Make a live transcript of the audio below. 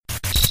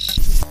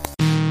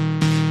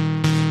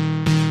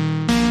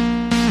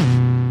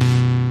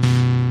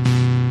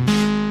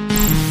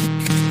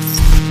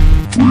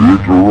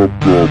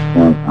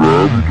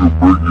to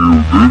bring you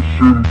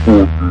this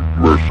important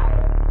message.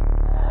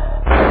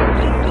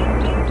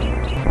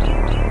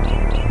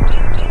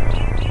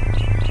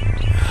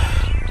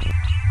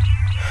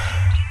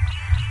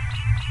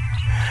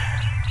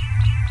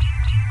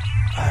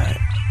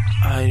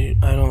 I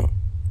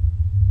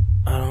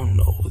don't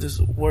know if this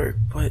will work,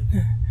 but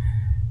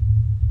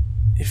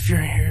if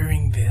you're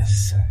hearing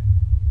this,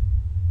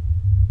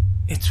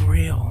 it's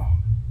real.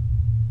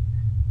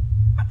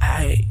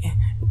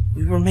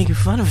 We were making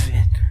fun of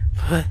it,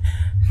 but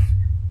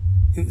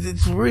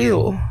it's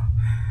real.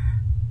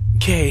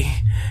 Kay,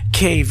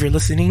 if you're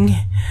listening,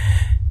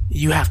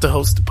 you have to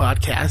host the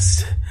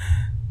podcast.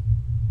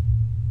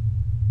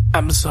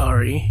 I'm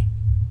sorry.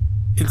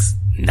 It's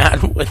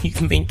not what you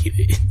think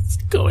it's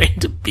going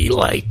to be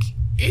like.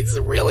 It's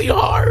really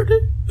hard.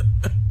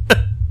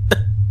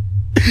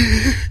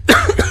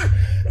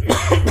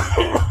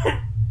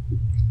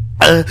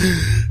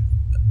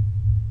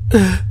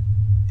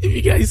 If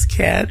you guys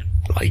can,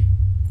 like,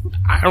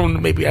 I don't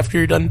know, maybe after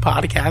you're done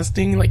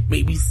podcasting, like,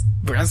 maybe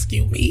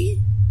rescue me?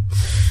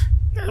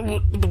 That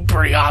would be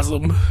pretty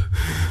awesome.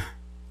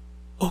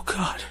 Oh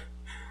god.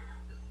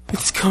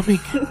 It's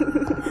coming.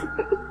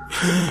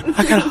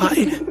 I gotta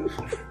hide.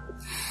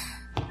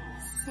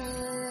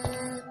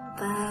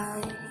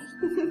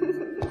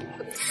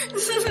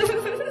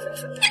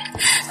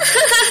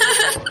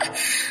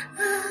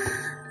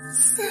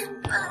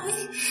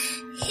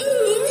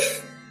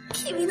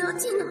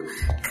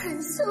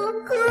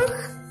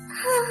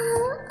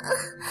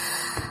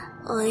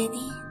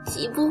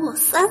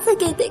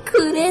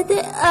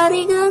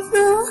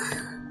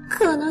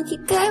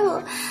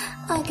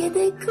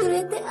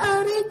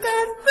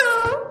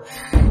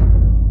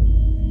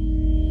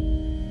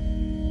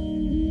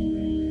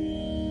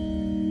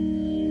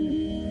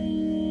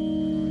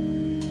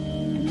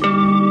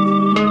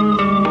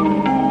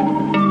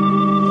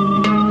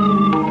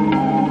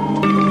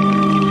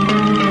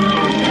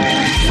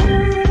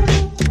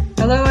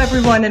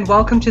 Everyone, and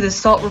welcome to the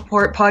Salt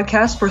Report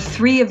podcast, where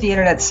three of the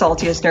internet's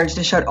saltiest nerds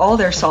dish out all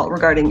their salt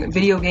regarding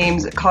video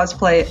games,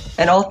 cosplay,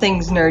 and all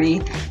things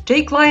nerdy.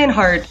 Jake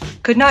Lionheart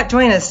could not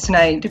join us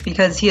tonight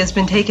because he has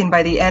been taken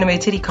by the Anime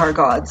Titty Car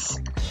gods.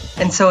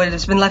 And so it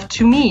has been left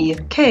to me,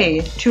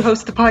 Kay, to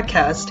host the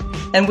podcast.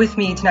 And with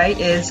me tonight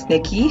is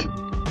Niki.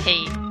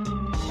 Hey.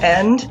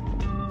 And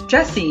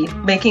Jessi,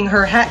 making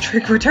her hat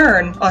trick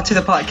return onto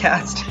the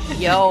podcast.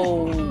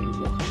 Yo.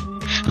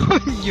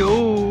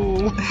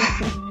 Yo.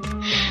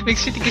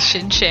 Makes me think of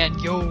Shin-chan,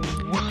 yo.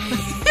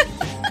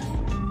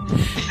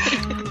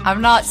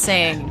 I'm not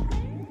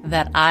saying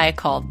that I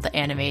called the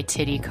Anime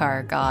Titty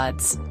Car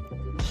gods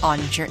on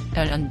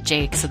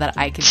Jake so that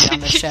I could be on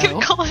the show. You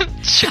call him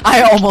Drake.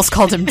 I almost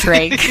called him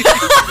Drake.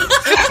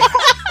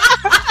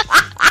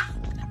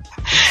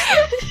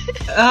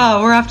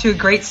 Oh, we're off to a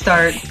great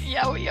start.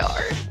 Yeah, we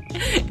are.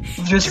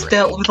 Just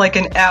dealt with like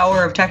an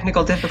hour of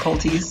technical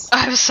difficulties.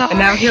 I'm sorry. And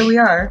now here we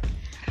are.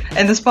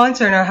 And the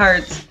sponsor in our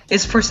hearts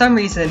is, for some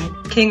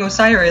reason, King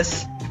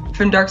Osiris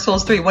from Dark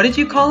Souls 3. What did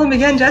you call him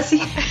again, Jessi?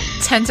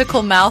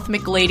 Tentacle Mouth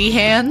McLady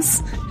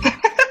Hands.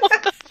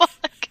 What the fuck?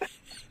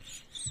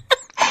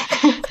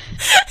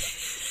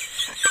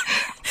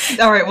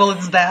 Alright, well,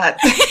 it's that.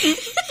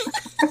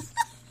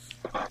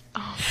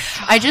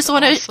 I just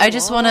want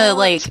to,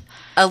 like,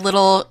 a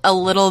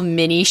little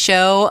mini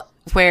show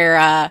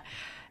where,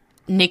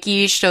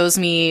 Niki shows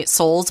me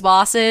Souls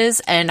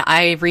bosses and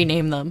I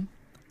rename them.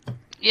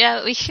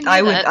 Yeah, we can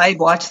do that. I'd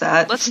watch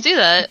that. Let's do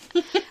that.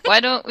 Why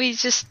don't we'll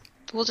just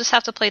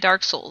have to play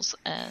Dark Souls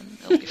and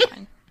it'll be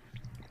fine.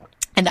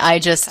 And I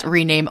just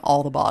rename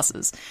all the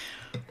bosses.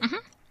 Mm-hmm.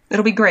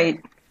 It'll be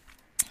great.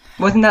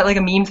 Wasn't that like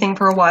a meme thing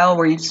for a while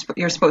where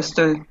you're supposed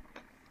to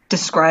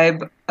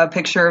describe a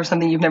picture of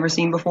something you've never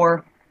seen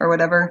before or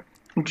whatever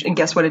and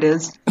guess what it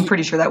is? I'm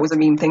pretty sure that was a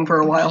meme thing for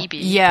a while. Maybe.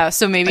 Yeah,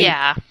 so maybe...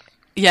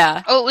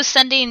 Yeah. Oh, it was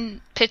sending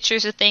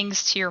pictures of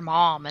things to your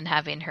mom and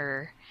having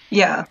her...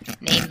 Yeah.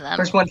 Name them.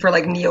 There's one for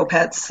like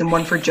Neopets and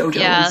one for JoJo.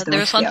 Yeah, and stuff. there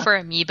was one for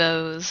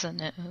amiibos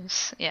and it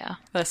was,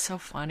 That's so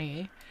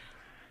funny.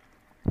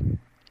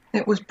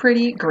 It was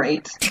pretty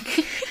great.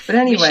 But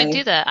anyway. We should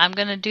do that. I'm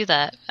going to do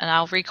that and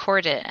I'll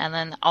record it and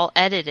then I'll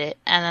edit it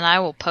and then I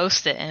will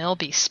post it and it'll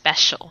be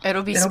special.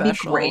 It'll be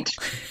great.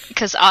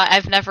 Because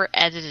I've never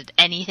edited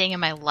anything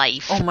in my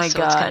life. Oh my so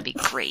god. It's going to be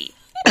great.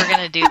 We're going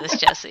to do this,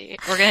 Jessi.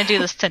 We're going to do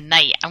this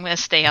tonight. I'm going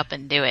to stay up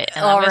and do it.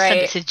 And I'm going to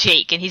send it to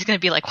Jake, and he's going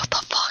to be like, what the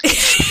fuck?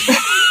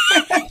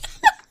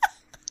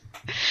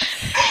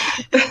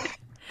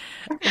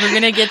 We're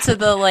going to get to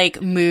the,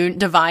 like,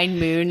 divine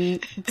moon.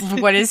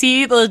 What is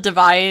he? The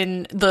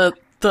moon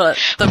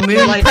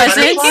What presence?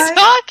 are you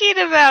talking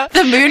about?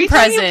 The moon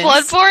presence.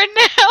 Bloodborne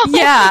now?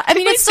 Yeah, I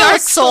mean, it's still a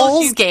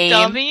Souls game.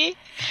 Dummy.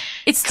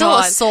 It's still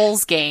a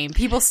Souls game.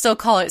 People still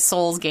call it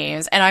Souls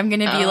games, and I'm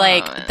gonna be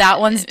like, that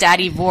one's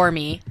Daddy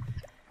Vormy.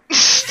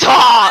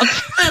 Stop!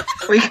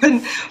 We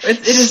couldn't.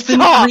 It has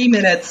been 3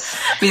 minutes.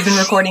 We've been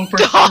recording for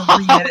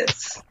 3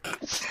 minutes.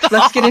 Stop.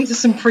 Let's get into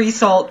some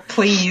pre-salt,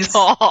 please.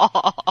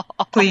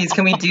 Stop. Please,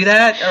 can we do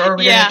that? Or are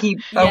we gonna keep...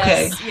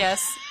 Okay.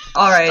 Yes.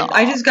 All right, Stop.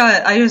 I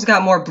just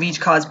got more Bleach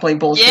cosplay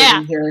bullshit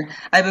in here.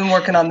 I've been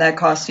working on that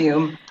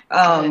costume.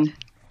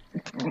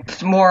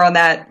 More on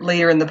that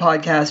later in the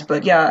podcast,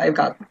 but yeah, I've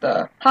got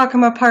the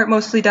Hakama part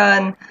mostly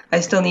done. I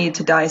still need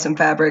to dye some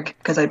fabric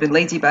because I've been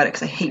lazy about it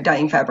because I hate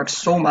dyeing fabric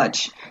so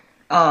much.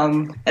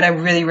 And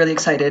I'm really, really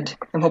excited.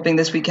 I'm hoping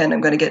this weekend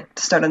I'm going to get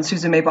to start on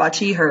Suzume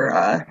Bachi,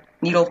 her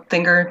needle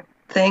finger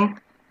thing,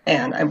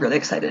 and I'm really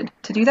excited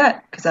to do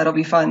that because that'll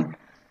be fun.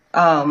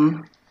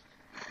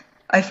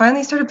 I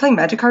finally started playing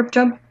Magikarp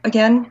Jump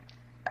again.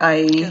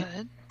 I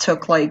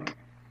took like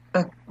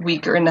a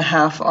week and a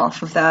half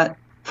off of that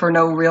for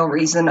no real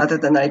reason other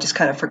than I just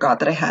kind of forgot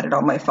that I had it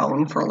on my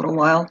phone for a little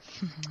while.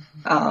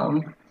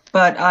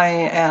 But I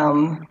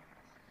am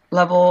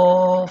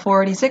level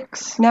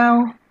 486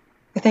 now,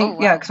 I think. Oh,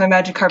 wow. Yeah, because my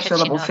Magikarps are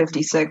level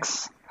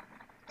 56.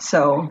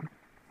 So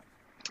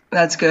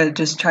that's good.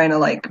 Just trying to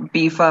like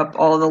beef up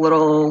all the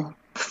little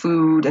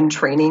food and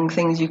training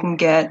things you can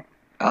get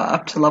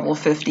up to level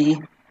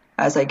 50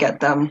 as I get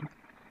them,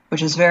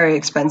 which is very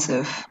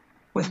expensive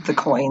with the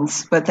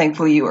coins. But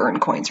thankfully you earn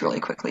coins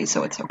really quickly,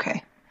 so it's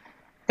okay.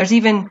 I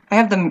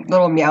have the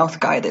little Meowth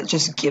guy that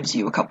just gives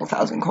you a couple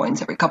thousand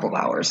coins every couple of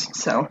hours,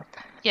 so.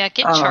 Yeah,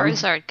 get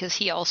Charizard, because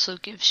he also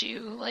gives you,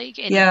 like,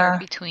 anywhere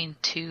between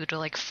 2 to,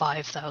 like,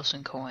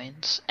 5,000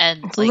 coins.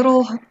 And, it's a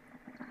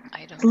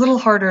little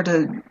harder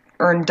to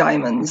earn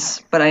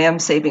diamonds, but I am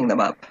saving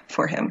them up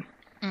for him.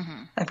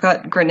 Mm-hmm. I've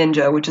got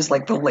Greninja, which is,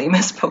 like, the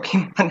lamest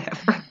Pokemon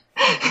ever.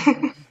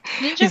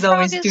 He's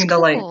always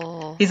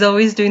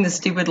doing the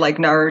stupid, like,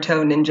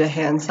 Naruto ninja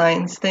hand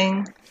signs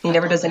thing. He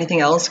never does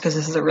anything else because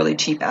this is a really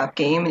cheap app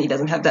game and he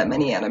doesn't have that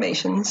many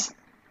animations.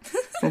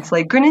 It's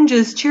like,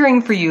 Greninja's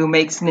cheering for you,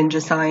 makes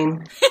ninja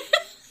sign.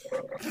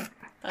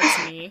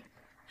 That's me.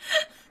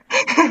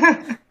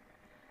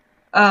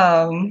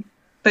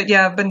 But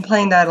yeah, I've been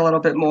playing that a little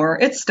bit more.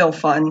 It's still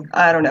fun.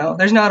 I don't know.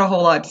 There's not a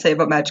whole lot to say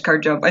about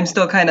Magikarp Jump. I'm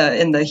still kind of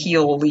in the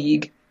heal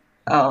league.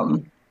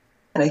 And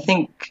I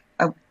think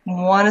I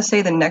want to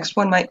say the next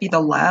one might be the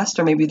last,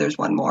 or maybe there's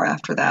one more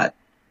after that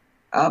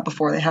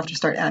before they have to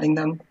start adding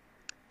them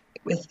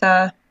with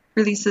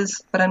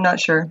releases, but I'm not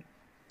sure.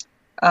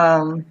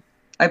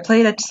 I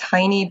played a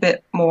tiny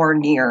bit more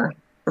Nier,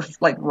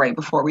 like right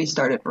before we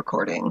started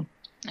recording.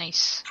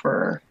 Nice.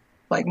 For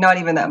like not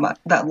even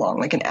that long,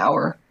 like an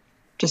hour,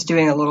 just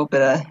doing a little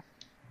bit of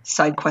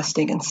side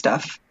questing and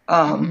stuff.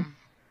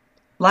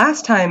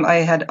 Last time I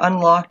had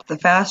unlocked the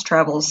fast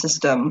travel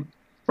system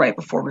right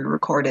before we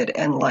recorded,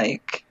 and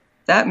like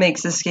that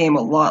makes this game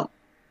a lot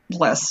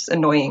less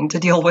annoying to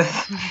deal with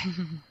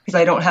because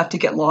I don't have to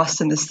get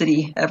lost in the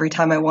city every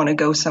time I want to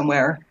go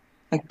somewhere.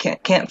 I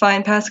can't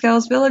find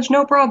Pascal's village,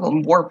 no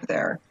problem. Warp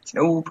there, it's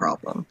no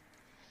problem.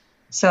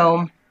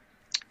 So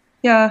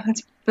yeah,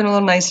 it's been a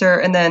little nicer.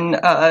 And then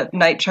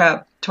Night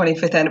Trap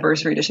 25th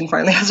Anniversary Edition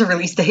finally has a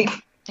release date.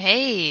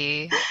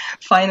 Hey!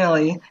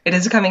 Finally, it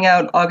is coming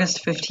out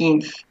August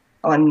 15th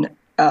on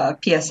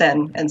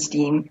PSN and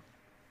Steam.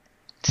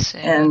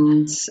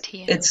 And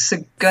it's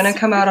gonna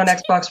come out on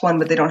Xbox One,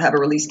 but they don't have a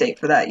release date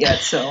for that yet,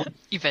 so...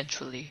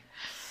 Eventually.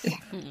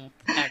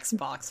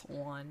 Xbox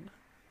One.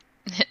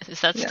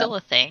 Is that still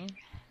a thing?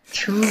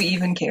 Who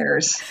even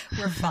cares?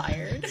 We're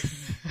fired.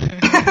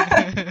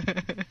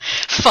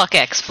 Fuck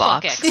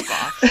Xbox.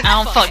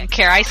 I don't fucking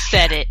care. I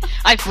said it.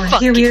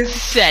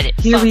 Said it.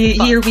 Here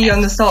we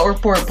on the Salt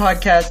Report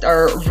podcast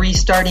are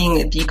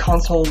restarting the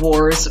console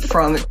wars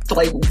from,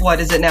 like, what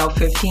is it now,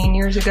 15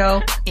 years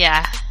ago?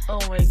 Yeah. Oh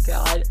my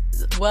god.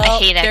 Well,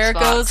 there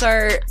goes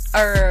our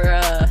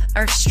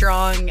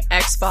strong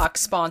Xbox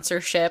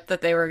sponsorship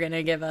that they were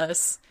gonna give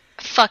us.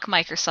 Fuck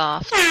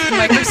Microsoft.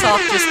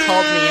 Microsoft just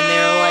called me and they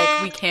were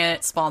like, we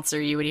can't sponsor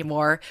you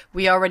anymore.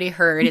 We already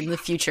heard in the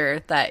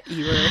future that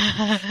you were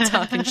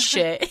talking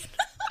shit.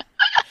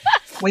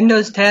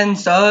 Windows 10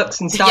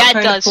 sucks, and stop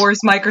trying to force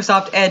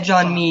Microsoft Edge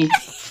on me, you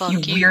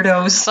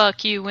weirdos.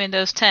 Fuck you,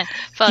 Windows 10.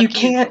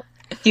 Fuck you.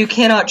 You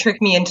cannot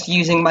trick me into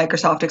using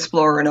Microsoft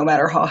Explorer no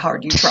matter how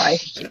hard you try.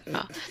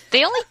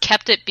 They only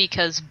kept it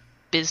because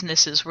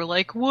businesses were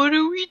like, what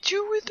do we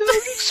do without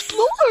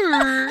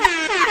Explorer?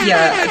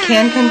 Yeah, I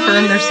can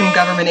confirm there's some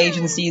government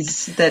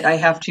agencies that I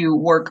have to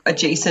work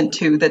adjacent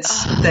to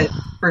that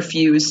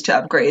refuse to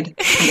upgrade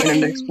to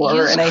Internet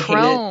Explorer, and I hate it.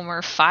 Chrome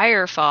or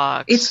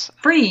Firefox. It's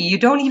free. You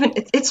don't even...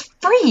 It's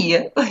free!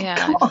 Yeah,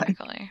 come on.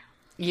 Exactly.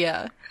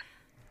 Yeah.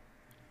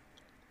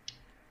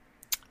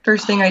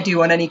 First thing I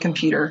do on any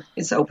computer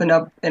is open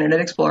up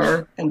Internet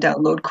Explorer and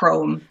download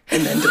Chrome,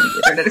 and then delete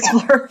Internet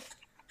Explorer.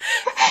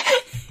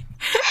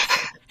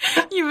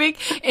 You make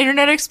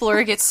Internet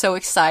Explorer get so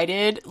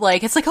excited,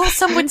 like it's like, oh,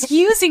 someone's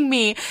using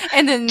me,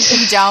 and then you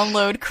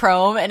download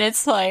Chrome, and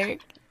it's like,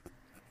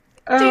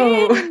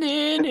 oh,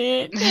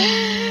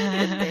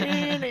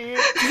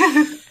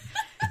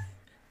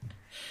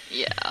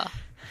 yeah,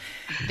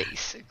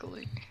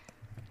 basically.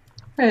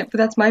 Right, but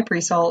that's my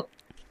pre-salt.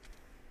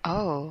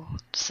 Oh,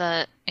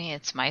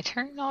 it's my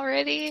turn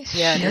already?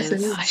 Yeah, yes, it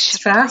is. It's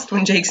fast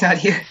when Jake's not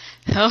here.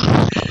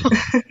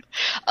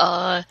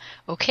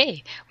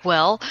 Okay.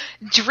 Well,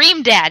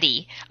 Dream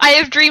Daddy. I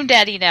have Dream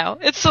Daddy now.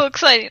 It's so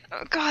exciting.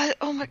 Oh god.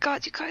 Oh my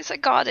god, you guys, I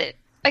got it.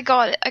 I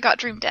got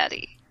Dream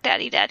Daddy.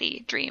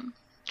 Daddy, Dream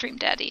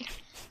Daddy.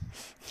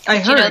 I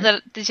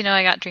heard. Did you know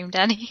I got Dream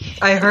Daddy?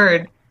 I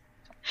heard.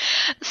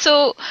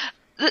 So,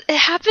 it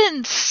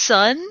happened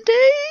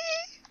Sunday,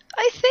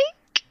 I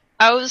think?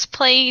 I was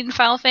playing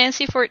Final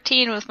Fantasy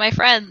 14 with my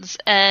friends,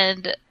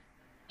 and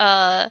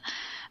my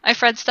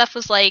friend Steph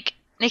was like,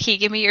 Nikki,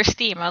 give me your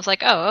Steam. I was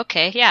like, oh,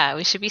 okay, yeah,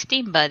 we should be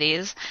Steam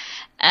buddies.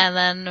 And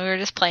then we were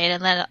just playing,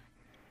 and then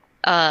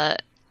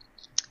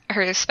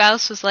her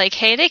spouse was like,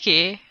 hey,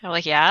 Nikki. I'm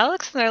like, yeah,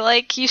 Alex? And they're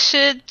like, you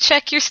should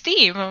check your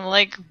Steam. I'm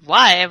like,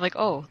 why? I'm like,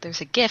 oh, there's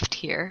a gift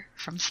here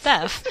from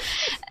Steph.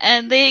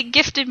 And they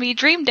gifted me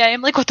Dream Day.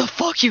 I'm like, what the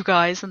fuck, you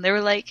guys? And they were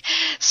like,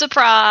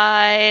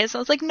 surprise. I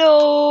was like,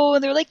 no.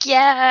 And they were like,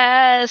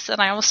 yes. And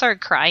I almost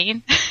started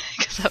crying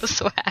because I was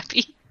so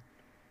happy.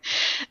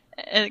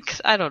 And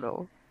cause, I don't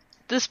know.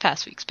 This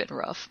past week's been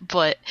rough,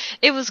 but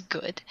it was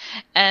good.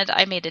 And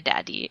I made a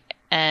daddy,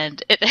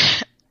 and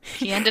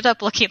he ended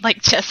up looking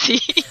like Jessi.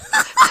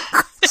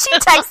 She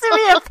texted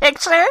me a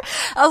picture.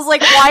 I was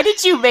like, why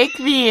did you make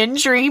me in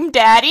Dream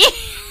Daddy?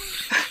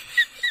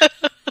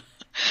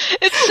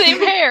 It's same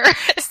hair.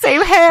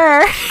 Same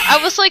hair. I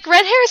was like,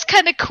 red hair is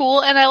kind of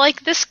cool, and I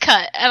like this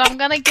cut, and I'm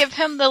gonna give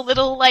him the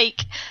little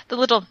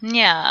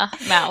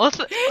nya mouth,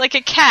 like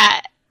a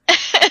cat.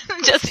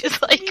 And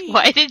Jessie's like,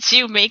 why did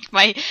you make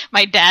my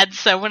dad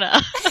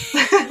Sona?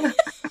 And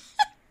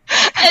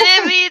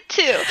then me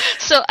too.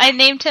 So I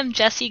named him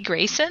Jesse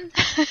Grayson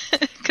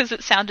because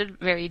it sounded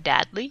very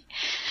dadly.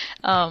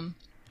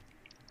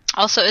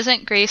 Also,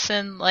 isn't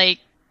Grayson like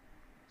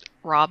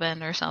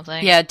Robin or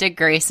something? Yeah, Dick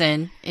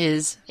Grayson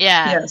is.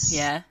 Yeah. Yes.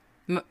 Yeah.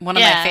 One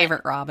of my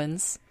favorite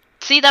Robins.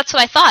 See, that's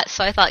what I thought.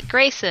 So I thought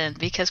Grayson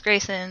because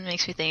Grayson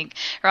makes me think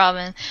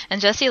Robin,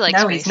 and Jesse likes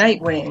now Grayson. he's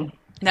Nightwing.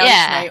 Now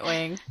it's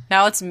Nightwing.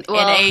 Now it's an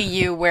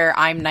AU where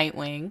I'm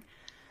Nightwing.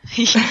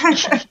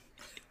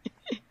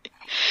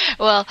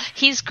 Well,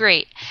 he's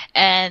great,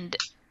 and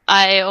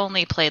I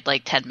only played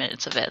like 10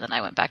 minutes of it, and then I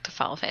went back to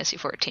Final Fantasy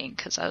 14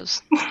 because I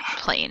was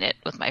playing it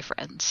with my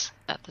friends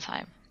at the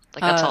time.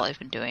 Like, that's all I've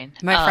been doing.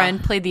 My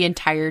friend played the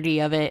entirety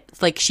of it.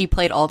 Like, she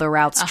played all the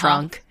routes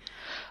drunk.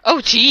 Oh,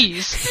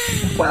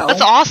 jeez. Wow. That's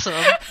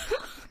awesome.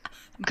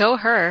 Go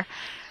her.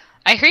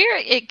 I hear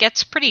it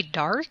gets pretty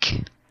dark.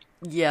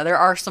 Yeah, there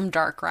are some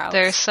dark routes.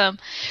 There's some,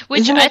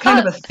 which Isn't that I thought,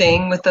 kind of a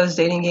thing with those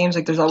dating games?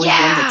 Like, there's always one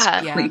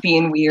that's creepy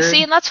and weird.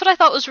 See, and that's what I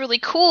thought was really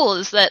cool,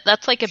 is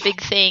that's like a big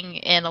thing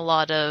in a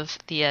lot of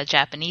the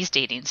Japanese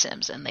dating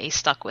sims, and they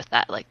stuck with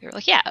that. Like, they're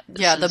like,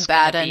 the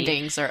bad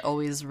endings are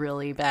always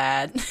really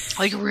bad.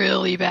 Like,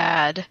 really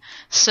bad.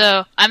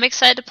 So, I'm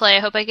excited to play. I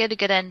hope I get a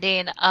good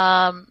ending.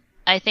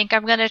 I think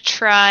I'm gonna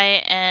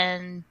try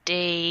and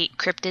date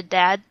Cryptid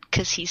Dad,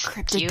 because he's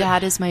Cryptid cute.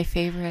 Dad is my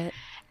favorite.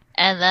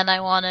 And then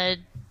I want to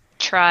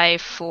try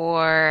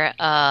for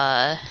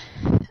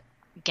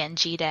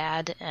Genji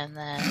Dad, and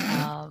then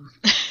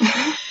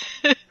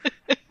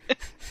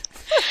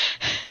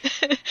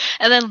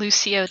and then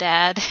Lucio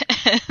Dad,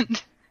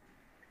 and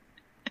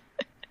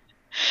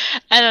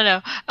I don't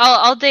know.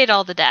 I'll date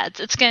all the dads.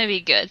 It's gonna be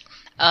good.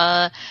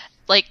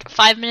 Like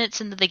 5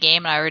 minutes into the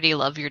game, and I already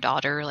love your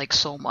daughter like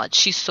so much.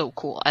 She's so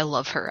cool. I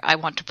love her. I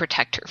want to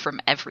protect her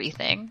from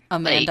everything.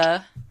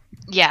 Amanda.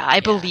 Like, I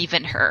believe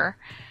in her.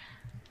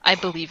 I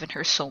believe in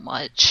her so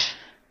much.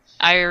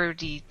 I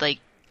already, like,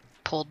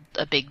 pulled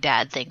a big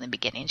dad thing in the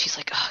beginning. She's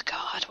like, oh,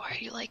 God, why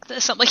are you like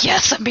this? I'm like,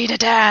 yes, I'm being a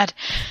dad.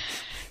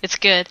 It's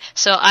good.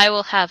 So I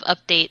will have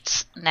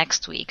updates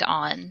next week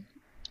on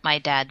my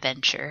dad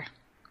venture.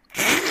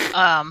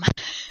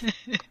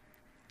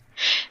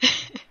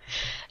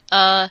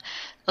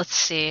 Let's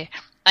see.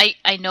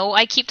 I know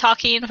I keep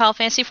talking Final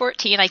Fantasy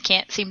 14. I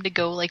can't seem to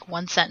go, like,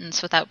 one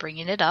sentence without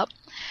bringing it up.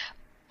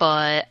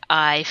 But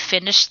I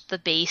finished the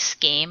base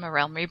game, A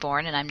Realm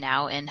Reborn, and I'm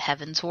now in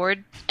Heaven's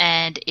Ward,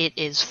 and it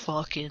is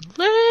fucking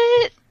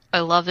lit! I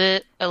love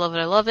it. I love it.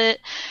 I love it.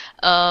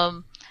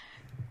 Realm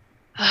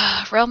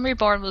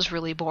Reborn was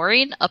really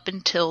boring up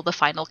until the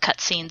final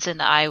cutscenes,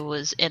 and I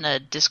was in a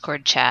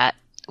Discord chat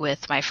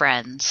with my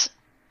friends,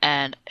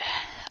 and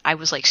I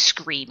was, like,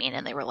 screaming,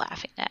 and they were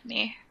laughing at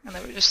me. And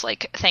they were just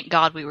like, thank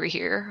God we were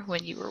here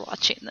when you were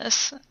watching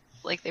this.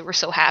 Like, they were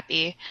so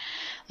happy.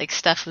 Like,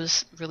 Steph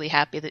was really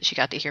happy that she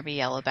got to hear me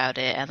yell about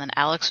it, and then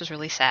Alex was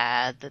really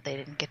sad that they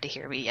didn't get to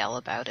hear me yell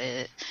about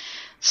it.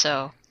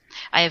 So,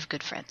 I have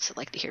good friends that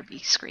like to hear me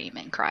scream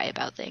and cry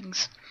about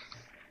things.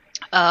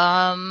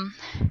 I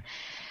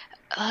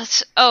got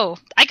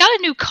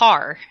a new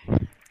car.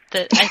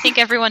 That I think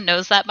everyone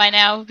knows that by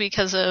now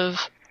because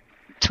of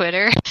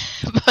Twitter,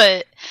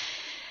 but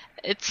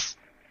it's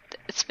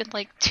been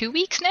like 2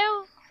 weeks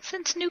now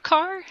since new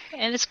car,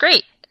 and it's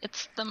great.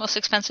 It's the most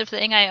expensive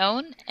thing I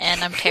own,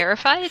 and I'm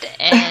terrified,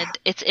 and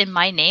it's in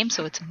my name,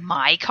 so it's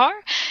my car.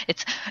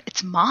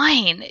 It's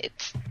mine.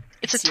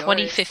 It's a It's yours.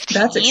 2015.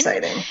 That's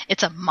exciting.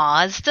 It's a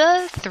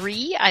Mazda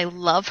 3. I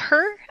love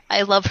her.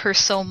 I love her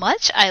so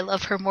much. I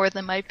love her more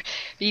than my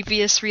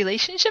previous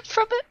relationship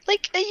from it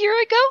like a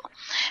year ago.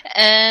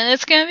 And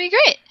it's gonna be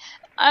great.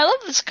 I love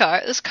this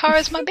car. This car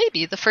is my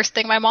baby. The first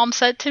thing my mom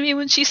said to me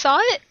when she saw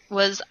it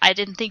was, I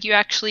didn't think you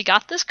actually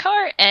got this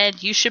car,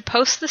 and you should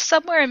post this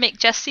somewhere and make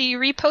Jessi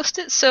repost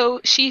it so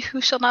she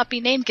who shall not be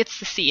named gets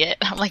to see it.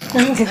 I'm like,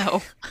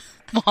 no.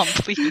 Mom,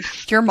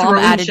 please. Your mom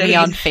Throwing added me shade.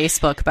 on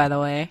Facebook, by the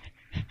way.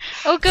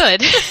 Oh,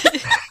 good.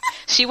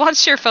 She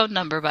wants your phone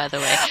number, by the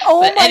way.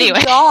 Oh But my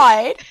anyway.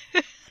 god!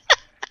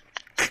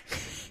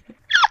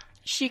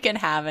 She can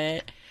have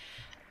it.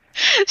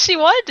 She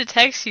wanted to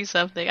text you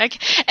something.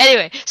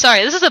 Anyway,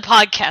 sorry, this is a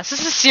podcast.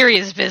 This is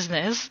serious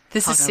business.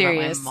 This is Talking about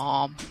serious. my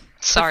mom.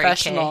 Sorry,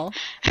 Professional.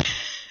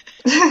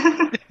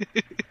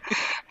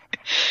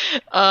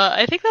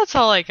 I think that's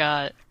all I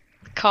got.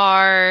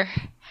 Car.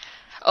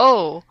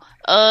 Oh,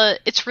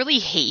 it's really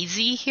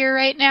hazy here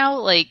right now,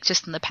 like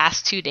just in the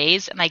past 2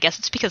 days, and I guess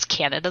it's because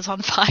Canada's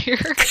on fire.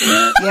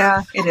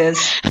 Yeah, it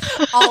is.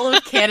 All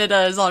of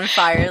Canada is on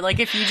fire. Like,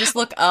 if you just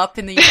look up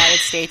in the United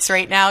States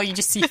right now, you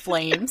just see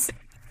flames.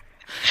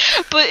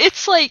 But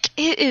it's like,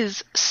 it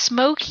is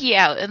smoky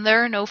out, and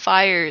there are no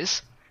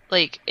fires,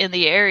 like, in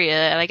the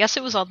area, and I guess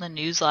it was on the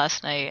news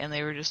last night, and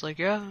they were just like,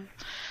 yeah,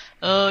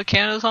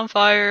 Canada's on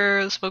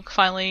fire, the smoke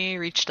finally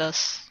reached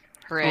us.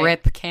 Hooray.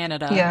 RIP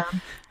Canada. Yeah.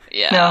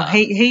 Yeah. No,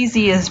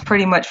 hazy is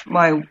pretty much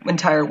my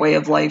entire way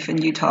of life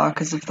in Utah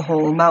because of the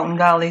whole mountain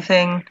valley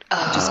thing.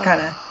 It just kind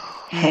of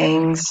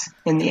hangs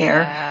in the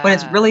air. Yeah. When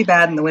it's really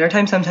bad in the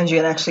wintertime, sometimes you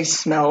can actually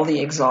smell the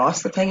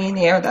exhaust that's hanging in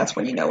the air. That's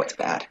when you know it's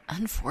bad.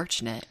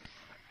 Unfortunate.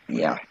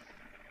 Yeah.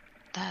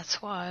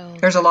 That's wild.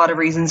 There's a lot of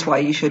reasons why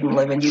you shouldn't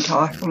live in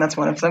Utah, and that's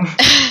one of them.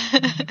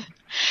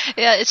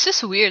 Yeah, it's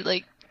just weird,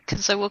 like,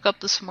 because I woke up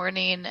this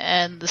morning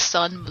and the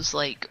sun was,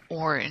 like,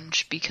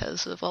 orange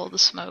because of all the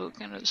smoke,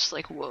 and I was just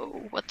like,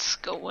 whoa, what's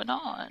going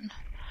on?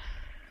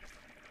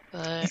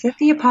 But Is it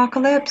the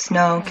apocalypse?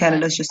 No,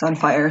 Canada's just on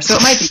fire, so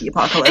it might be the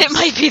apocalypse. it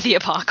might be the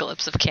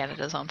apocalypse of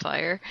Canada's on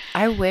fire.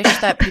 I wish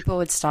that people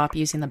would stop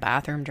using the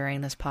bathroom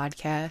during this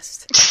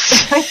podcast.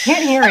 I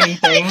can't hear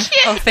anything.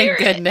 Oh, thank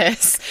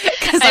goodness.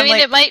 'Cause I I'm mean,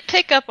 like, it might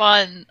pick up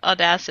on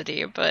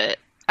Audacity, but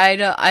I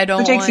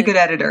don't Jake's a want... good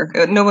editor.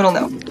 No one will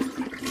know.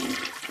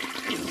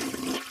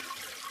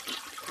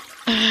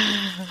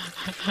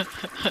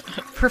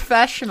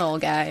 Professional,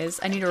 guys.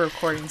 I need a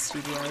recording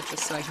studio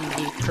just so I can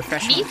be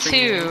professional. me for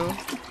you. too.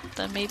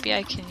 Then maybe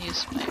I can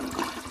use my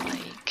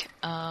mic.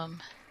 Who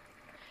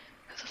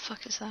the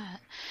fuck is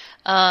that?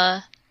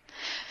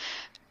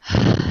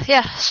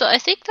 Yeah, so I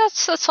think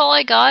that's all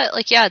I got.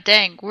 Like, yeah,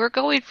 dang, we're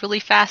going really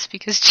fast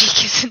because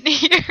Jake isn't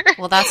here.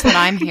 Well, that's what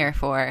I'm here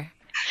for.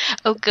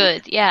 Oh,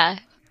 good, yeah.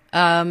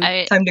 Time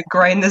to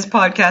grind this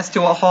podcast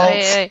to a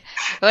halt.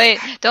 Wait,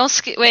 don't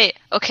skip. Wait,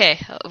 okay.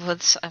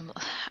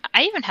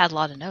 I even had a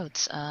lot of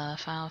notes.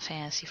 Final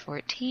Fantasy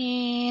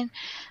 14,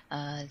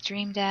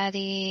 Dream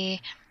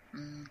Daddy,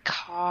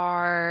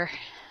 car,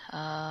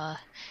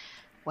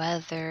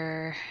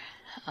 weather.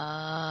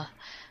 Yeah,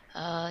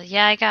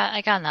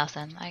 I got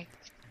nothing.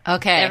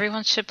 Okay.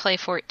 Everyone should play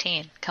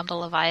 14. Come to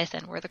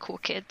Leviathan. We're the cool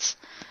kids.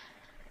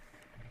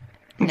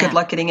 Good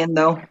luck getting in,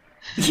 though.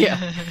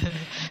 Yeah.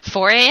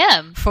 4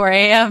 a.m. 4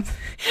 a.m.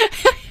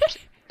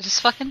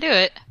 Just fucking do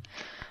it.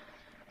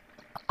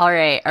 All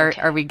right.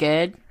 Are we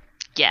good?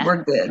 Yeah.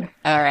 We're good.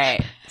 All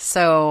right.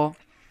 So,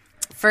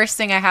 first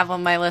thing I have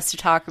on my list to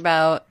talk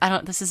about,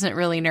 this isn't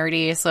really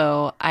nerdy,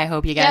 so I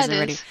hope you guys Yeah, it are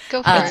ready. is.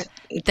 Go for it.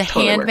 The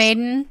totally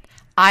Handmaiden.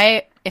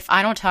 If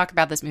I don't talk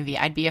about this movie,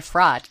 I'd be a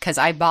fraud because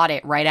I bought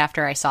it right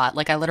after I saw it.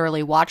 Like, I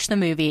literally watched the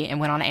movie and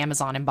went on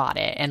Amazon and bought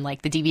it. And,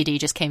 like, the DVD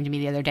just came to me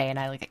the other day and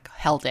I, like,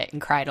 held it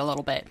and cried a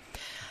little bit.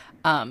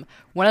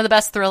 One of the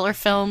best thriller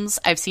films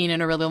I've seen in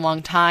a really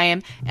long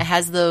time. It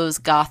has those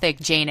gothic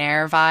Jane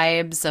Eyre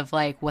vibes of,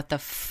 like, what the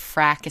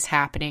frack is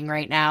happening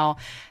right now.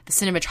 The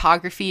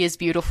cinematography is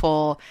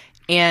beautiful.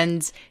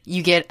 And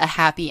you get a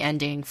happy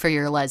ending for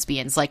your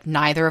lesbians. Like,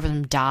 neither of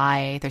them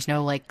die. There's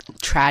no, like,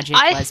 tragic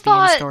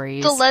lesbian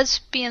stories. I thought the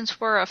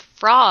lesbians were a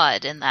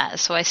fraud in that,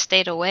 so I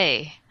stayed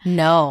away.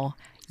 No.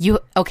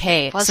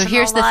 Okay, so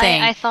here's the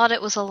thing. I thought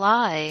it was a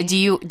lie. Do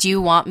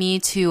you want me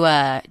to,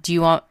 I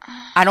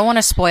don't want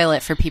to spoil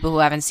it for people who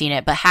haven't seen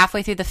it, but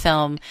halfway through the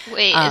film.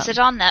 Wait, is it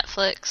on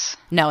Netflix?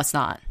 No, it's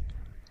not.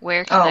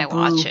 Where can I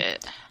watch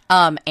it?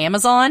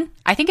 Amazon.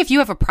 I think if you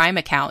have a Prime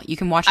account, you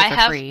can watch it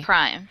for free. I have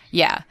Prime.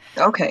 Yeah.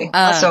 Okay.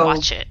 So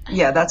watch it.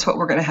 Yeah, that's what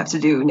we're going to have to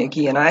do,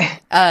 Nikki and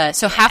I.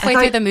 So halfway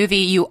through the movie,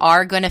 you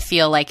are going to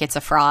feel like it's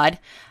a fraud.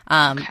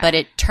 But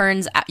it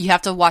turns out you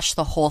have to watch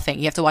the whole thing.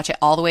 You have to watch it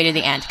all the way to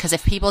the end. Because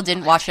if people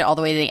didn't watch it all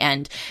the way to the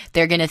end,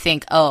 they're going to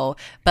think,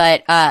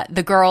 but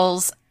the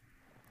girls,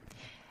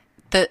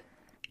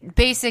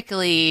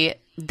 basically,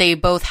 they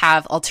both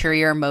have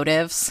ulterior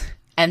motives.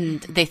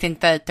 And they think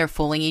that they're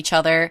fooling each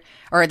other,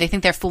 or they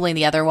think they're fooling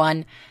the other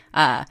one.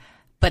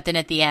 But then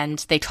at the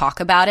end, they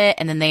talk about it,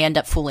 and then they end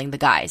up fooling the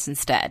guys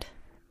instead.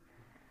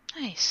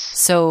 Nice.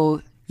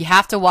 So you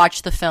have to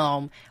watch the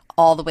film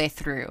all the way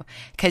through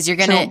because you're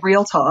gonna. So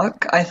real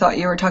talk, I thought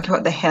you were talking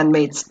about The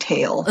Handmaid's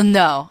Tale.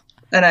 No.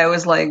 And I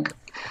was like,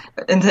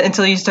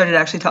 until you started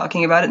actually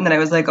talking about it, and then I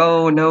was like,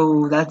 oh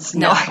no, that's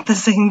not the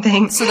same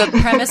thing. So the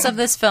premise of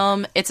this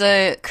film, it's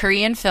a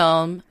Korean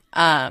film,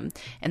 and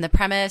the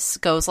premise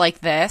goes like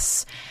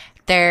this.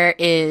 There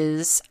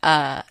is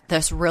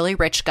this really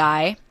rich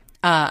guy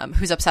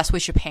who's obsessed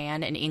with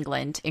Japan and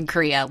England and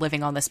Korea,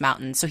 living on this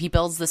mountain. So he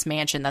builds this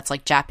mansion that's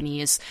like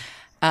Japanese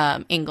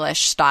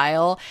English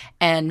style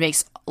and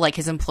makes like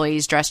his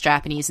employees dress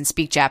Japanese and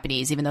speak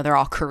Japanese, even though they're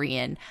all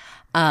Korean.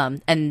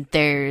 And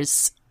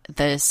there's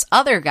this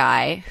other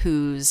guy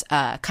who's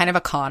kind of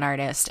a con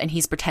artist, and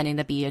he's pretending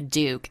to be a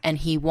duke, and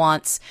he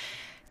wants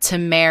to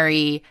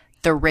marry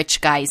the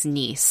rich guy's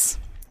niece.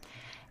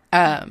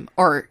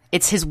 Or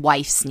it's his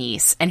wife's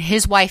niece, and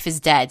his wife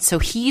is dead, so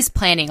he's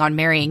planning on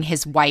marrying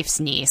his wife's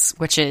niece,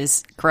 which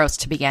is gross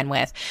to begin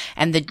with,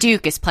 and the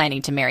duke is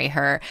planning to marry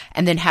her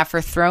and then have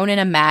her thrown in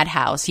a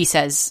madhouse. He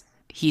says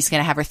he's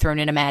going to have her thrown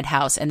in a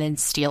madhouse and then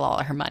steal all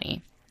of her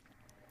money.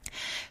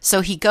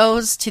 So he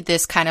goes to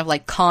this kind of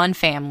like con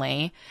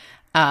family,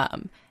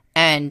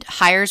 and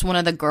hires one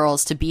of the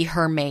girls to be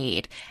her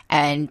maid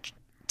and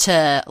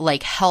to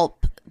like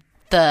help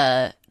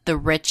the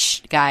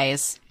rich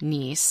guy's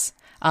niece.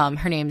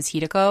 Her name's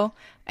Hideko,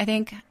 I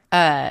think.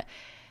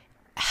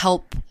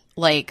 Help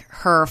like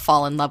her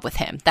fall in love with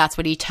him. That's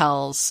what he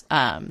tells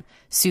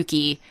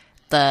Suki,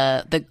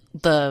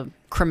 the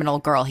criminal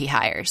girl he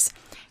hires,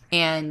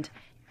 and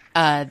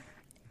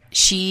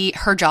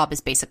her job is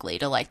basically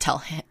to like tell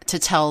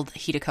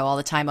Hideko all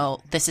the time,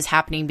 oh, this is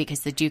happening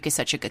because the Duke is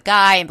such a good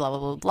guy and blah, blah,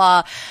 blah,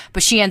 blah.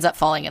 But she ends up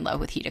falling in love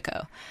with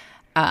Hideko.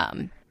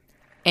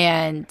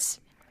 And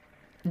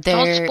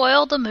don't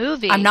spoil the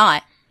movie. I'm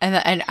not.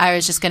 And I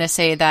was just going to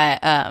say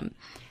that,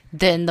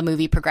 then the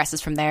movie progresses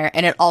from there.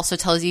 And it also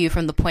tells you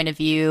from the point of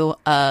view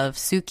of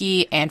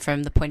Suki and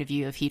from the point of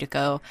view of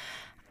Hideko.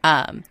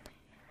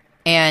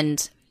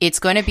 And it's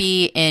going to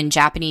be in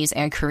Japanese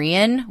and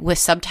Korean with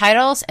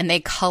subtitles, and they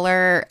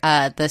color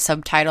the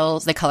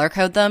subtitles. They color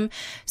code them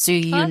so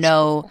you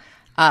know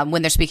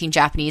when they're speaking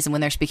Japanese and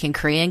when they're speaking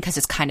Korean, because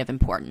it's kind of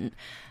important.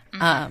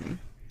 Mm-hmm.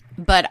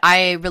 But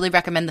I really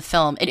recommend the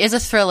film. It is a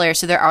thriller,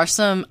 so there are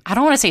some, I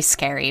don't want to say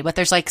scary, but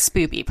there's like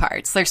spoopy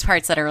parts. There's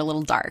parts that are a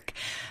little dark.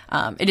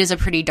 It is a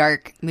pretty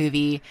dark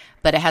movie,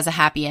 but it has a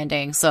happy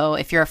ending. So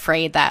if you're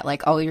afraid that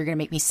like, oh, you're going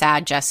to make me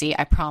sad, Jessi,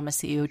 I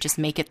promise you, just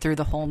make it through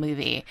the whole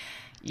movie.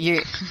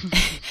 You're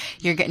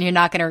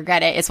not going to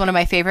regret it. It's one of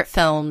my favorite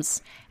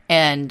films,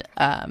 and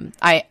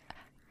I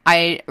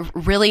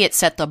really, it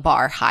set the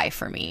bar high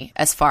for me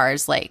as far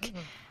as like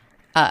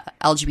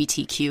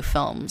LGBTQ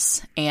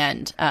films,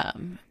 and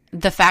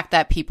the fact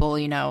that people,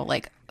 you know,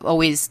 like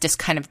always just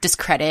kind of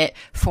discredit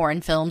foreign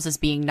films as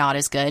being not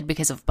as good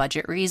because of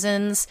budget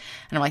reasons,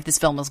 and I'm like, this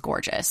film is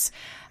gorgeous,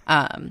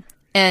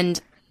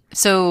 and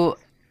so.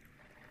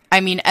 I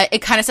mean,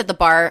 it kind of set the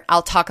bar.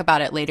 I'll talk about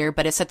it later,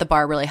 but it set the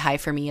bar really high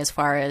for me as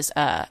far as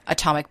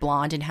Atomic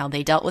Blonde and how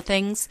they dealt with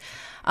things.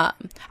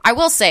 I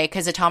will say,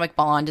 because Atomic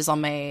Blonde is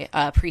on my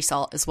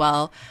pre-salt as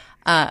well,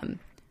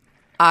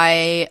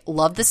 I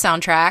love the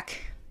soundtrack.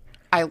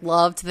 I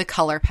loved the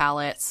color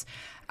palettes.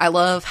 I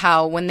love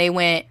how when they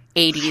went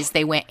 80s,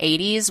 they went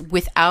 80s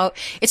without...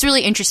 It's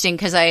really interesting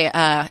because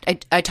I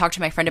talked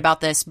to my friend about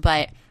this,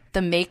 but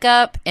the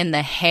makeup and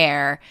the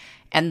hair...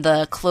 and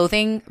the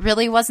clothing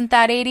really wasn't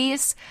that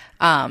 80s,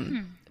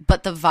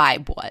 but the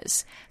vibe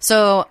was.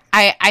 So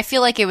I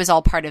feel like it was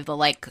all part of the,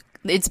 like,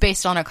 it's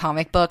based on a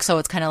comic book, so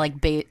it's kind of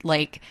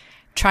like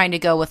trying to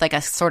go with like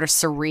a sort of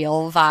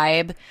surreal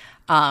vibe.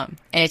 And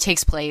it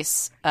takes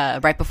place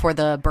right before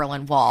the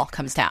Berlin Wall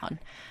comes down.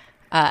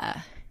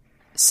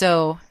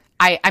 So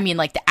I mean,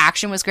 like, the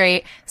action was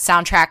great,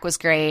 soundtrack was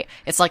great.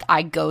 It's like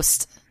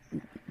Ghost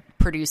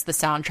produced the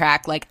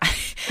soundtrack. Like,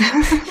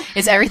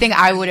 it's everything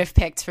I would have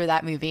picked for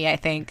that movie, I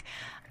think.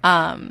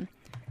 And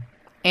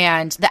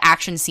the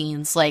action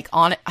scenes, like,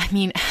 I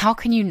mean, how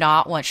can you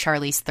not want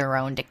Charlize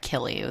Theron to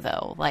kill you,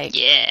 though? Like,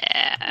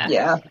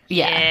 yeah,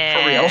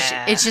 for real.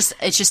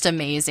 It's just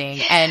amazing.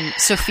 And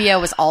Sophia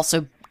was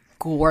also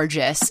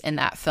gorgeous in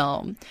that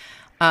film.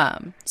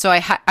 So I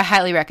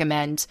highly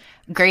recommend.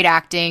 Great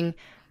acting,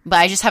 but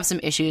I just have some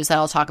issues that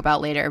I'll talk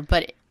about later.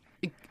 But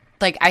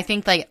like, I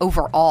think, like,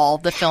 overall,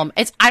 the film,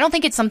 I don't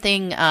think it's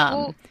something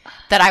that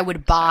I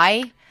would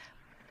buy,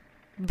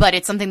 but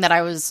it's something that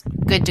I was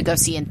good to go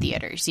see in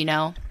theaters, you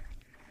know?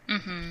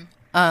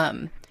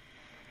 Mm-hmm.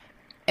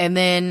 And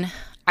then,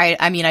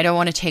 I mean, I don't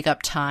want to take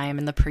up time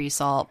in the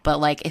pre-salt, but,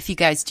 like, if you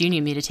guys do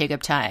need me to take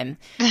up time,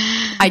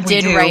 I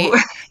did write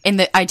in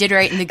the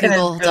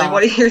Google Doc. I really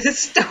want to hear this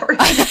story.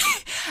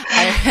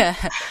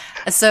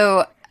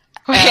 So...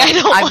 Wait, I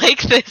don't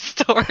like this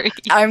story.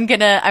 I'm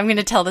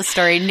gonna tell the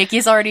story.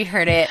 Nikki's already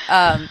heard it,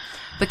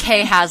 but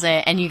Kay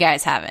hasn't, and you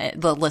guys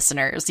haven't. The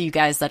listeners, you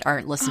guys that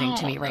aren't listening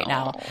to me right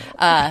now.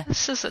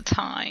 This is a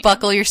time.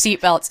 Buckle your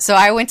seatbelts. So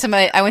I went to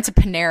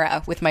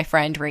Panera with my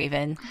friend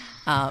Raven,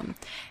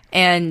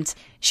 And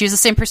she was the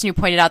same person who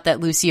pointed out that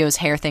Lucio's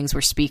hair things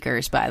were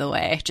speakers, by the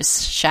way.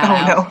 Just shout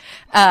out.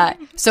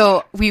 No.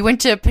 So we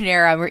went to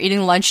Panera, we're eating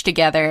lunch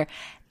together,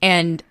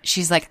 and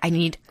she's like,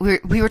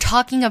 we were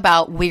talking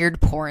about weird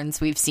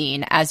porns we've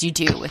seen, as you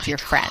do with your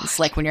friends,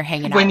 like when you're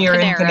hanging out. When you're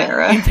in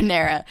Panera. In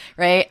Panera,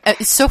 right?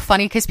 It's so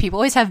funny because people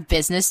always have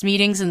business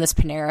meetings in this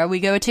Panera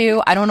we go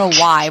to. I don't know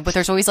why, but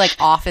there's always like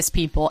office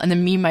people, and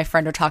then me and my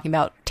friend are talking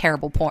about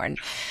terrible porn.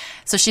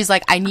 So she's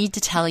like, I need to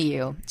tell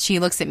you. She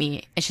looks at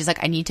me and she's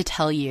like, I need to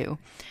tell you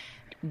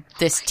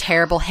this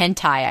terrible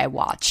hentai I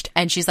watched.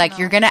 And she's like,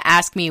 you're going to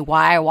ask me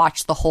why I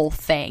watched the whole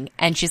thing.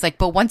 And she's like,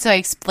 but once I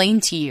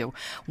explain to you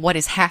what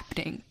is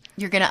happening,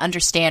 you're going to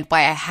understand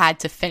why I had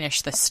to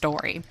finish the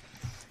story.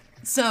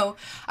 So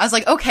I was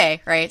like,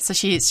 okay, right? So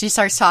she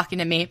starts talking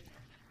to me,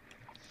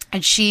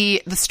 and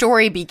the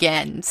story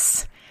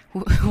begins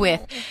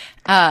with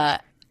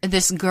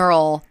this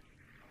girl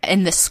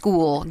in the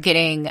school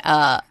getting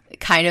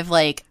kind of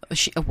like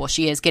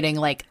she is getting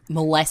like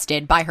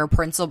molested by her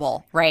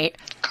principal, right?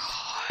 God.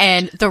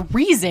 And the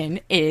reason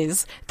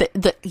is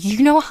that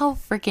you know how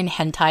freaking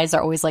hentais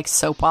are always like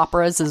soap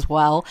operas as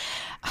well.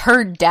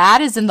 Her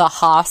dad is in the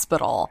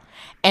hospital,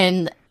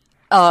 and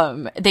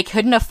they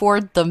couldn't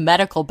afford the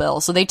medical bill,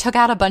 so they took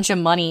out a bunch of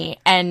money,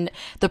 and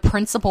the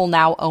principal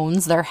now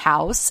owns their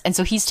house, and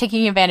so he's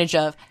taking advantage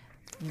of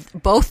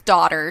both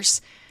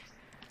daughters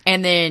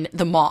and then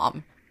the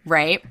mom,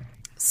 right?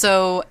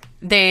 So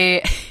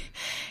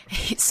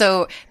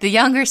so the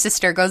younger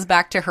sister goes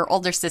back to her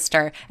older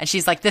sister, and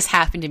she's like, this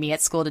happened to me at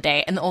school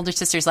today. And the older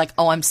sister's like,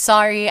 oh, I'm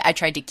sorry. I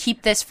tried to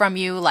keep this from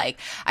you. Like,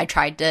 I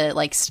tried to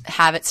like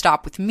have it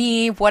stop with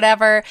me,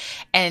 whatever.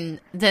 And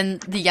then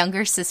the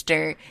younger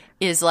sister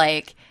is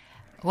like,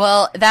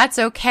 well, that's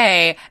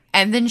okay.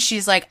 And then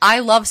she's like, I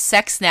love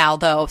sex now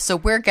though, so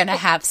we're gonna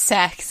have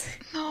sex.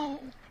 No.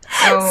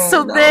 Oh,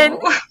 So no. then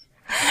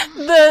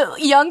the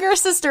younger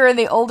sister and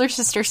the older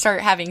sister start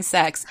having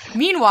sex.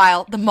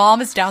 Meanwhile, the mom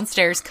is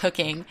downstairs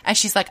cooking, and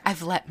she's like,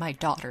 I've let my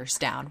daughters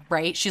down,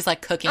 right? She's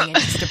like cooking and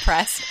she's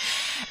depressed.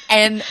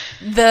 And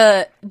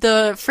the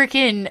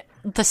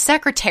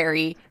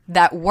secretary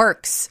that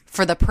works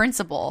for the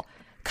principal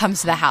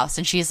comes to the house,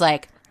 and she's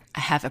like, I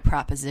have a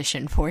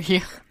proposition for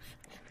you.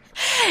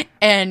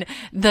 And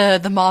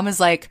the mom is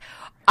like,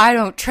 I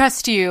don't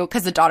trust you,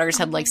 because the daughters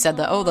had like said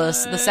that, oh, the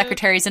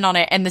secretary's in on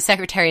it, and the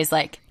secretary is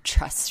like,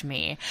 trust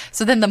me.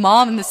 So then the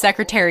mom and the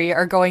secretary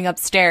are going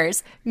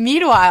upstairs.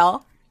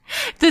 Meanwhile,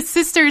 the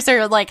sisters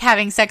are like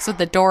having sex with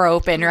the door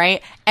open,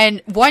 right?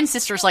 And one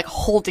sister's like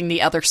holding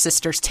the other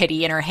sister's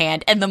titty in her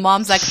hand, and the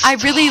mom's like, I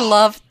really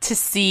love to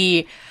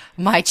see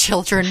my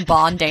children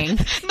bonding.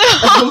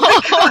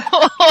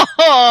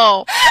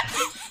 No.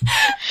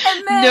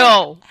 And then,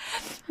 No.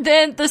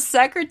 Then the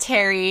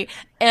secretary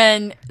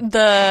and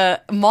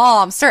the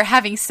mom start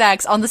having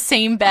sex on the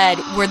same bed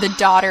where the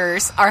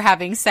daughters are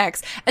having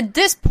sex. At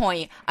this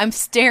point, I'm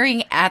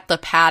staring at the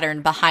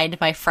pattern behind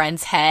my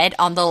friend's head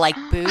on the like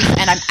booth,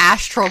 and I'm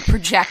astral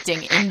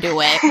projecting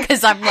into it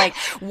because I'm like,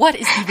 what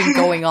is even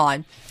going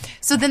on?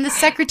 So then the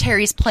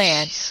secretary's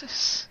plan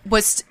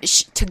was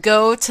to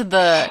go to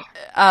the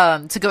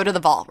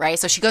vault, right?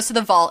 So she goes to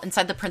the vault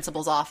inside the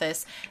principal's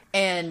office,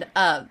 and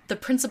the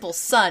principal's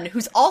son,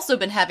 who's also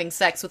been having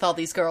sex with all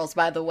these girls,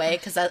 by the way,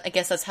 because I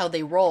guess that's how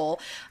they roll.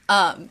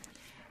 The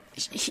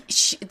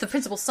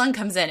principal's son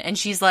comes in, and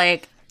she's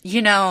like,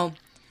 you know,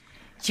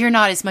 you're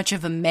not as much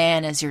of a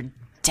man as your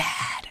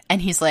dad.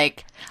 And he's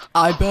like,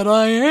 I bet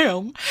I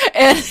am.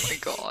 And, Oh my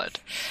god.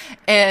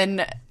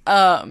 And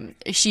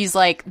she's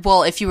like,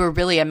 well, if you were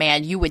really a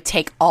man, you would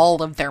take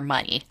all of their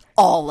money.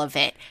 All of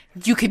it.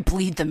 You could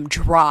bleed them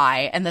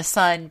dry. And the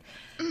son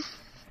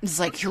is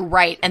like, you're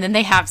right. And then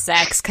they have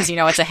sex, because, you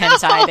know, it's a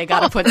hentai. They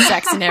gotta put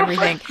sex in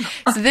everything.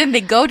 So then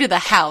they go to the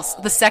house.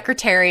 The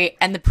secretary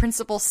and the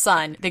principal's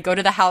son, they go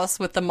to the house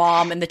with the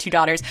mom and the two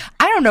daughters.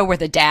 I don't know where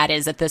the dad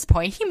is at this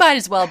point. He might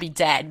as well be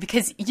dead,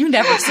 because you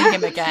never see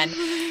him again.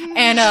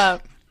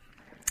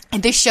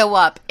 And they show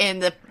up,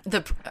 and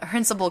the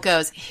principal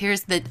goes,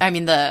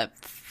 the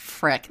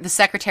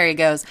secretary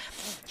goes,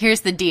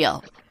 here's the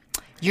deal.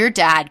 Your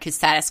dad could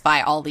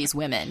satisfy all these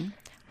women.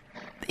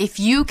 If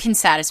you can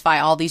satisfy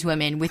all these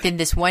women within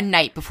this one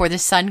night before the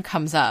sun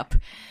comes up,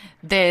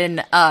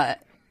 then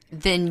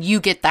you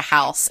get the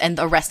house and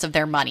the rest of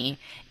their money.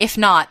 If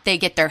not, they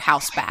get their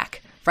house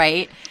back,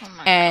 right?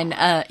 Oh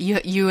And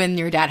you and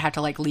your dad have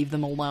to like leave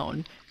them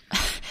alone.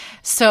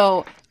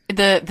 So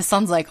the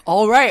son's like,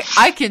 all right,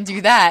 I can do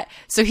that.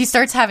 So he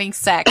starts having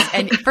sex,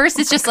 and first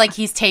it's just like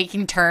he's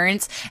taking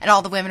turns, and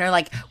all the women are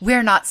like,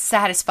 we're not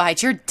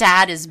satisfied, your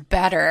dad is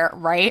better,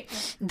 right?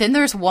 Then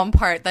there's one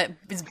part that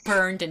is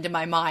burned into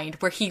my mind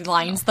where he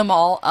lines them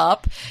all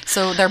up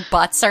so their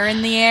butts are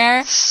in the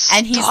air,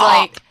 and he's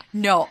like,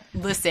 no,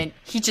 listen,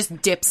 he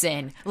just dips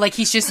in. Like,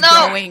 he's just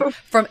going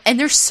from, and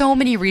there's so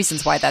many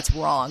reasons why that's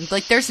wrong.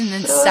 Like, there's an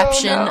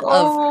inception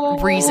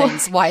of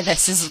reasons why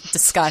this is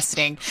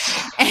disgusting.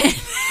 And,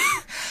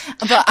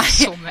 but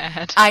So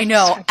mad. I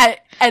know.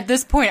 At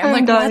this point, I'm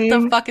like, dying.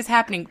 what the fuck is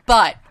happening?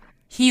 But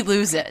he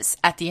loses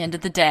at the end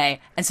of the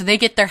day, and so they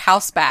get their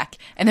house back,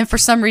 and then for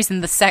some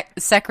reason the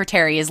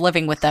secretary is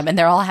living with them, and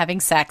they're all having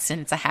sex, and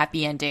it's a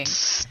happy ending.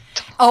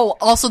 Oh,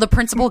 also the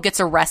principal gets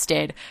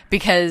arrested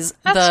because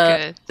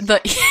the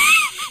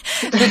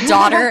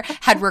daughter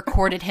had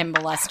recorded him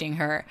molesting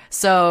her.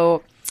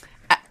 So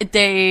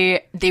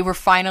they were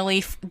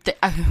finally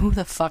who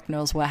the fuck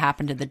knows what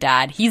happened to the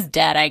dad? He's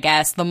dead, I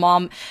guess. The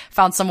mom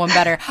found someone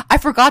better. I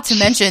forgot to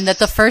mention that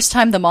the first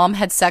time the mom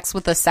had sex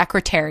with the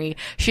secretary,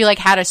 she like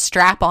had a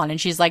strap on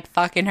and she's like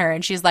fucking her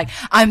and she's like,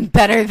 "I'm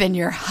better than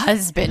your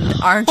husband,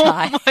 aren't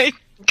I?" Oh my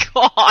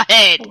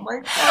god. Oh my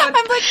god.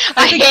 I'm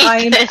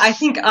like, I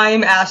think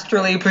I'm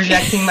astrally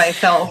projecting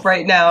myself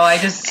right now.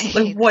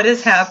 Like, what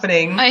is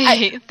happening? I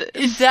hate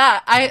this.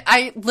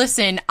 I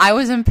listen, I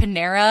was in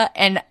Panera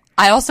and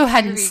I also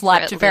hadn't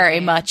slept very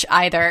much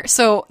either.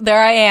 So there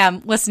I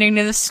am listening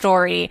to the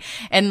story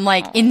and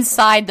like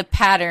inside the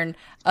pattern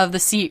of the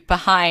seat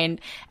behind.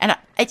 And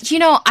I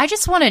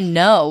just want to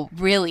know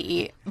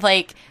really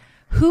like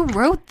who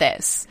wrote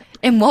this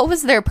and what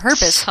was their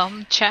purpose?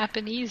 Some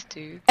Japanese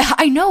dude.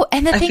 I know.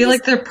 And I feel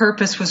like their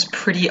purpose was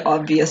pretty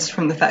obvious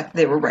from the fact that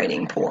they were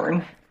writing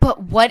porn. But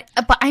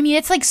I mean,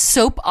 it's like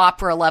soap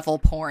opera level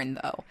porn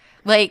though.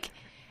 Like,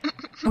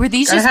 were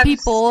these just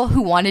people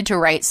who wanted to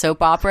write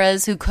soap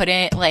operas who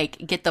couldn't, like,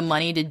 get the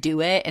money to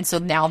do it, and so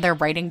now they're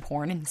writing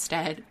porn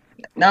instead?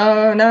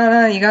 No.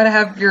 You gotta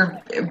have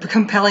your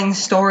compelling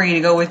story to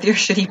go with your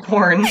shitty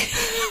porn,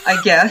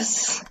 I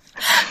guess.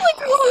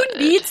 Like, who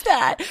needs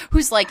that?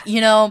 Who's like,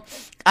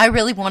 I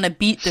really want to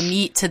beat the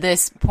meat to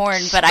this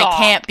porn, but I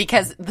can't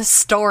because the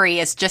story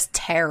is just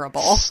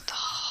terrible.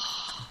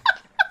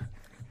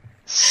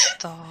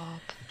 Stop.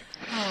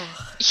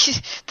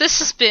 This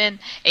has been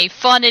a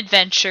fun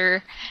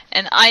adventure,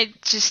 and I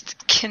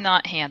just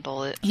cannot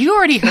handle it. You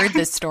already heard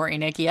this story,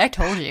 Nikki. I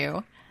told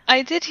you.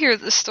 I did hear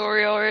the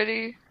story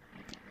already.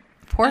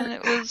 And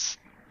it was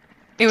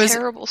a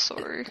terrible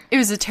story. It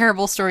was a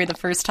terrible story the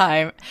first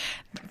time.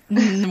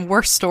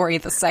 Worst story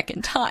the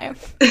second time.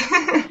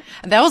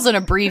 That was an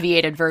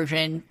abbreviated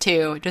version,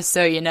 too, just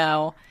so you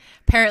know.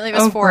 Apparently it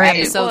was 4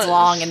 episodes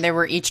long, and they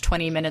were each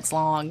 20 minutes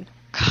long.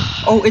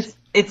 Oh,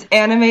 it's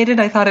animated?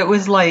 I thought it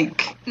was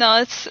like... No,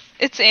 it's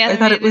animated. I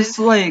thought it was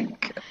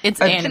like... It's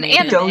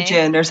animated.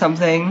 Dojin or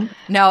something.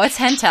 No, it's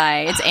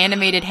hentai. It's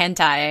animated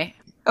hentai.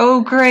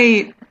 Oh,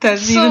 great.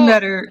 That's even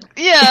better.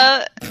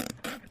 Yeah.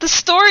 The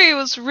story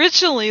was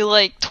originally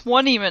like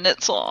 20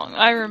 minutes long,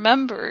 I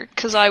remember,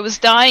 because I was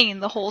dying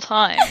the whole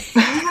time.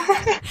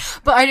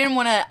 But I didn't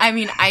want to,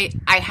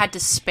 I had to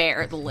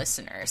spare the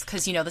listeners,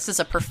 because, this is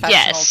a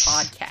professional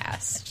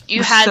podcast.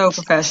 You're so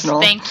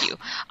professional. Thank you.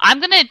 I'm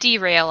going to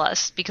derail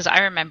us, because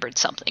I remembered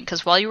something,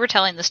 because while you were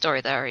telling the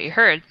story that I already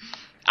heard,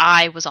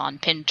 I was on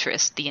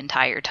Pinterest the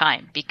entire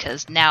time,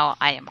 because now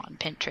I am on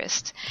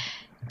Pinterest.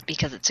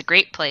 Because it's a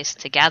great place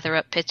to gather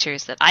up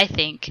pictures that I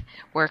think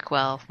work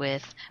well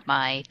with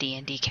my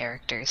D&D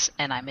characters,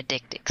 and I'm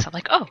addicted. So I'm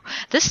like, oh,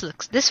 this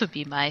would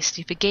be my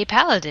stupid gay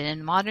paladin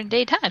in modern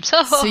day times.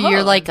 So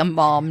you're like a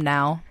mom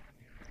now.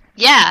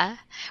 Yeah.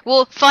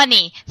 Well,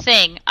 funny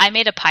thing, I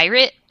made a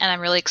pirate, and I'm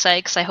really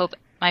excited because I hope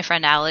my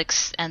friend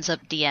Alex ends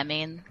up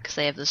DMing because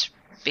they have this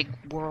big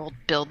world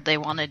build they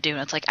want to do, and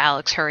it's like,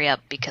 Alex, hurry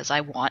up because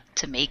I want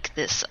to make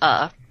this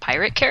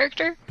pirate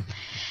character.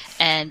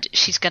 And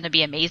she's going to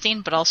be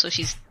amazing, but also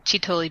she'd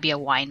totally be a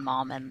wine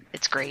mom, and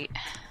it's great.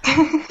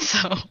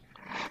 So,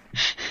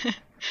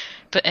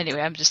 but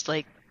anyway, I'm just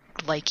like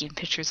liking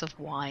pictures of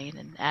wine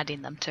and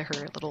adding them to her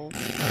little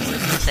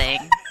thing.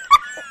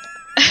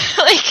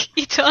 Like,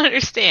 you don't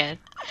understand.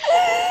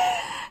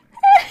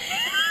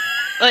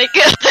 Like,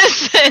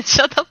 listen,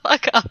 shut the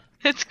fuck up.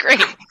 It's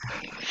great.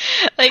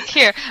 Like,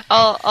 here,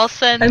 I'll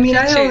send. I mean,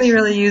 pictures. I only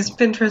really use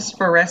Pinterest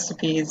for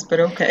recipes, but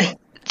okay.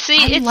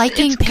 See, I'm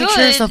liking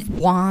pictures good. of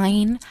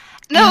wine.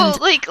 No,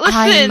 like,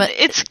 listen,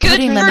 it's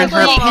good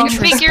for, like,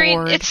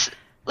 figuring, it's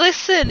for,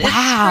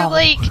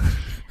 like,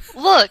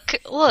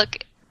 look,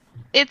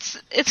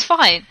 it's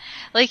fine.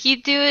 Like,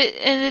 you do it,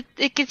 and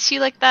it gets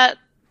you, like, that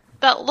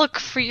look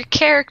for your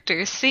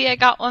characters. See, I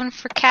got one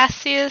for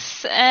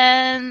Cassius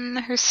and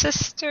her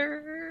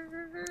sister.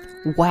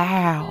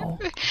 Wow.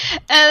 And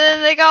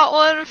then they got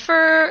one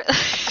for...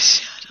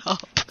 Shut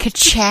up.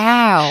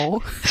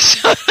 Ka-chow.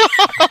 Shut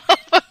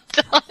up.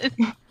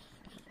 Done.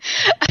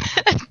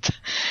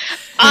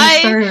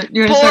 I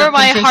pour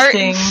my heart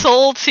and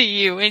soul to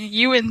you, and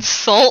you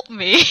insult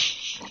me.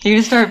 You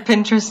just start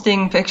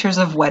Pinteresting pictures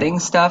of wedding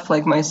stuff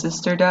like my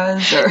sister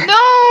does? Or?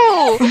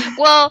 No!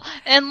 Well,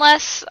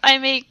 unless I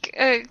make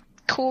a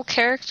cool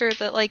character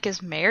that, like,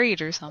 is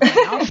married or something.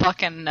 I don't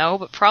fucking know,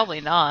 but probably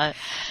not.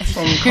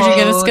 Because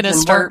you're just going to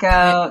start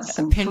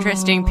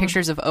Pinteresting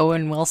pictures of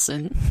Owen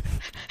Wilson.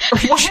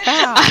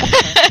 Wow.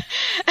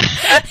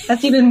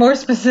 That's even more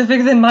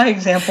specific than my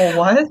example.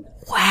 What?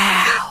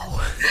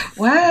 Wow.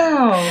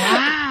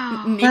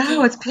 Wow,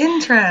 it's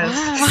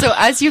Pinterest. So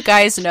as you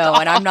guys know,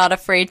 and I'm not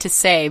afraid to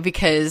say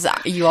because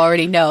you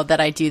already know that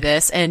I do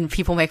this and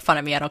people make fun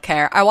of me, I don't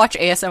care. I watch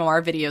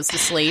ASMR videos to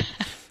sleep.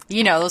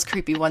 You know, those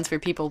creepy ones where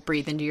people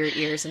breathe into your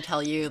ears and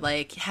tell you,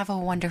 like, have a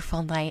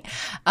wonderful night.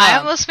 I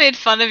almost made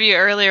fun of you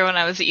earlier when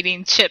I was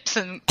eating chips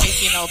and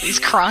making all these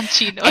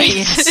crunchy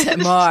noises.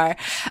 ASMR.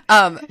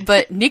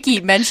 But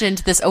Niki mentioned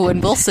this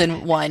Owen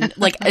Wilson one.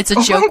 Like, it's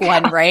a joke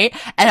one, right?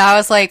 And I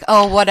was like,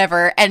 oh,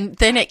 whatever. And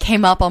then it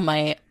came up on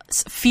my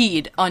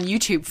feed on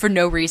YouTube for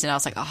no reason. I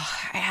was like, oh,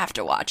 I have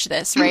to watch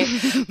this, right?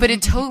 But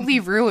it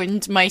totally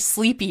ruined my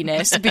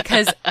sleepiness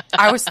because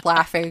I was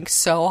laughing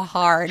so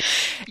hard.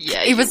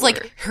 Yeah, it was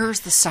like,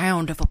 here's the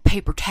sound of a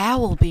paper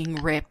towel being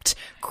ripped.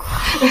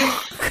 Wow.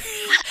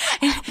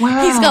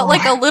 He's got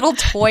like a little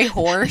toy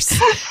horse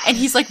and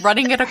he's like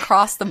running it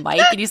across the mic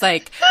and he's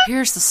like,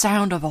 here's the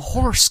sound of a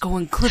horse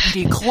going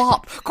clippity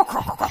clop.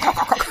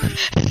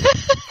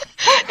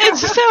 And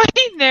so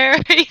he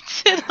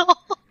narrates it all.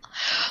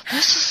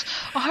 This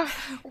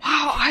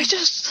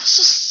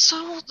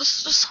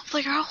is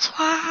something else.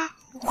 Wow.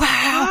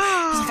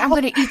 He's like, I'm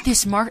gonna eat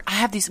this I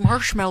have these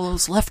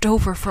marshmallows left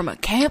over from a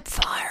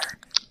campfire.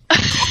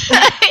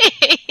 I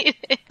hate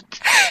it.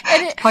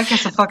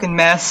 Podcast's a fucking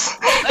mess.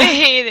 I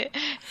hate it.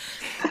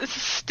 It's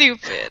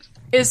stupid.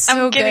 It's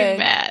so I'm getting good.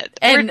 mad.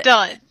 And we're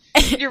done.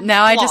 You're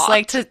now I just blocked.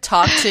 like to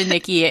talk to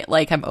Niki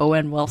like I'm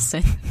Owen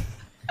Wilson.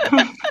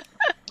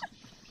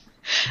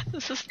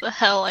 This is the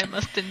hell I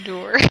must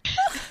endure.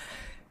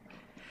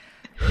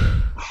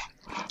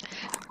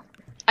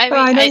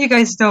 I know you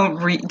guys don't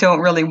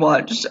really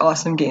watch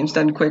Awesome Games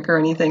Done Quick or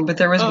anything, but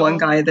there was one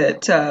guy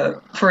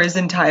that for his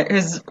entire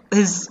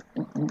his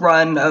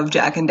run of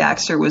Jack and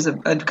Daxter was a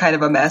kind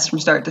of a mess from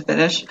start to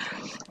finish.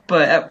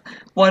 But at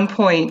one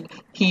point,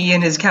 he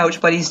and his couch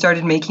buddy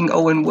started making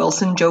Owen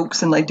Wilson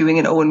jokes and like doing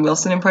an Owen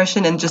Wilson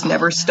impression, and just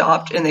never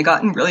stopped. And they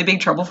got in really big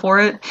trouble for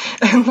it.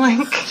 And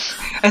like,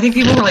 I think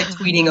people were like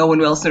tweeting Owen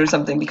Wilson or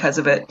something because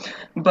of it.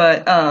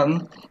 But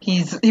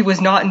he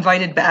was not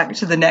invited back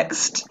to the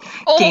next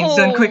Games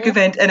Done Quick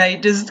event, and I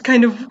just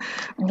kind of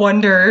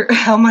wonder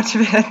how much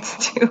of it had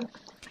to do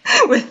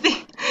with the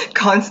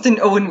constant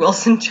Owen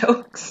Wilson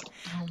jokes.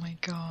 Oh my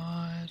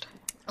god.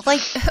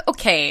 Like,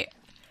 okay.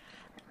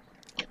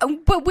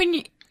 But when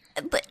you...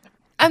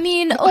 I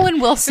mean,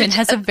 Owen Wilson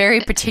has a very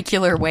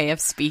particular way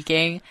of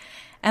speaking.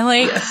 And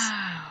like... Yes.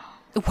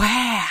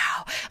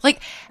 Wow.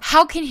 Like,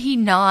 how can he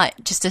not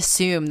just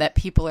assume that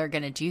people are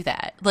going to do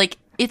that? Like,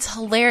 it's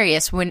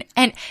hilarious when...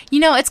 And,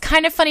 you know, it's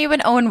kind of funny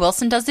when Owen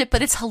Wilson does it,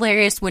 but it's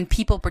hilarious when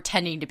people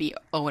pretending to be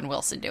Owen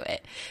Wilson do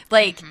it.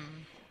 Like...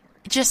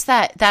 Just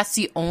that's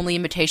the only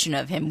imitation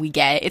of him we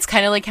get. It's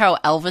kind of like how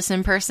Elvis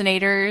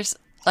impersonators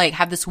like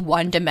have this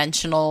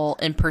one-dimensional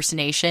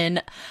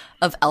impersonation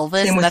of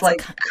Elvis. Same and with that's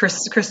like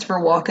Christopher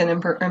Walken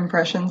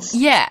impressions.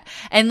 yeah,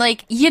 and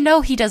like, you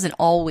know, he doesn't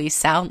always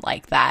sound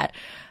like that,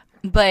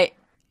 but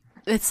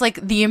it's like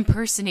the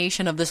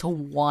impersonation of this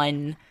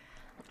one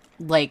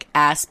like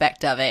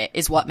aspect of it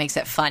is what makes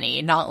it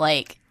funny, not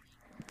like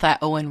that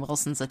Owen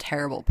Wilson's a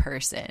terrible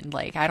person.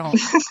 Like, I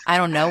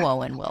don't know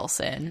Owen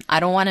Wilson.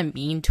 I don't want to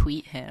mean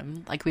tweet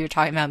him. Like, we were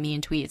talking about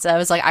mean tweets. I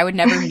was like, I would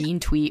never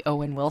mean tweet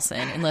Owen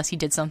Wilson unless he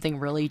did something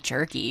really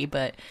jerky,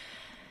 but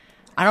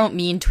I don't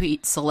mean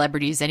tweet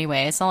celebrities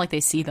anyway. It's not like they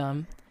see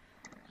them.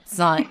 It's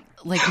not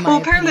like my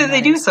apparently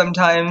they do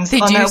sometimes They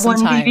on do that one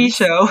sometimes. TV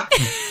show.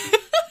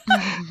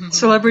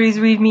 Celebrities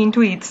read mean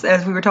tweets,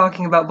 as we were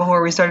talking about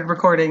before we started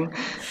recording.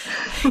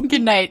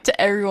 Good night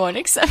to everyone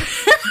except...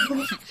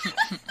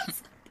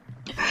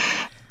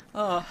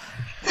 Oh.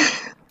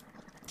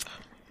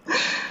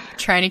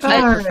 Trying to keep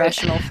it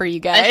professional for you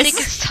guys. I think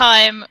it's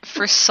time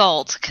for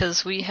Salt,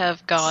 because we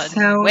have gone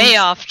way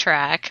off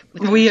track.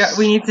 We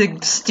need to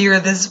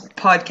steer this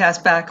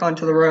podcast back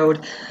onto the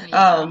road.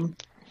 Yeah.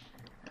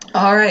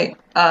 All right,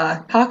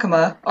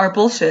 Hakama are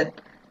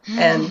bullshit.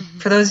 And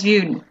for those of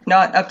you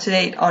not up to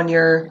date on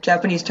your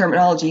Japanese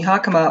terminology,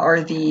 Hakama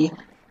are the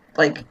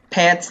like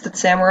pants that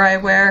samurai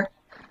wear,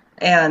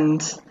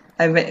 and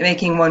I'm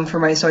making one for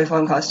my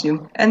Soifon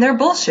costume, and they're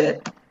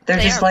bullshit. They're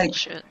They just are like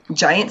bullshit.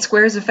 giant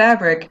squares of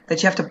fabric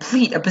that you have to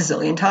pleat a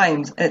bazillion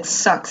times, and it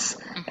sucks.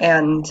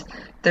 And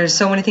there's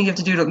so many things you have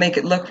to do to make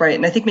it look right,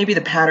 and I think maybe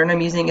the pattern I'm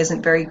using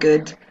isn't very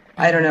good.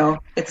 I don't know.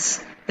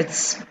 It's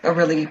a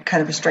really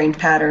kind of a strange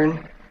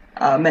pattern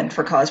meant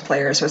for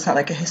cosplayers, so it's not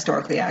like a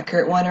historically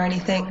accurate one or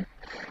anything.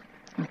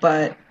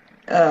 But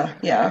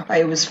yeah,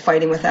 I was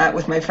fighting with that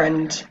with my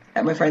friend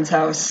at my friend's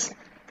house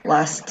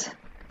last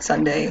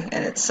Sunday,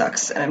 and it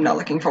sucks, and I'm not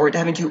looking forward to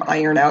having to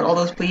iron out all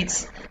those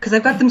pleats because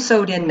I've got them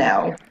sewed in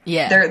now.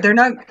 Yeah. They're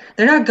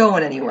not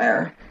going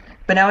anywhere,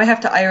 but now I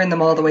have to iron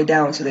them all the way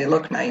down so they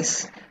look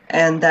nice,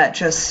 and that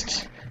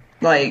just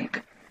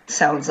like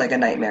sounds like a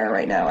nightmare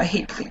right now. I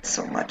hate pleats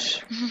so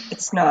much.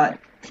 It's not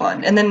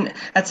fun. And then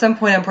at some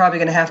point I'm probably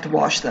going to have to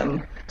wash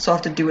them, so I'll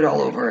have to do it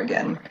all over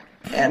again,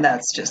 and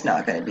that's just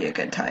not going to be a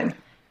good time.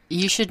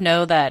 You should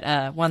know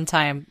that one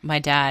time my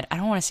dad, I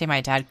don't want to say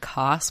my dad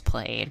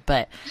cosplayed,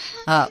 but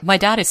my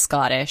dad is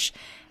Scottish,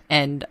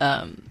 and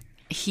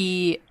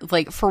he,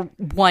 like, for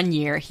 1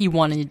 year, he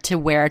wanted to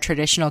wear a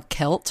traditional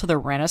kilt to the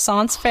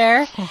Renaissance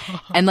fair.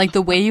 And, like,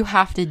 the way you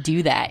have to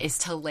do that is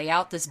to lay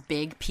out this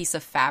big piece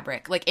of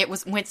fabric. Like,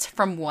 went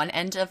from one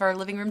end of our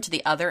living room to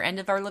the other end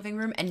of our living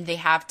room, and they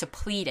have to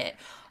pleat it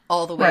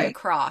all the way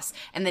across.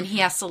 And then he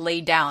has to lay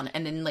down,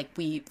 and then, like,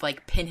 we,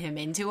 like, pin him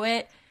into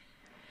it.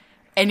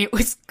 And it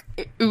was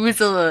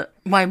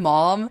my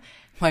mom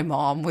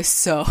was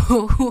so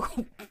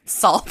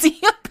salty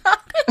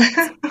about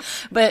it.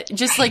 But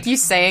just like you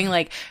saying,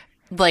 like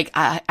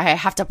I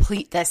have to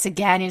pleat this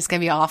again, and it's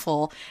gonna be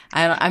awful.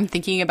 I'm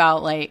thinking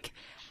about, like,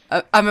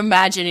 I'm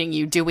imagining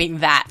you doing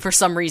that for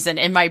some reason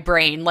in my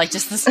brain, like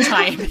just this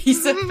giant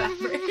piece of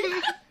fabric.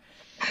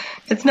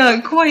 It's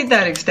not quite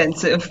that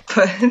extensive,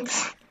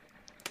 but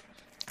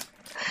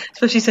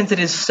especially since it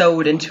is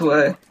sewed into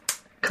a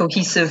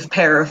cohesive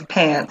pair of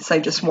pants, I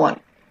just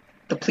want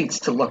the pleats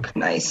to look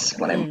nice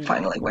when I'm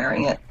finally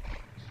wearing it.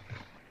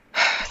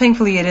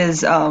 Thankfully, it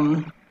is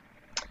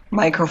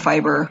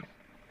microfiber,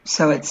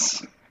 so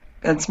it's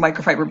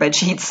microfiber bed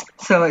sheets,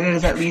 so it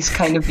is at least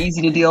kind of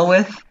easy to deal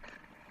with.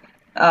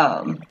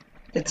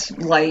 It's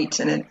light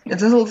and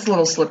it's a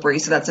little slippery,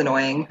 so that's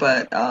annoying,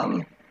 but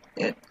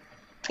it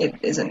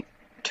isn't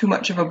too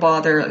much of a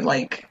bother.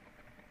 Like,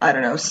 I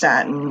don't know,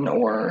 satin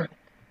or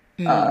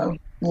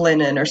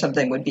linen or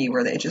something would be,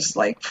 where they just,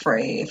 like,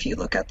 fray if you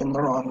look at them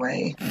the wrong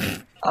way.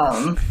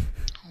 Oh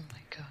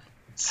my god.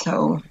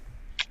 So,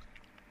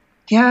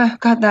 yeah,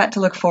 got that to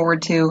look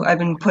forward to. I've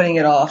been putting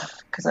it off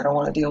because I don't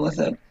want to deal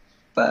with it,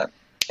 but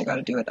I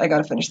gotta do it. I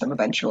gotta finish them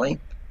eventually.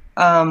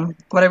 What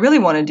I really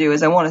want to do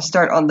is I want to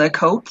start on the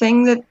coat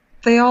thing that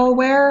they all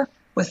wear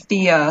with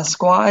the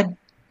squad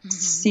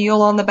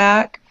seal on the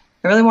back.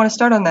 I really want to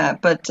start on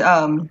that, but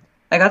I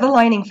got the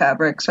lining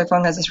fabric, so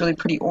Fong has this really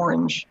pretty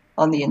orange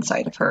on the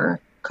inside of her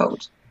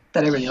coat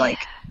that I really like.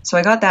 So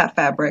I got that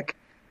fabric,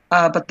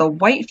 but the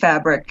white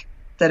fabric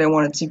that I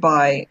wanted to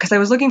buy, because I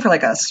was looking for,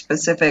 like, a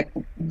specific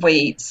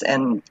weight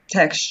and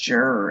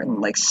texture and,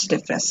 like,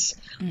 stiffness.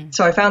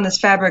 So I found this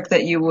fabric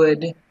that you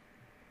would,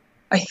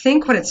 I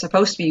think what it's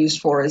supposed to be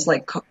used for is,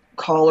 like,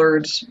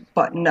 collared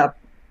button-up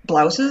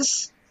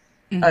blouses,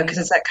 because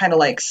it's that kind of,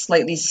 like,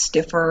 slightly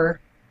stiffer,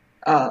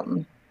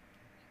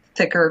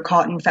 thicker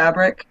cotton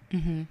fabric.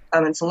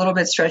 It's a little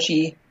bit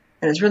stretchy,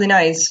 and it's really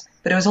nice,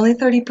 but it was only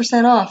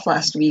 30% off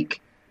last week.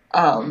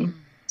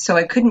 So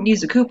I couldn't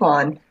use a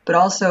coupon, but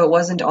also it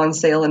wasn't on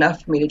sale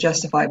enough for me to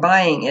justify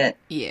buying it.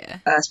 Yeah.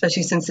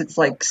 Especially since it's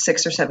like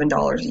 $6 or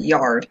 $7 a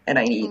yard, and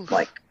I need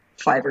like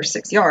 5 or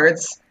 6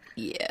 yards.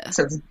 Yeah.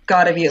 So it's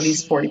got to be at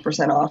least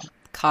 40% off.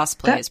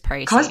 Cosplay is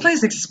pricey. Cosplay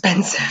is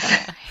expensive.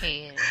 I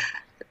hate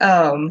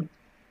it.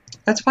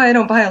 That's why I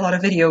don't buy a lot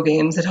of video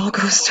games. It all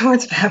goes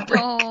towards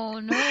fabric. Oh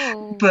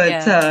no.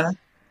 But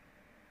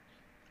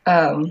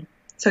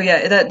so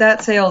yeah,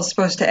 that sale is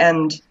supposed to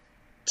end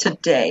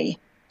today.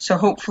 So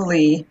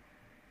hopefully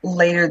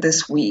later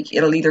this week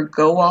it'll either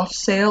go off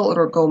sale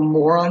or go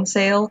more on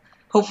sale.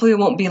 Hopefully it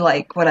won't be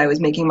like when I was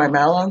making my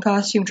Malon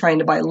costume trying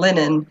to buy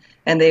linen,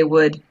 and they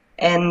would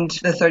end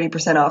the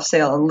 30% off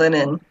sale on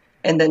linen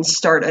and then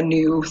start a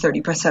new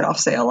 30% off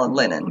sale on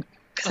linen.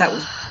 Because that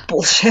was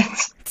bullshit.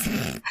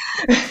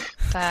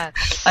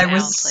 I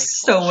was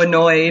so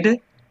annoyed.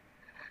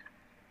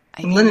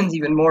 Linen's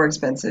even more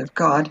expensive.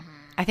 God.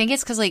 I think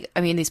it's because, like,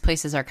 I mean, these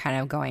places are kind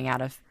of going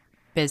out of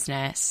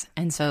business,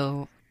 and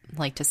so,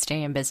 like, to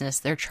stay in business,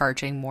 they're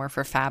charging more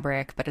for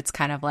fabric. But it's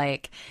kind of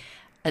like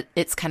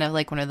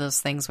one of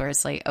those things where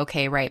it's like,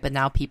 okay, right, but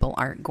now people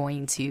aren't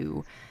going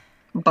to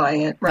buy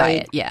it,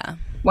 right? Yeah.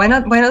 Why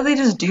not they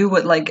just do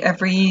what, like,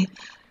 every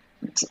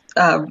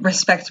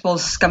respectable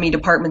scummy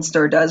department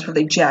store does, where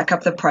they jack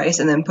up the price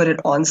and then put it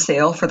on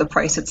sale for the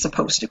price it's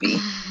supposed to be?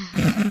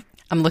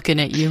 I'm looking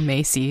at you,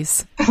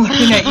 Macy's.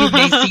 Looking at you,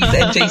 Macy's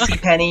and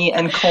JCPenney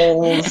and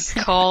Kohl's.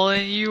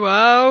 Calling you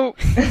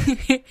out.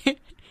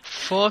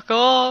 Fuck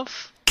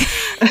off.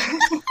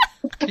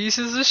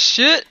 Pieces of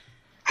shit.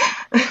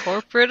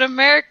 Corporate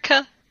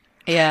America.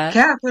 Yeah.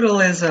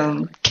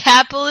 Capitalism.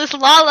 Capitalist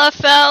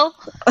Lalafell.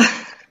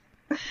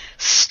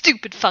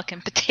 Stupid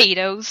fucking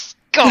potatoes.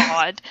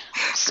 God.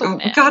 I'm so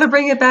mad. Gotta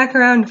bring it back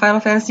around to Final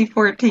Fantasy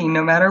XIV,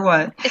 no matter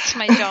what. It's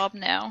my job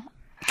now.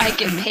 I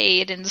get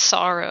paid in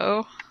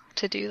sorrow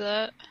to do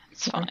that.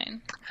 It's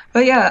fine.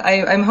 But yeah,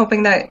 I'm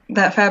hoping that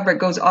fabric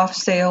goes off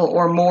sale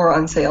or more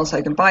on sale so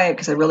I can buy it,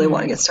 because I really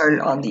want to get started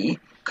on the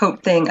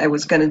coat thing. I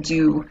was going to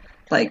do,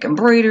 like,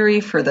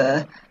 embroidery for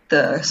the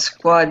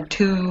Squad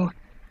 2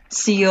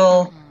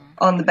 seal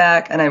on the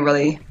back, and I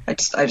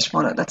just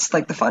want to, that's,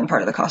 like, the fun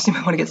part of the costume.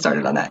 I want to get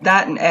started on that.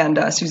 That and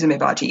Suzume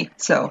Bachi.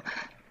 So,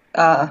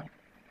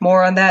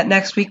 more on that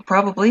next week,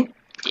 probably.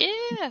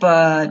 Yeah.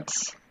 But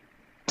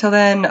till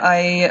then,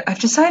 I've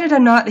decided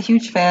I'm not a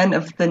huge fan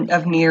of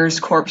Nier's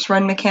corpse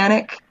run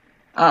mechanic.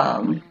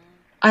 I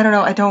don't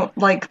know. I don't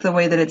like the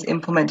way that it's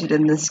implemented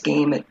in this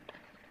game.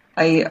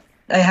 I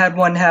had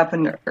one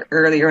happen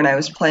earlier when I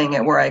was playing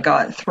it where I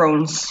got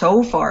thrown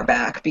so far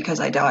back because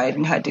I died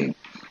and had to,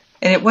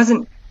 and it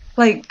wasn't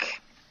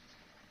like,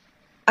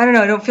 I don't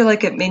know, I don't feel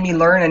like it made me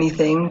learn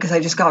anything because I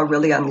just got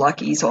really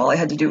unlucky, so all I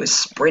had to do was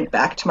sprint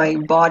back to my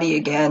body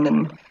again,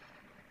 and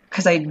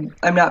because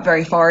I'm not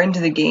very far into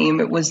the game,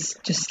 it was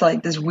just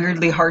like this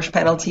weirdly harsh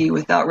penalty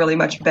with not really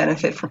much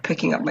benefit for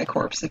picking up my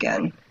corpse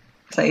again.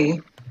 Because I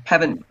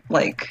haven't,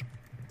 like,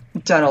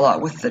 done a lot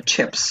with the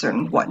chips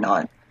and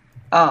whatnot.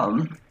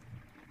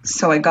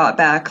 So I got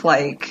back,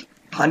 like,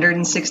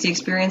 160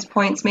 experience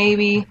points,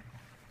 maybe?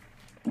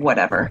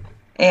 Whatever.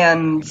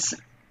 And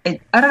I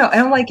don't know, I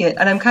don't like it.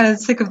 And I'm kind of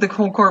sick of the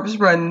whole corpse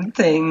run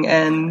thing,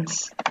 and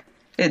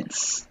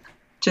it's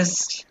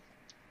just...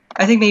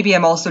 I think maybe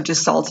I'm also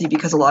just salty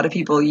because a lot of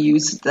people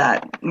use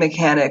that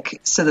mechanic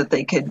so that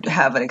they could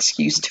have an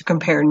excuse to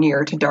compare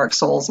Nier to Dark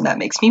Souls, and that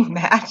makes me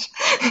mad.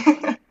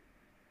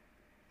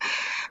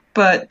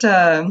 But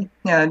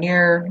yeah,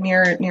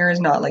 Nier is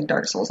not like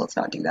Dark Souls. Let's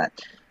not do that.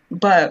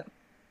 But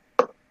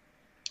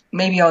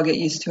maybe I'll get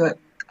used to it.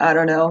 I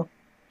don't know.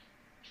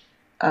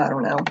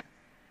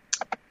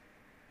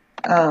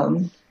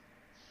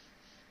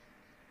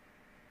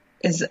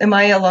 Am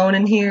I alone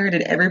in here?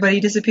 Did everybody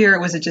disappear, or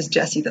was it just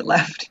Jessi that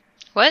left?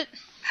 What?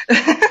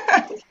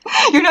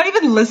 You're not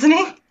even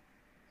listening?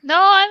 No,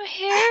 I'm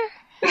here.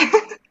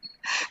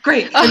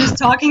 Great. I'm just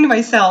talking to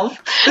myself.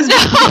 This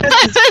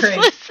podcast is great.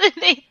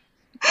 Listening.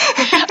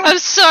 I'm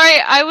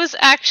sorry, I was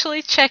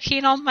actually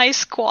checking on my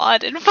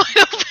squad in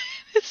Final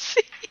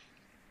Fantasy.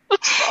 I'm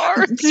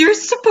sorry. You're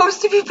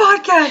supposed to be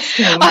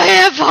podcasting. I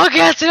am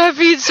podcasting. I'm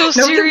being so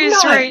No, you're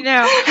serious not. right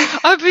now.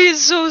 I'm being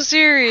so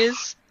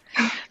serious.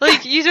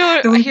 Like, you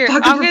don't Don't here.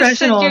 fucking I'm gonna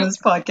professional send on you. this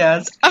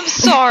podcast. I'm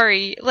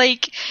sorry.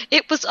 Like,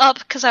 it was up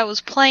because I was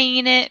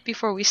playing it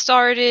before we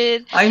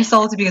started. I'm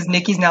salty because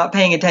Nikki's not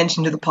paying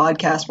attention to the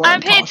podcast while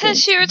I'm paying talking.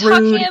 attention. You're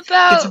Rude. talking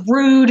about. It's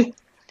rude.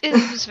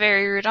 It was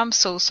very rude. I'm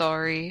so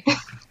sorry.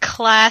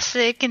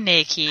 Classic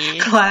Nikki.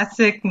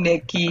 Classic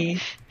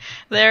Nikki.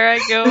 There I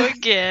go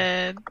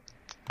again.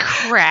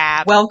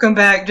 Crap. Welcome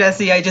back,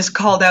 Jessi. I just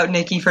called out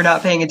Nikki for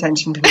not paying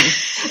attention to me.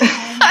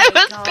 I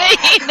was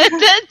paying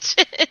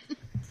attention.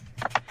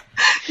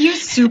 You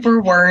super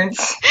weren't.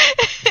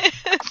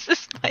 This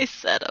is my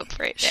setup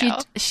right now.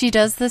 She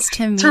does this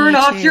to me. Turn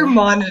off too. your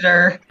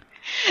monitor.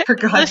 For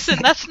God's Listen,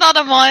 sake. that's not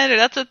a monitor.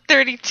 That's a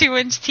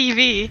 32-inch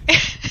TV.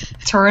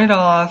 Turn it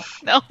off.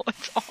 No,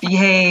 it's on.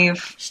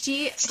 Behave.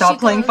 She Stop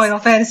playing goes- Final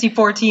Fantasy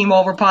 14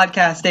 while we're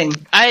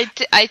podcasting.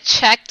 I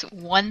checked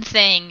one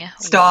thing.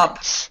 Stop.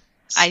 once.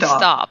 I Stop.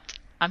 stopped.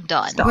 I'm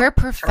done. Stop. We're Turn off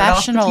the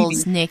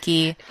professionals, TV.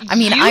 Nikki. I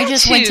mean, You I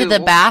just went to two- the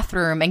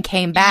bathroom and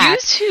came You back.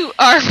 two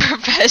are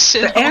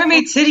professional. The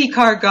Anime Titty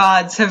Car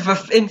gods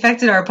have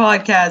infected our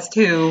podcast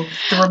too.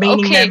 The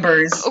remaining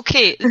members.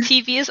 Okay, the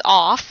TV is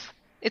off.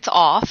 It's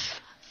off.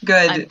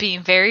 Good. I'm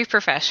being very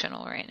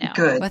professional right now.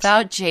 Good.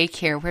 Without Jake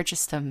here, we're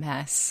just a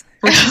mess.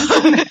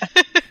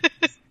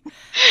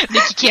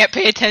 Nikki can't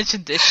pay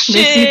attention to Missy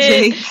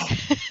shit. Jake.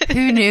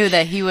 Who knew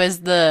that he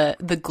was the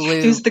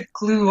glue? Who's the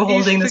glue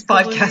holding this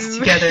podcast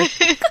together?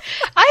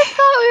 I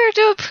thought we were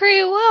doing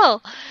pretty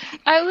well.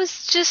 I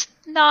was just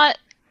not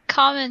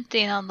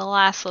commenting on the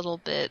last little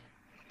bit.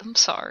 I'm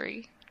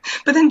sorry.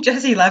 But then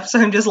Jessi left, so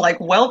I'm just like,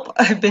 welp,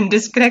 I've been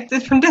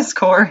disconnected from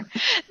Discord.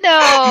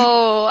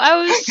 No, I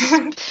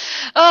was.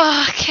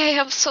 Oh, okay.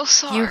 I'm so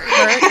sorry. You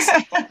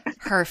hurt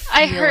her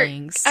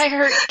feelings. I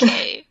hurt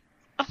Kay.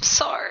 I'm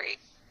sorry.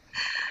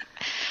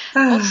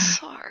 I'm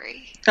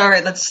sorry. All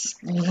right,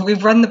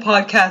 we've run the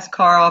podcast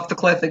car off the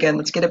cliff again.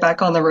 Let's get it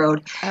back on the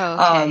road.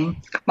 Oh, okay.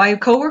 My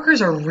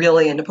coworkers are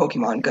really into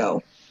Pokemon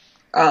Go.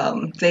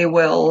 They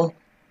will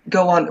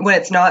go on, when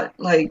it's not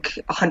like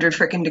 100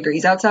 frickin'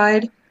 degrees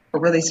outside or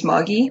really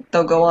smoggy,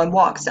 they'll go on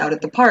walks out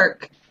at the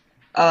park.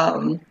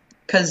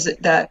 Because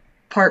that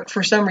park,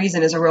 for some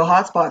reason, is a real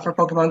hotspot for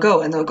Pokemon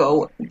Go, and they'll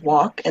go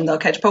walk and they'll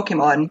catch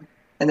Pokemon,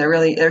 and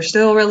they're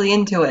still really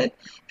into it.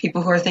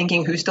 People who are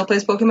thinking, who still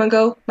plays Pokemon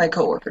Go? My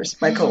coworkers.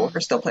 My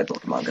coworkers still play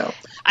Pokemon Go.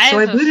 So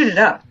I booted it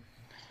up.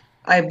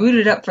 I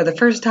booted it up for the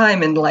first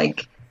time in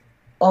like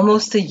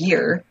almost a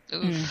year.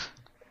 Oof.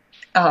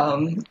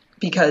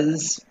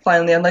 Because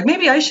finally I'm like,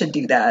 maybe I should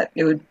do that.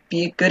 It would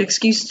be a good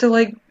excuse to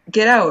like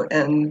get out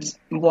and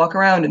walk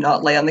around and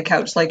not lay on the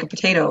couch like a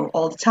potato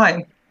all the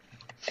time.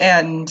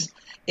 And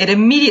it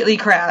immediately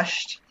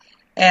crashed.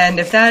 And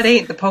if that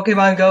ain't the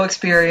Pokemon Go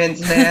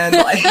experience, man,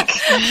 like...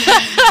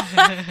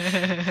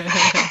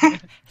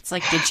 It's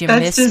like, did you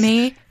That's miss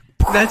me?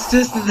 That's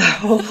just the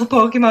whole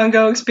Pokemon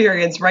Go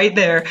experience right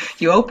there.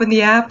 You open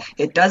the app,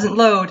 it doesn't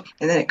load,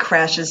 and then it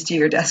crashes to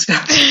your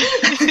desktop.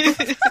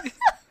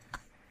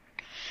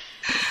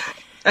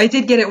 I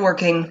did get it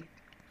working.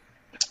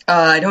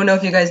 I don't know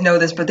if you guys know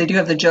this, but they do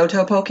have the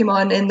Johto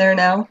Pokemon in there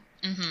now.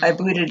 Mm-hmm. I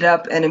booted it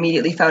up and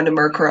immediately found a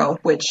Murkrow,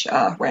 which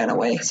ran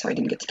away, so I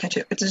didn't get to catch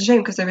it. Which is a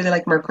shame because I really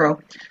like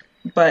Murkrow.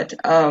 But,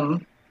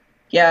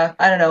 yeah,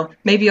 I don't know.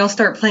 Maybe I'll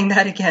start playing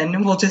that again,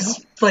 and we'll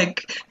just,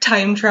 like,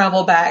 time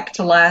travel back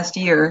to last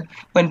year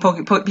when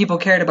people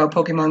cared about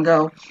Pokemon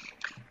Go.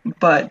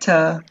 But,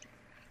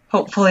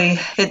 hopefully,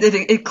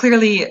 it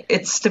clearly,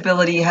 its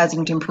stability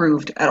hasn't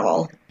improved at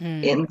all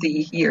in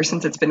the year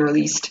since it's been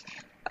released.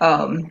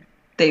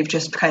 they've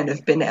just kind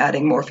of been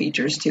adding more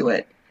features to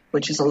it,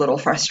 which is a little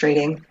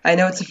frustrating. I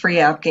know it's a free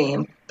app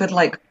game, but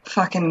like,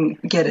 fucking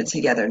get it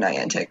together,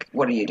 Niantic.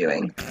 What are you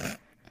doing?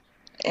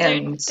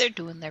 And they're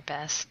doing their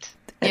best.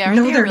 Yeah,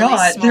 no, aren't they a they're really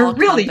not. small They're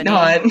really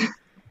company? not.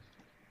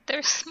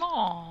 They're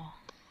small.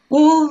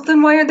 Well,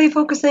 then why aren't they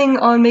focusing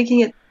on making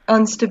it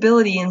on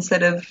stability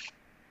instead of?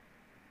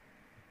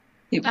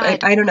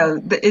 I don't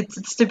know.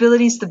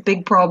 Stability's the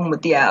big problem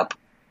with the app,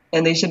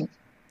 and they should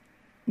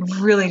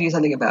really do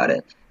something about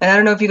it. And I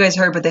don't know if you guys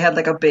heard, but they had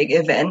like a big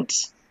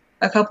event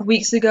a couple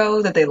weeks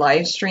ago that they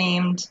live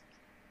streamed,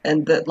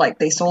 and that like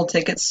they sold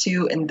tickets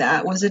to, and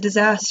that was a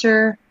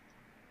disaster.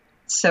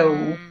 So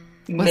Was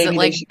maybe it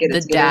like they should get the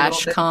it together a little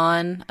Dash bit.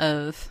 Con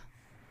of?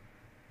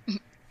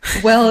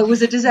 Well, it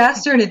was a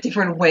disaster in a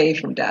different way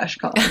from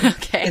DashCon.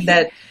 Okay. In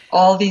that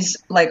all these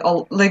like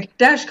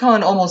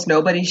DashCon, almost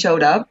nobody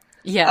showed up.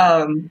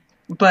 Yeah.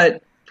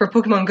 But for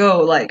Pokemon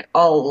Go, like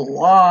a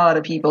lot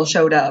of people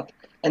showed up,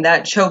 and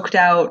that choked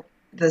out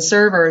the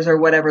servers or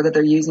whatever that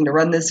they're using to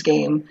run this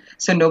game,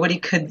 so nobody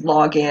could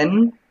log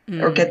in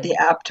or get the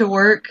app to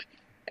work.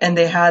 And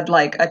they had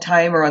like a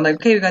timer on like,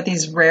 okay, we got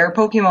these rare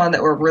Pokemon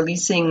that we're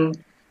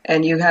releasing,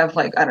 and you have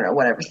like, I don't know,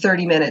 whatever,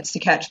 30 minutes to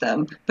catch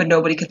them, but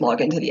nobody could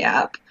log into the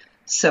app.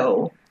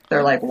 So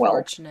they're like, well,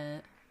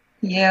 Unfortunate.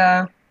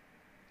 yeah.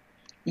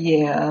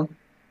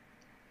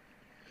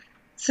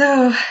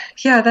 So,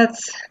 yeah,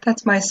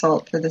 that's my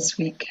salt for this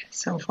week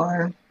so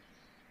far.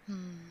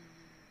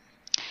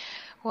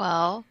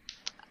 Well,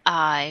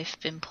 I've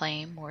been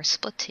playing more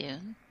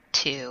Splatoon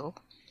 2.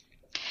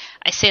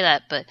 I say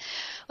that, but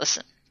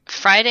listen,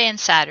 Friday and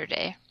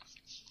Saturday,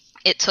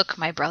 it took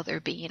my brother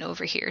being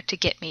over here to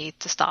get me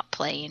to stop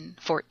playing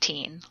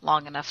 14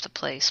 long enough to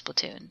play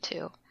Splatoon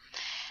 2.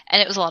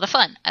 And it was a lot of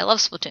fun. I love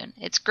Splatoon.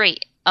 It's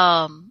great.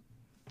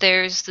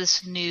 There's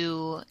this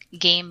new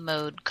game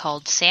mode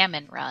called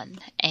Salmon Run,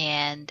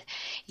 and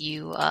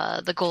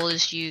the goal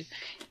is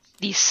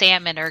these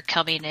salmon are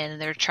coming in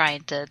and they're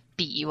trying to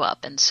beat you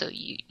up, and so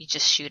you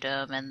just shoot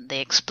them and they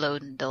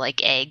explode into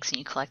like eggs, and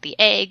you collect the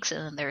eggs,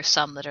 and then there's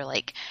some that are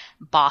like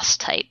boss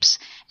types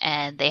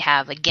and they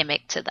have a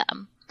gimmick to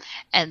them.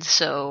 And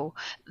so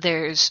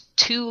there's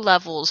 2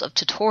 levels of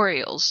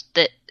tutorials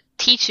that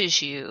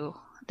teaches you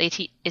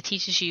it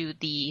teaches you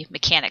the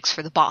mechanics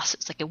for the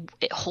bosses. Like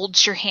it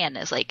holds your hand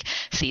as like,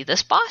 see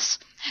this boss?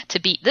 To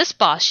beat this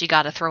boss, you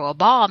gotta throw a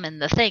bomb in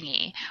the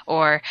thingy.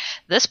 Or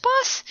this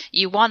boss,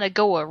 you want to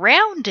go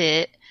around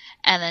it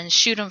and then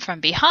shoot them from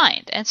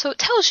behind. And so it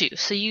tells you,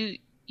 so you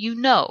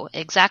know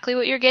exactly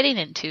what you're getting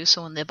into.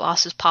 So when the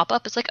bosses pop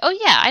up, it's like, oh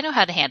yeah, I know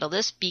how to handle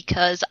this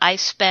because I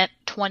spent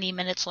 20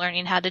 minutes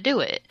learning how to do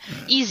it.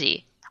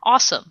 Easy.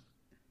 Awesome.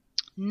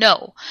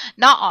 No,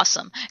 not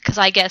awesome, because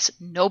I guess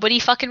nobody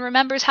fucking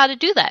remembers how to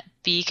do that,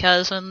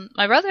 because when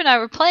my brother and I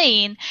were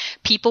playing,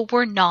 people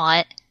were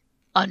not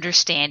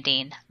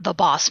understanding the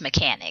boss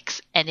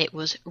mechanics, and it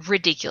was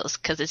ridiculous,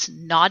 because it's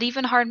not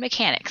even hard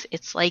mechanics,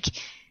 it's like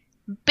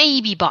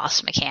baby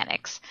boss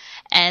mechanics,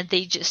 and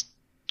they just,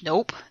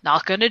 nope,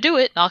 not gonna do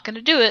it,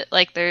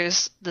 like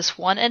there's this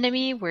one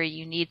enemy where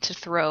you need to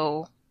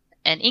throw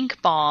an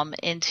ink bomb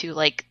into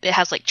like, it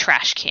has like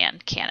trash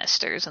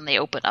canisters and they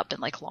open up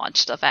and like launch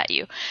stuff at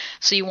you.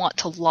 So you want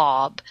to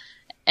lob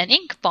an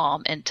ink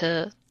bomb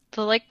into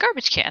the like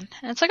garbage can.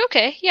 And it's like,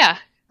 okay, yeah,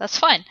 that's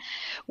fine.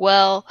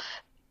 Well,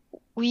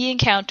 we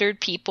encountered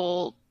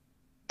people,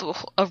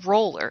 a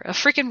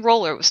freaking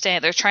roller was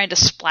standing there trying to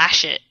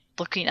splash it,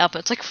 looking up.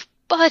 It's like,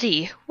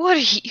 buddy, what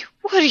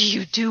are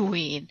you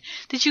doing?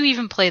 Did you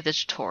even play the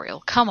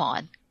tutorial? Come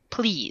on,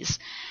 please.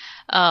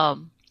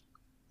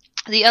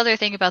 The other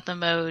thing about the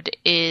mode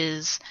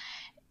is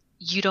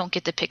you don't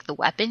get to pick the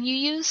weapon you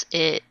use.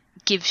 It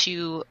gives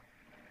you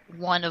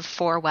one of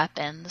 4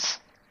 weapons,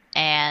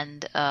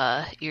 and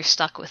you're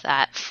stuck with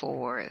that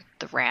for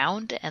the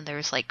round. And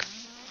there's like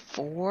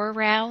 4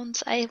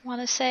 rounds, I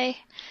want to say.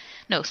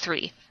 No,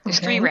 3.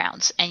 There's 3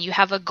 rounds, and you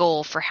have a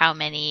goal for how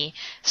many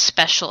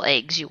special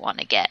eggs you want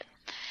to get.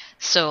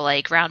 So,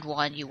 like, round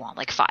 1, you want,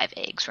 like, 5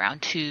 eggs.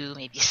 Round 2,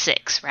 maybe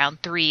 6.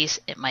 Round 3,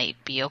 it might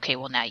be, okay,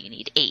 well, now you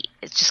need 8.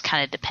 It just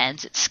kind of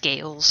depends. It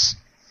scales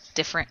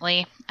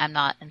differently. I'm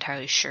not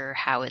entirely sure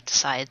how it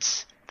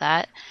decides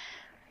that.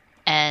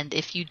 And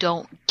if you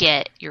don't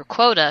get your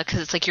quota,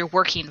 because it's like you're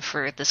working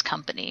for this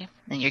company,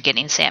 and you're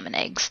getting salmon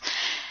eggs,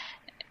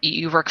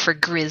 you work for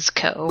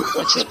Grizzco,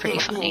 which is pretty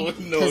funny.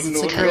 Because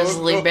it's a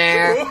grizzly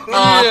bear.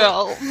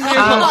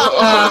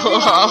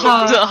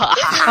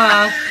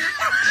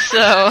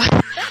 So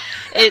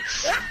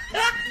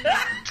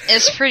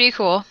it's pretty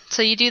cool.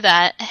 So you do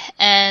that,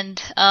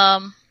 and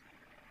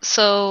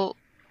so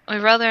my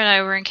brother and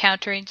I were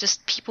encountering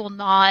just people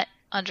not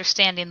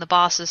understanding the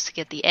bosses to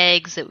get the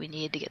eggs that we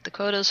needed to get the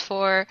quotas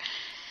for,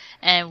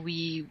 and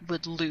we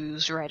would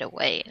lose right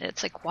away. And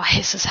it's like, why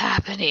is this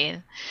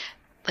happening?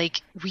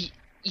 Like,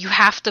 you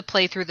have to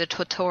play through the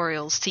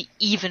tutorials to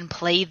even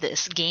play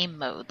this game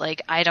mode.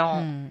 Like, I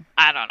don't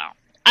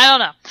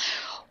know.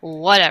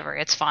 Whatever,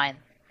 it's fine.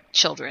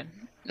 Children,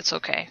 it's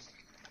okay.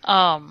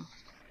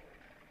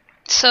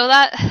 So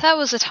that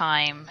was a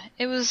time.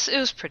 It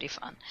was pretty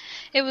fun.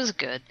 It was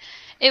good.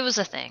 It was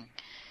a thing.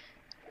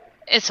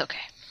 It's okay.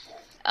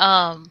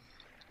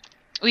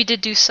 We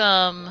did do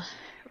some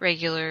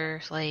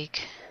regular,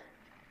 like,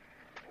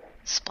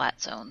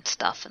 Splat Zone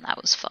stuff, and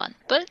that was fun.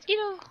 But,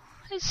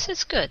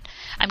 it's good.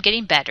 I'm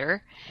getting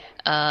better.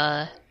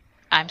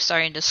 I'm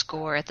starting to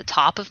score at the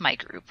top of my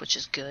group, which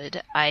is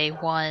good. I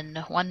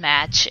won one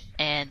match,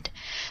 and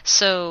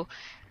so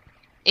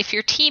if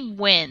your team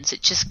wins,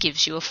 it just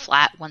gives you a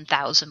flat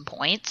 1,000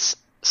 points.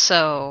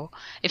 So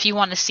if you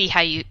want to see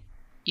how you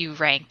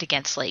ranked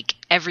against, like,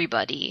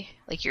 everybody,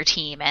 like your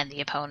team and the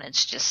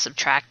opponents, just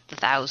subtract the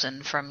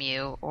 1,000 from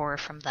you or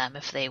from them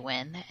if they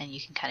win, and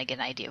you can kind of get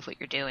an idea of what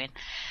you're doing.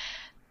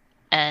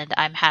 And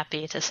I'm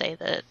happy to say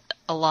that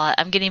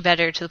I'm getting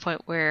better to the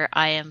point where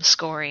I am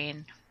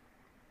scoring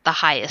the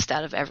highest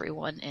out of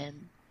everyone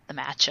in the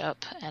matchup,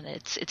 and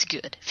it's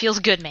good. Feels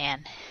good,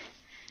 man.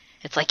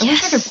 It's like, I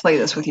yes. wish I could play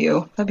this with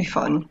you. That'd be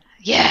fun.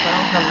 Yeah. But I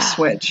don't have a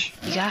Switch.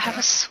 You gotta have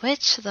a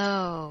Switch,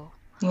 though.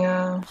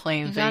 Yeah.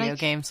 Playing video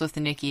games with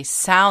Niki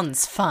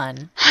sounds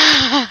fun.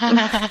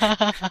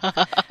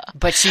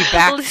 But you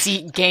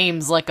backseat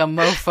games like a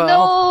mofo.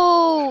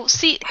 No!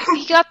 See,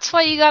 that's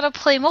why you gotta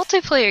play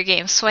multiplayer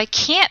games, so I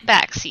can't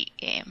backseat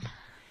game.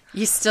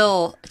 You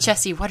still...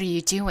 Jessi, what are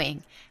you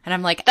doing? And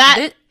I'm like,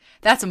 That-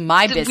 that's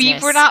my business. We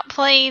were not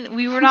playing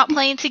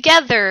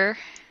together.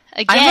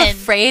 Again. I'm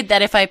afraid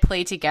that if I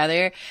play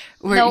together,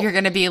 you're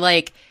gonna be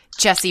like,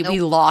 Jessi, we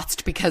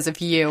lost because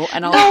of you,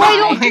 and I'll No, cry. I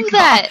don't do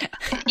that.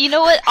 You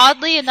know what?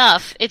 Oddly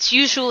enough, it's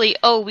usually,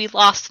 we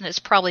lost and it's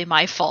probably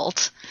my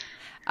fault.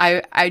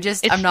 I'm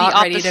not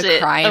ready to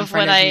cry in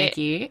front of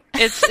Niki.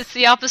 It's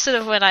the opposite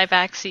of when I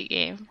backseat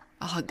game.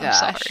 Oh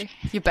gosh, I'm sorry.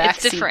 You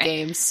backseat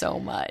games so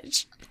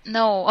much.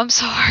 No, I'm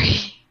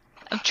sorry.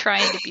 I'm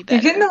trying to be better.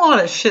 You're getting a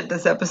lot of shit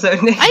this episode,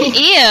 Niki.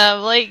 I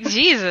am, like,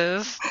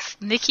 Jesus.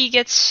 Niki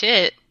gets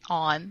shit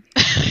on.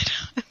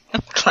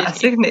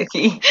 Classic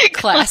Niki.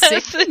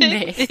 Classic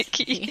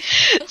Niki.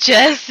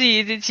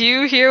 Jessi, did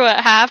you hear what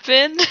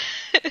happened?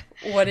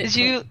 What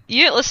you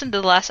didn't listen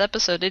to the last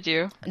episode, did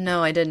you?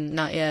 No, I didn't.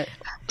 Not yet.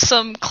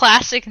 Some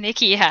classic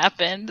Niki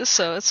happened,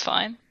 so it's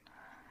fine.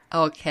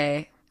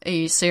 Okay.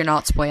 So you're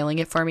not spoiling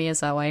it for me? Is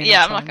that why you're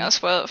I'm not going to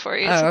spoil it for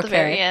you. It's at the okay.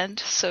 very end,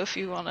 so if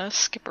you want to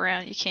skip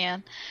around, you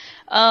can.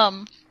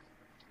 What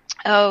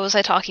was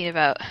I talking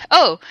about?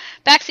 Oh,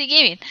 backseat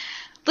gaming.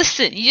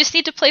 Listen, you just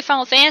need to play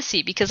Final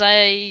Fantasy, because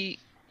I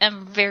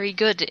am very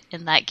good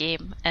in that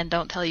game, and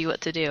don't tell you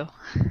what to do.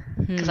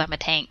 Because I'm a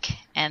tank,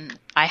 and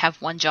I have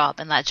one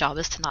job, and that job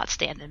is to not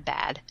stand in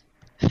bad.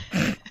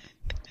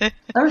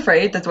 I'm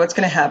afraid that what's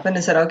going to happen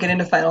is that I'll get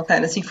into Final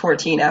Fantasy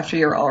 14 after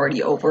you're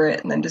already over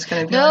it, and then just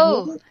going to be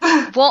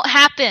like, won't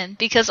happen,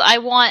 because I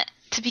want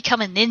to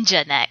become a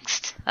ninja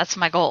next. That's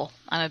my goal.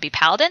 I'm going to be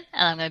paladin,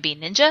 and I'm going to be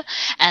ninja,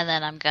 and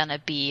then I'm going to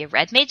be a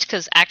red mage,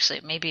 because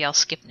actually, maybe I'll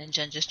skip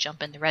ninja and just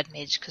jump into red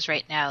mage, because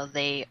right now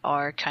they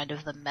are kind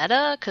of the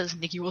meta, because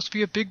Niki wants to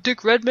be a big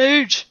dick red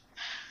mage.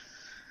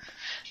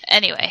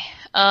 Anyway.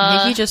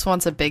 Niki just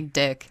wants a big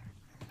dick.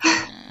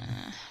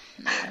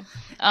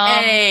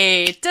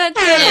 Hey!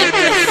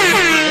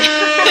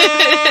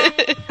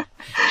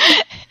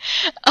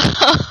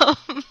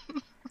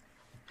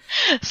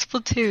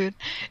 Splatoon.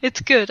 It's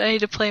good. I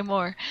need to play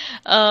more.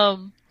 But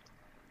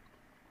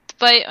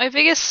my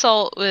biggest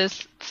fault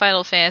with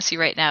Final Fantasy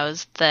right now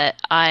is that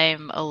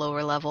I'm a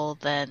lower level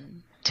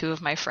than three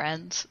of my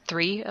friends,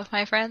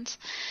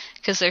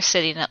 because they're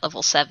sitting at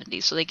level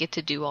 70, so they get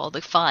to do all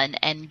the fun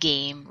end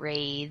game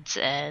raids,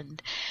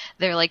 and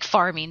they're like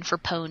farming for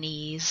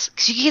ponies,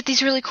 because you can get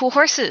these really cool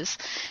horses.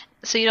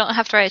 So you don't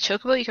have to ride a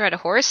chocobo, you can ride a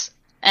horse.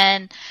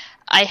 And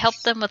I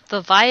helped them with the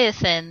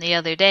Leviathan the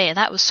other day, and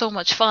that was so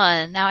much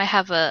fun. Now I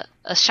have a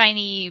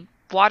shiny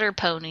water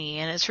pony,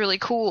 and it's really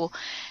cool.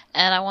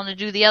 And I want to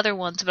do the other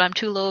ones, but I'm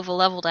too low of a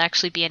level to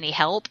actually be any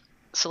help.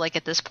 So like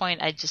at this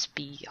point, I'd just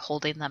be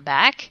holding them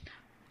back.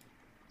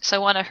 So I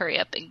want to hurry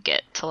up and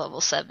get to level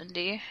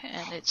 70,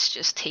 and it's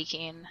just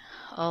taking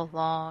a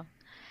long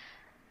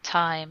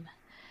time.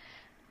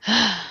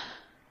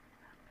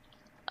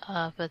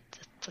 But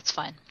that's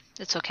fine.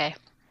 It's okay.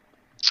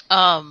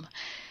 I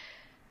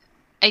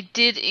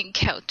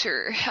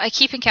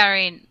keep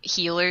encountering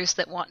healers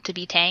that want to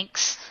be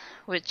tanks,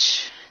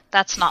 which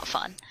that's not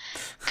fun,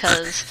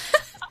 because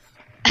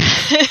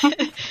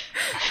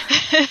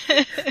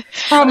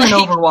Probably in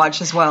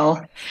Overwatch as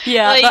well.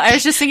 Yeah, like, I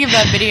was just thinking of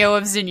that video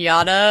of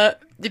Zenyatta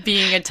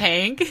being a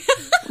tank.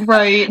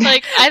 Right.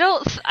 Like,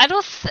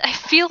 I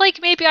feel like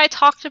maybe I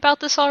talked about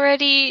this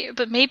already,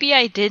 but maybe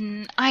I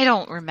didn't. I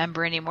don't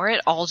remember anymore.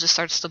 It all just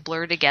starts to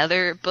blur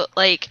together. But,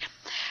 like,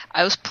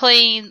 I was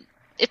playing,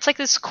 it's like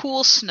this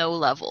cool snow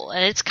level,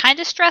 and it's kind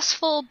of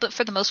stressful, but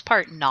for the most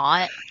part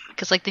not.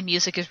 Because, like, the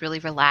music is really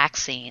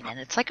relaxing, and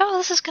it's like, oh,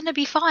 this is going to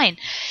be fine.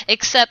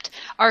 Except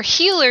our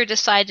healer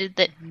decided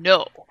that,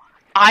 no,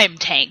 I'm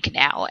tank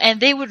now. And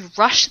they would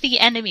rush the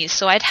enemies,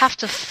 so I'd have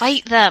to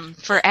fight them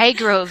for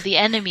aggro of the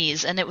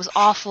enemies, and it was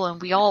awful,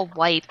 and we all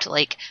wiped,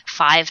 like,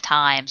 5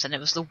 times, and it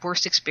was the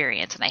worst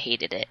experience, and I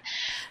hated it.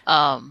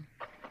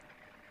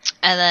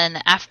 And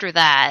then after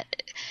that,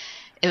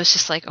 it was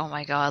just like, oh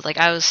my god, like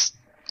I was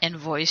in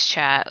voice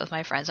chat with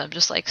my friends. I'm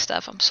just like,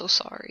 Steph, I'm so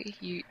sorry.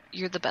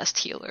 You're the best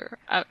healer.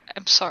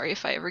 I'm sorry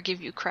if I ever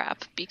give you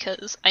crap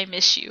because I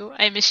miss you.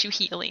 I miss you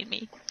healing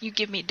me. You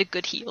give me the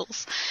good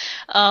heals.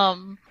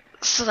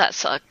 So that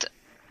sucked.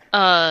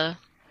 God,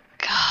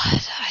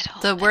 I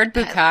don't. The word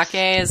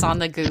bukake is on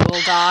the Google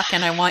Doc,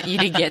 and I want you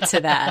to get to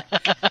that.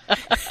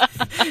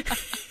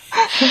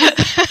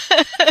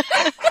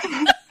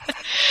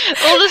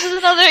 Well, this is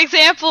another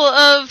example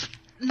of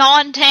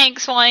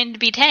non-tanks wanting to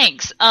be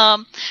tanks.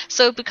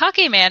 So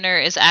Bukake Manor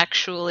is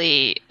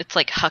actually, it's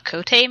like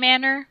Hakote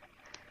Manor,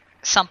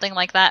 something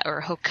like that,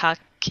 or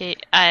Hokake.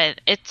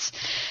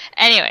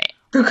 Anyway.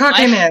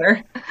 Bukake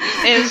Manor.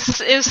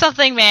 It was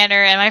something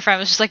Manor, and my friend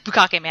was just like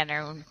Bukake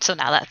Manor, so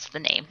now that's the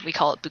name. We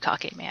call it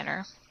Bukake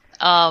Manor.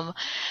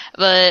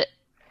 But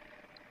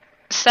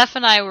Steph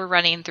and I were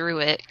running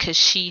through it because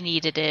she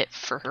needed it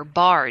for her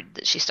bard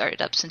that she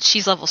started up since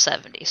she's level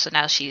 70. So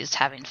now she's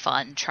having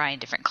fun trying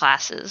different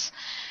classes,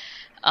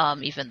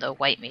 even though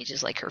White Mage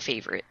is like her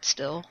favorite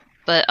still.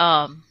 But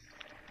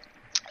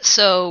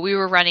so we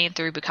were running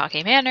through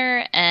Bukake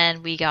Manor,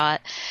 and we got.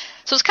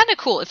 So it's kind of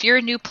cool. If you're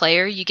a new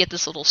player, you get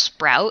this little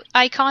sprout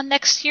icon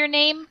next to your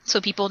name, so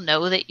people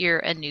know that you're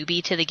a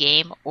newbie to the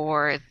game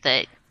or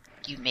that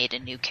you made a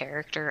new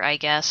character, I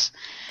guess.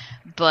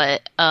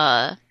 But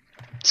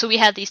so we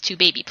had these two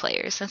baby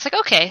players, and it's like,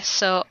 okay,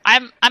 so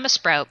I'm a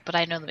sprout, but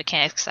I know the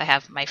mechanics. I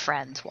have my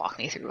friends walk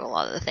me through a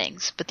lot of the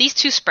things. But these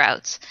two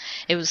sprouts,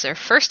 it was their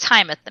first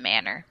time at the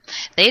manor.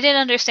 They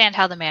didn't understand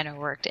how the manor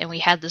worked, and we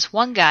had this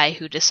one guy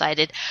who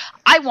decided,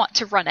 I want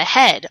to run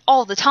ahead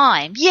all the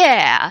time,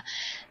 yeah!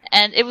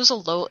 And it was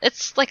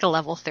it's like a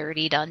level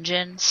 30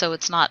 dungeon, so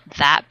it's not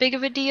that big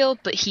of a deal,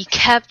 but he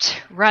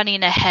kept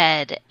running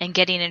ahead and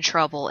getting in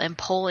trouble and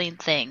pulling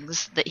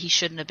things that he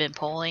shouldn't have been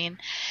pulling.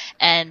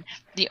 And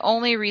the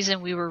only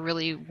reason we were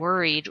really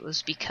worried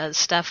was because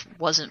Steph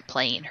wasn't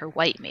playing her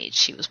White Mage,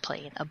 she was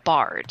playing a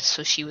Bard,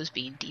 so she was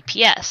being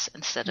DPS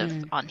instead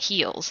of on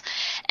heals.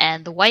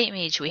 And the White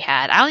Mage we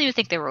had, I don't even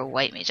think they were a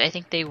White Mage, I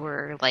think they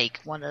were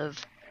like one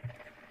of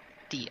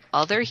the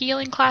other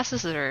healing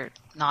classes that are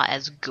not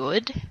as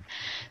good,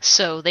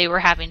 so they were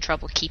having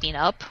trouble keeping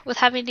up with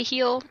having to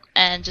heal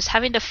and just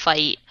having to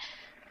fight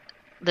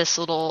this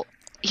little.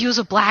 He was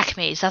a black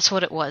mage, that's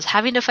what it was.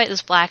 Having to fight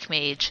this black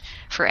mage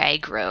for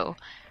aggro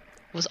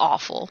was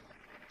awful.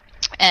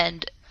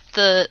 And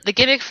the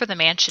gimmick for the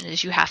mansion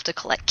is you have to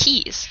collect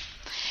keys,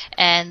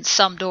 and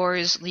some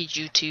doors lead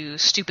you to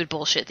stupid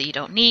bullshit that you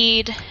don't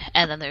need,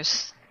 and then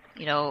there's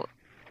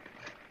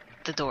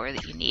the door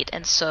that you need.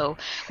 And so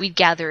we'd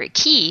gather a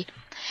key,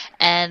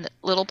 and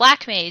little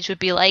black mage would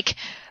be like,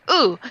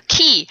 ooh,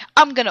 key,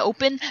 I'm gonna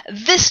open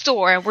this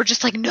door. And we're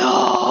just like,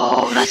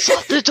 no, that's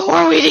not the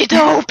door we need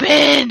to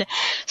open.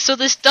 So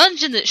this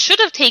dungeon that should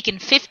have taken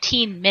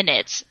 15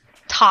 minutes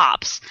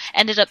tops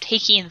ended up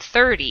taking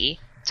 30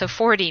 to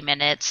 40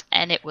 minutes,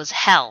 and it was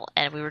hell.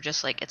 And we were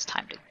just like, it's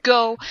time to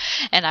go.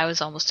 And I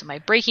was almost to my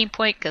breaking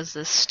point because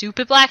this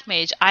stupid black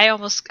mage, I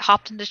almost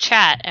hopped into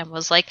chat and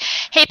was like,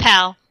 hey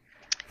pal,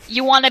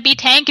 you want to be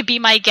tank? Be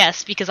my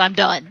guest, because I'm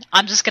done.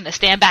 I'm just going to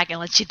stand back and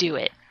let you do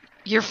it.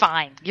 You're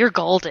fine. You're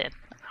golden.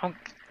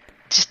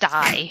 Just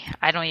die.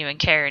 I don't even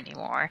care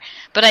anymore.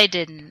 But I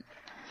didn't.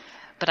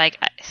 But I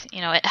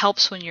it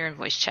helps when you're in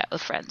voice chat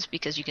with friends,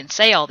 because you can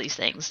say all these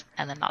things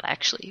and then not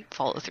actually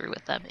follow through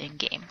with them in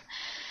game.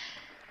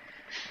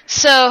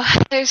 So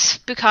there's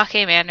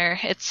Bukake Manor.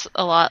 It's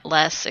a lot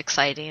less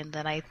exciting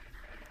than I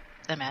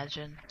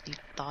imagined you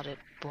thought it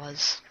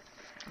was.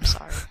 I'm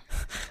sorry.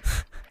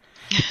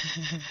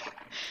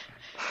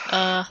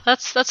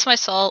 That's my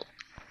salt.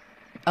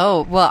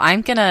 Oh, well,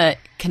 I'm gonna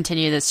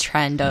continue this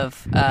trend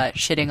of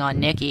shitting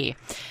on Niki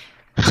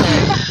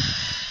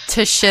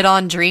to shit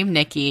on Dream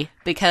Niki,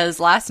 because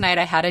last night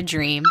I had a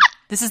dream.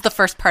 This is the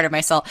first part of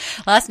my salt.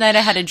 Last night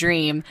I had a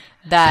dream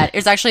that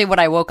is actually what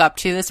I woke up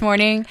to this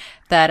morning,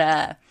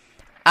 that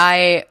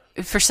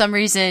for some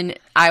reason,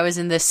 I was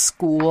in this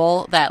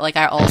school that, like,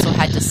 I also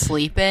had to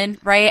sleep in,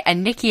 right?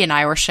 And Niki and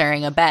I were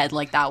sharing a bed.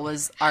 Like, that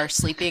was our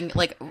sleeping,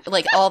 like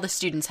all the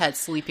students had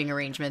sleeping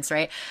arrangements,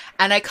 right?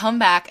 And I come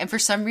back, and for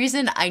some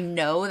reason, I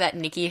know that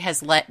Niki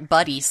has let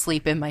Buddy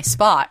sleep in my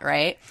spot,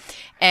 right?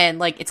 And,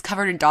 like, it's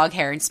covered in dog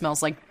hair and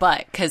smells like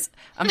butt, because,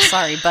 I'm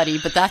sorry, Buddy,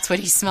 but that's what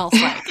he smells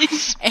like.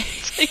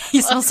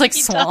 He smells like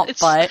swamp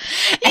butt.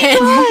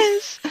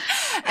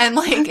 And,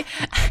 like,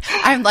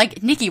 I'm like,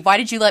 Niki, why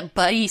did you let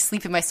Buddy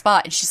sleep in my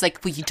spot? And she's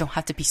like, well, you don't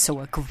have to be so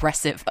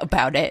aggressive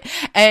about it.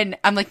 And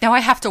I'm like, now I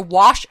have to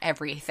wash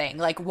everything.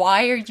 Like,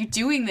 why are you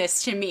doing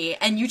this to me?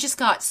 And you just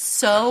got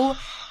so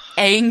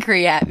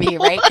angry at me,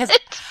 right? Because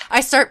I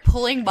start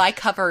pulling my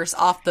covers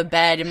off the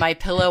bed and my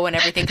pillow and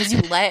everything, because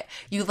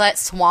you let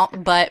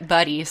swamp butt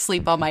Buddy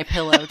sleep on my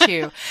pillow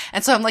too.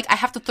 And so I'm like, I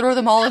have to throw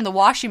them all in the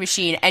washing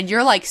machine, and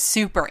you're like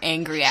super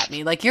angry at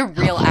me, like you're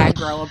real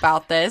aggro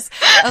about this.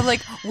 I'm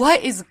like,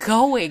 what is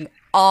going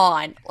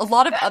on. A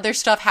lot of other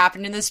stuff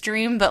happened in this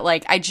dream, but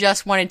like I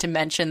just wanted to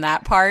mention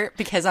that part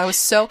because I was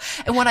so,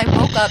 and when I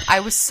woke up I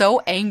was so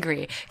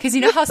angry because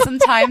you know how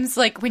sometimes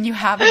like when you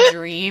have a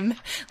dream,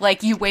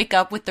 like you wake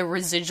up with the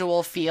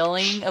residual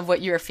feeling of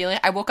what you were feeling.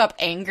 I woke up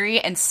angry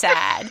and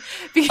sad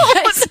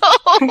because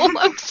Oh no,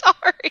 I'm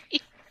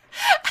sorry.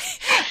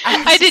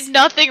 I did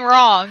nothing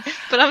wrong,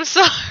 but I'm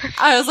sorry.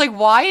 I was like,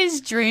 why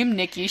is Dream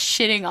Nikki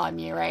shitting on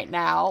me right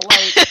now?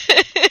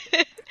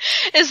 Like,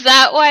 is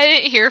that why I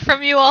didn't hear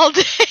from you all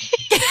day?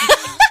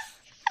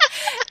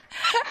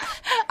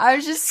 I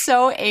was just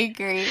so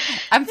angry.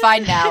 I'm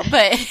fine now,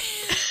 but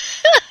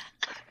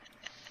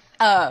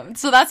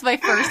so that's my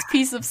first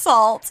piece of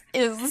salt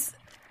is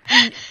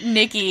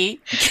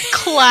Nikki.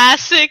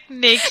 Classic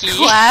Nikki.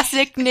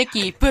 Classic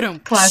Nikki. Boom.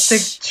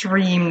 Classic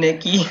Dream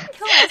Nikki.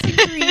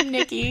 Classic Dream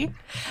Nikki.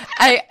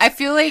 I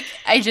feel like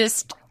I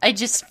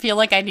just feel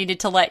like I needed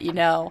to let you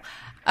know.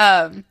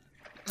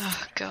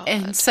 Oh god.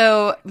 And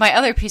so my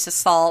other piece of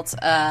salt,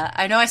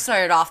 I know I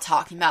started off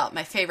talking about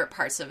my favorite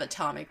parts of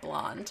Atomic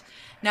Blonde.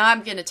 Now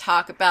I'm going to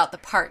talk about the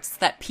parts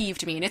that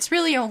peeved me, and it's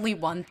really only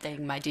one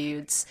thing, my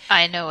dudes.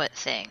 I know what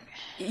thing.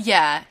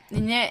 Yeah,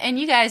 and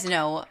you guys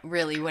know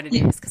really what it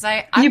is, because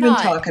I'm You've been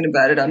not, talking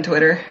about it on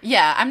Twitter.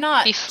 Yeah, I'm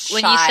not shy.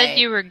 When you said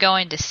you were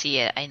going to see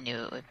it, I knew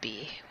it would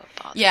be what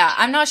bothered Yeah, you.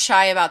 I'm not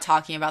shy about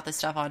talking about this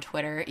stuff on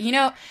Twitter. You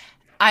know,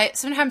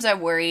 sometimes I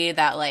worry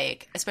that,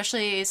 like,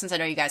 especially since I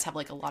know you guys have,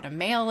 like, a lot of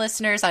male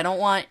listeners, I don't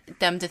want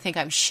them to think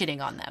I'm shitting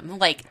on them.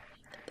 Like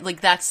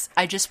that's,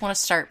 I just want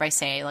to start by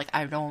saying, like,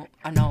 I don't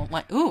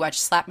want, ooh, I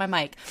just slapped my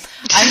mic.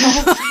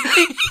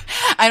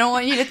 I don't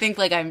want you to think,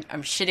 like, I'm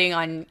shitting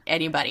on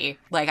anybody.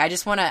 Like, I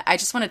just want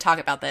to talk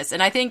about this.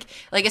 And I think,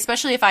 like,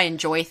 especially if I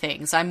enjoy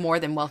things, I'm more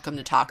than welcome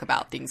to talk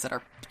about things that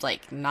are,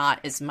 like,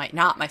 not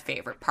my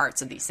favorite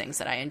parts of these things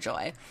that I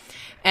enjoy.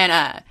 And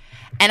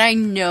I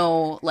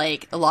know,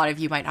 like, a lot of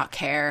you might not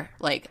care,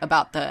 like,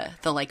 about the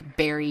like,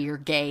 bury your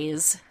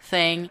gaze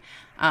thing.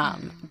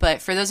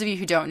 But for those of you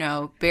who don't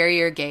know, bury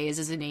your gaze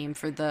is a name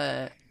for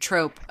the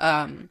trope,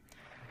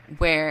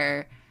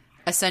 where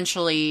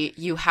essentially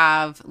you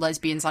have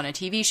lesbians on a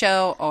TV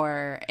show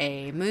or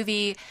a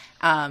movie,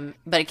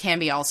 but it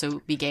can also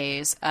be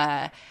gays,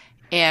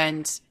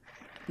 and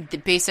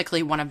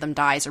basically one of them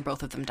dies or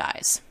both of them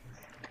dies.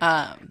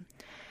 A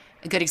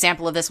good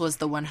example of this was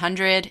The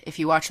 100. If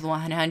you watch The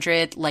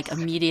 100, like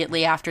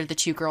immediately after the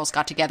two girls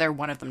got together,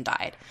 one of them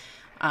died.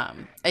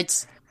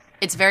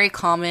 It's very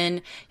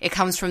common. It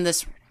comes from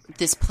this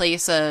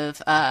place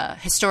of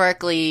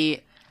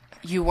historically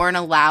you weren't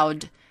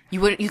allowed,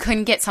 you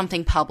couldn't get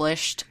something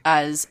published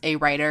as a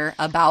writer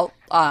about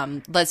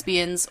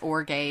lesbians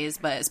or gays,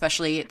 but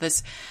especially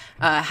this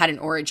had an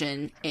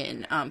origin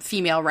in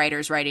female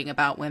writers writing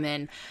about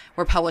women,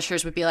 where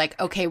publishers would be like,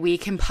 okay, we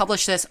can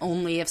publish this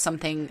only if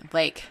something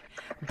like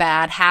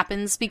bad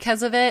happens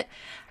because of it,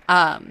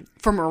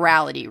 for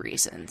morality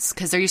reasons,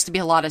 because there used to be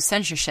a lot of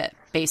censorship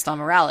based on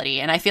morality,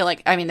 and I feel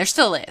like, I mean, there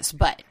still is,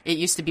 but it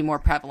used to be more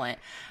prevalent,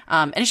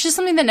 and it's just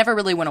something that never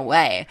really went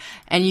away.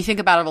 And you think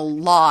about a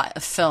lot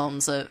of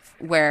films of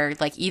where,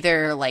 like,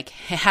 either, like,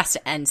 it has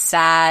to end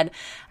sad,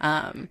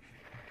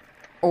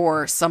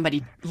 or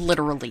somebody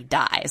literally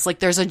dies. Like,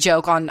 there's a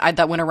joke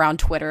that went around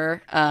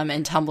Twitter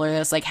and Tumblr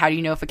that's like, how do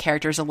you know if a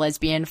character is a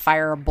lesbian?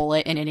 Fire a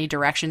bullet in any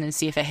direction and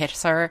see if it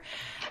hits her.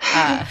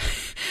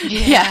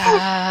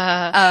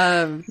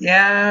 Yeah.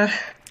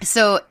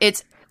 So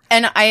it's,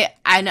 and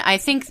I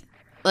think,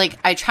 like,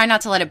 I try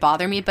not to let it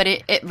bother me, but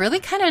it really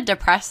kind of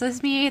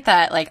depresses me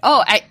that, like,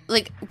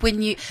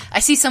 when I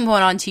see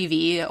someone on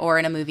TV or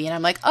in a movie and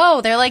I'm like, oh,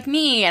 they're like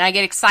me, and I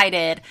get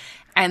excited,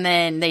 and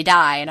then they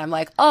die, and I'm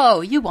like,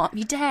 oh, you want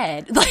me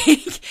dead.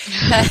 Like,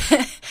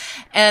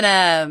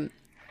 and,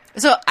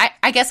 so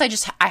I guess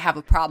I have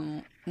a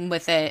problem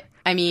with it.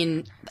 I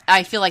mean,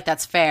 I feel like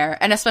that's fair.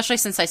 And especially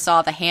since I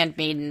saw The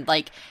Handmaiden,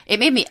 like, it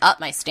made me up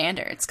my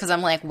standards. Because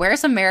I'm like,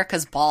 where's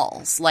America's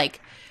balls?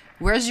 Like,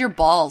 where's your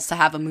balls to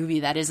have a movie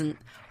that isn't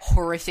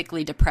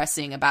horrifically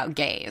depressing about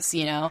gays,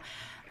 you know?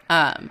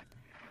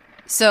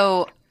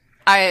 So,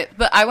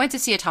 I went to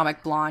see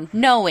Atomic Blonde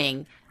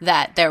knowing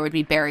that there would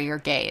be bury your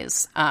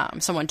gays.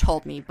 Someone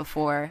told me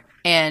before.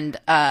 And,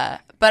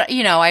 but,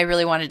 you know, I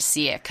really wanted to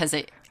see it because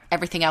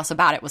everything else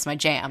about it was my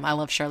jam. I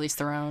love Charlize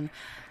Theron.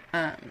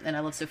 And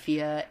I love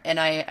Sophia, and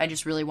I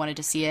just really wanted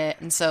to see it.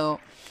 And so,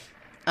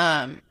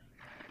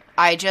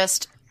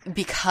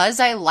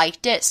 because I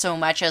liked it so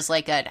much as,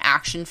 like, an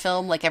action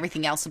film, like,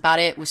 everything else about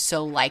it was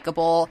so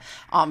likable,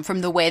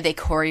 from the way they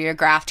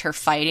choreographed her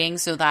fighting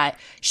so that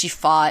she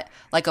fought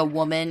like a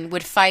woman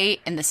would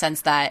fight, in the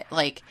sense that,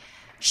 like,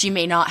 she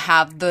may not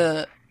have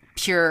the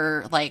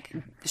pure, like,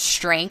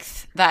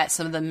 strength that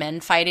some of the men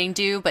fighting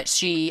do, but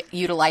she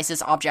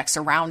utilizes objects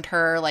around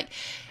her. Like,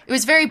 it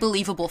was very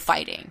believable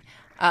fighting.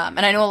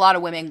 And I know a lot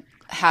of women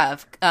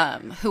have,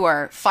 who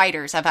are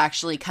fighters, have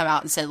actually come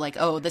out and said, like,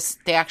 oh,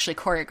 they actually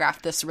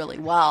choreographed this really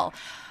well.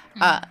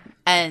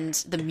 And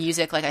the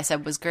music, like I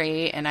said, was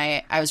great, and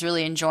I was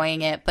really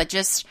enjoying it. But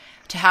just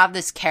to have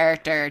this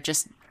character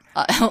just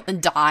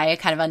die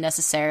kind of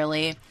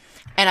unnecessarily,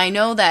 And I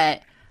know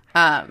that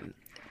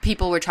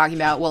people were talking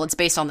about, well, it's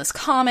based on this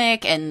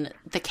comic, and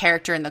the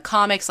character in the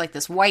comics, like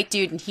this white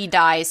dude, and he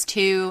dies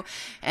too,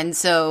 and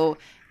so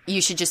you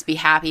should just be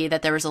happy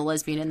that there was a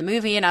lesbian in the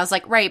movie. And I was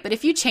like, right, but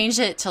if you changed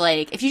it to,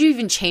 like, if you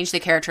even change the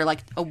character like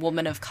a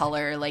woman of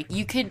color, like,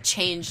 you could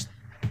change,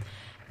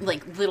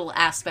 like, little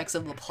aspects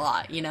of the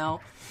plot, you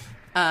know?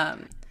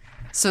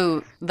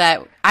 So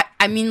that,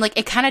 I mean, like,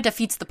 it kind of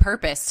defeats the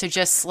purpose to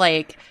just,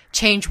 like,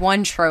 change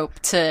one trope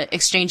to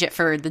exchange it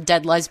for the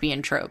dead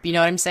lesbian trope. You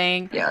know what I'm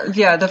saying?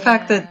 Yeah, the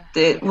fact that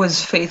it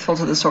was faithful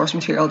to the source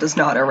material does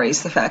not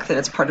erase the fact that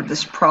it's part of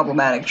this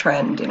problematic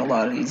trend in a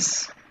lot of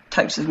these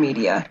types of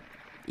media.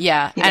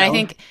 Yeah, You and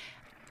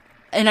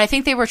know? I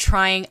think they were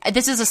trying.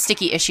 This is a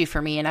sticky issue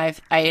for me, and I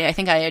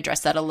think I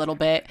addressed that a little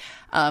bit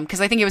because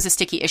I think it was a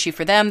sticky issue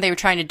for them. They were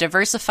trying to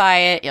diversify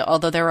it,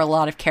 although there were a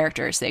lot of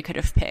characters they could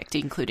have picked,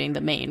 including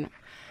the main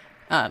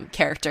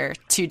character,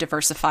 to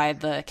diversify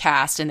the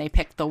cast, and they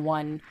picked the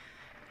one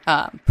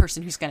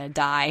person who's going to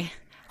die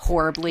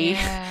horribly,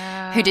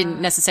 who didn't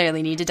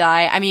necessarily need to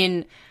die. I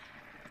mean,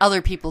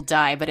 other people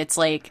die, but it's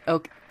like,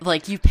 okay,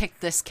 like, you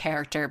picked this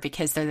character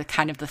because they're the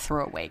kind of the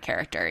throwaway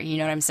character. You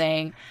know what I'm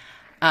saying?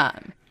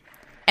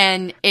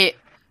 And it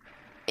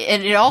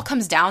all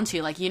comes down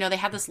to, like, you know, they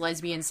have this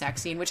lesbian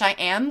sex scene, which I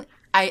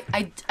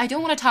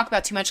don't want to talk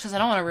about too much because I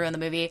don't want to ruin the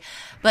movie,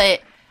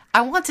 but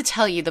I want to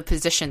tell you the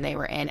position they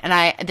were in.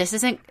 And this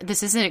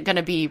isn't going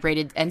to be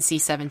rated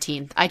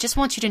NC-17. I just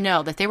want you to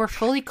know that they were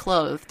fully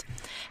clothed,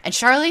 and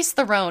Charlize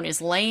Theron is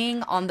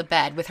laying on the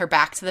bed with her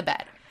back to the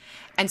bed,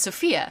 and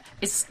Sophia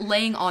is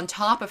laying on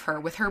top of her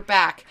with her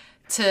back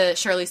to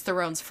Charlize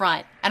Theron's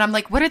front. And I'm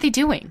like, what are they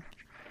doing?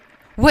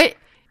 What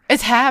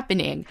is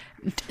happening?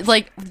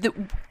 Like,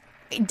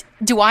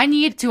 do I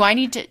need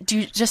to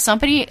do just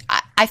somebody?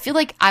 I feel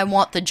like I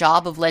want the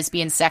job of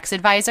lesbian sex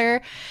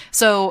advisor.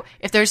 So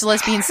if there's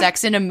lesbian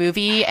sex in a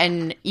movie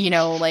and, you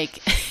know,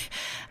 like,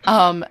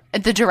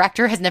 the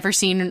director has never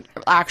seen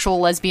actual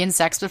lesbian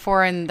sex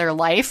before in their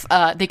life,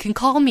 they can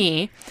call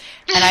me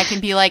and I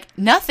can be like,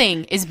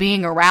 nothing is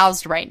being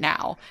aroused right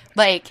now.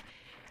 Like,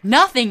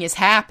 nothing is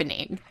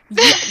happening.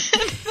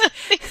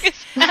 Nothing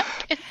is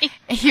happening.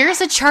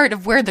 Here's a chart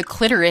of where the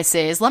clitoris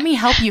is. Let me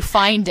help you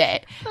find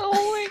it.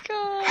 Oh my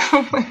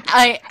god.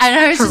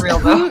 I was For just, real,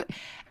 though.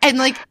 And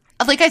like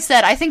I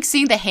said, I think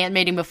seeing The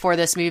Handmaiden before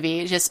this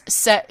movie just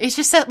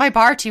set my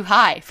bar too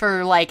high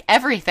for, like,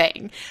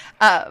 everything.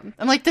 I'm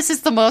like, this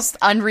is the most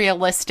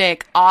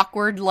unrealistic,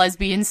 awkward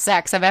lesbian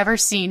sex I've ever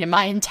seen in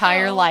my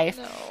entire life.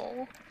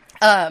 No.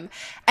 And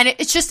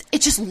it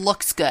just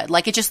looks good.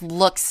 Like, it just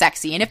looks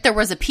sexy. And if there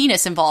was a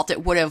penis involved,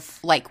 it would have,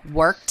 like,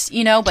 worked,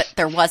 you know, but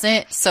there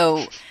wasn't.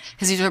 So,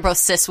 because these were both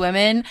cis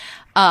women.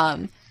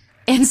 And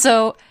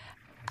so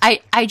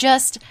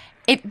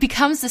it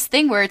becomes this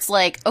thing where it's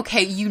like,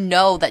 okay, you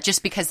know that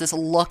just because this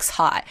looks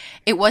hot,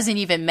 it wasn't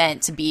even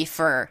meant to be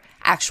for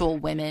actual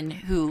women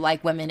who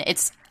like women.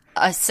 It's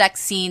a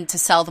sex scene to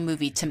sell the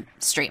movie to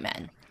straight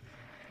men.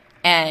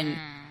 And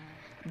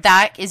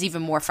that is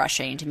even more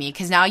frustrating to me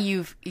because now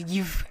you've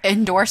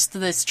endorsed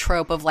this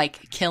trope of,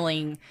 like,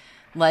 killing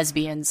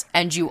lesbians,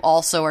 and you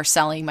also are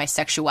selling my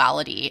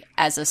sexuality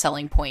as a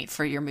selling point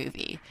for your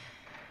movie.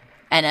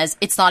 And as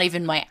it's not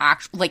even my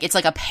actual, like, it's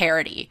like a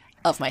parody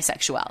of my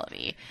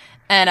sexuality.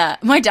 And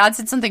my dad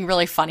said something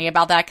really funny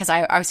about that because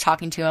I was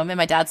talking to him, and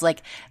my dad's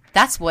like,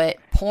 that's what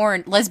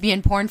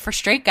lesbian porn for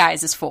straight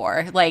guys is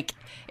for. Like,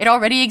 it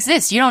already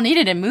exists. You don't need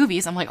it in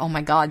movies. I'm like, oh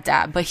my god,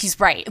 Dad. But he's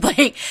right.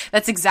 Like,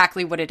 that's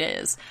exactly what it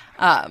is.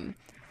 And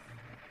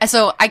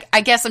so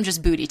I guess I'm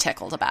just booty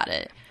tickled about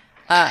it.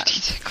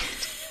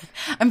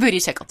 I'm booty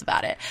tickled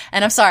about it.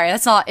 And I'm sorry,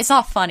 it's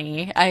not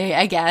funny,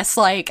 I guess.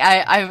 Like,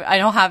 I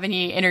don't have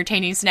any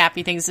entertaining,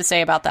 snappy things to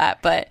say about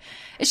that, but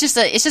it's just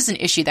an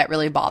issue that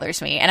really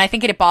bothers me. And I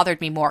think it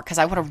bothered me more because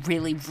I would have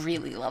really,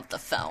 really loved the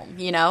film,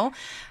 you know?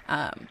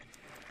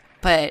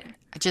 But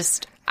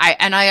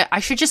I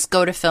should just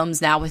go to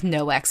films now with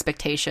no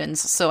expectations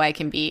so I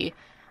can be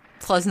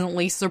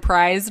pleasantly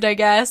surprised, I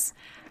guess.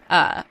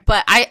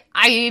 But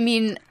I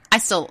mean, I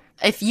still,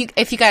 if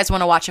you guys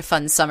want to watch a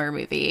fun summer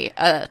movie,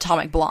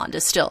 Atomic Blonde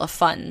is still a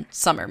fun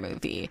summer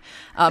movie.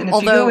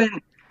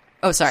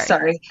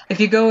 Sorry. If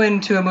you go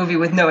into a movie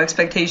with no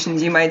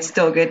expectations, you might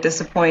still get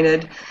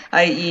disappointed,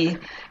 i.e.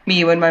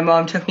 me when my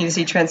mom took me to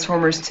see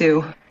Transformers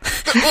 2.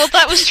 Well,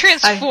 that was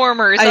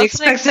Transformers. I That's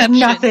expected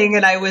nothing,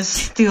 and I was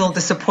still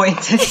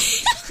disappointed.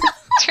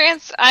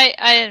 I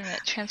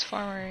admit,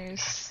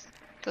 Transformers,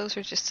 those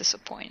are just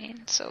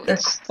disappointing. So they're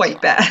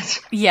quite bad.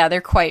 Yeah, they're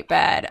quite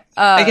bad.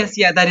 I guess,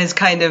 yeah, that is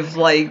kind of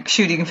like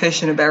shooting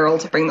fish in a barrel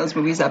to bring those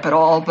movies up at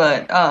all,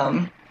 but,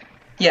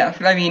 yeah,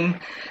 I mean,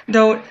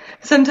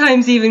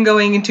 sometimes even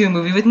going into a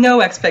movie with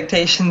no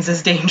expectations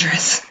is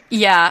dangerous.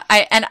 Yeah,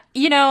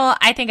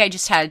 I think I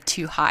just had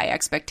too high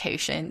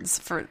expectations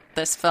for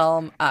this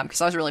film, because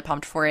I was really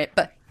pumped for it,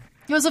 but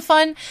it's a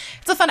fun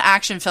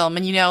action film,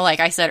 and, you know, like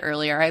I said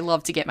earlier, I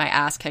love to get my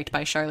ass kicked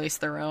by Charlize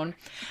Theron.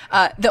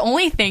 The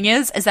only thing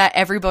is that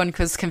everyone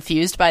was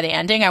confused by the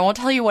ending. I won't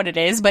tell you what it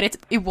is, but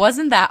it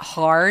wasn't that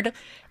hard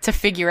to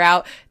figure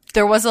out.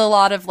 there was a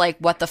lot of like,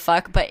 what the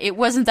fuck, but it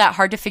wasn't that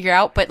hard to figure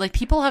out. But like,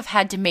 people have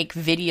had to make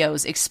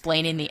videos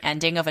explaining the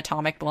ending of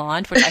Atomic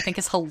Blonde, which I think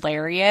is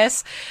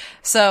hilarious.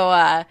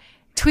 So,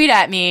 tweet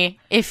at me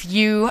if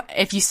you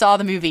saw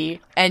the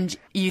movie and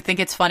you think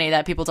it's funny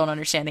that people don't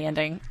understand the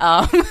ending.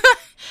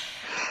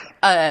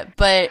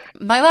 But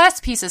my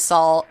last piece of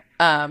salt,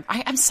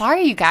 I'm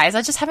sorry, you guys,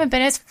 I just haven't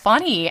been as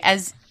funny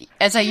as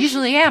I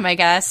usually am, I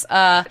guess.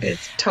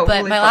 It's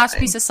totally But my last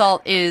piece of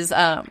salt is,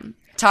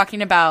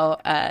 talking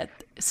about,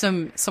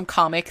 some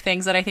comic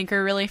things that I think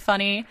are really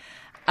funny.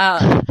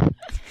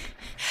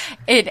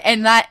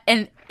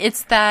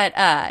 It's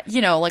that,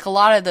 you know, like a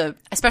lot of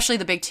especially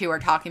the big two are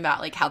talking about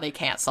like how they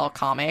can't sell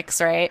comics,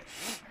 right?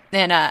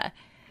 And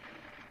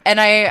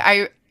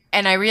I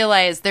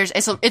realize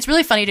it's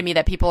really funny to me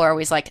that people are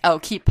always like, oh,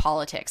 keep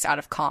politics out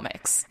of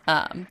comics.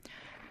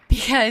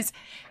 Because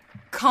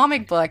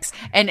comic books,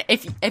 and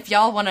if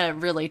y'all want to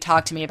really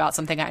talk to me about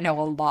something I know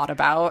a lot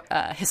about,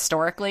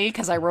 historically,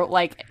 because I wrote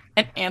like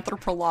an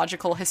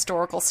anthropological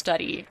historical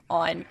study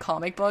on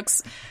comic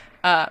books,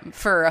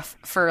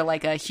 for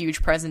like a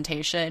huge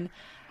presentation.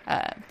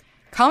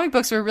 Comic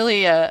books were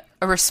really a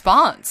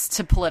response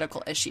to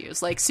political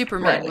issues. Like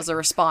Superman was a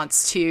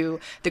response to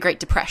the Great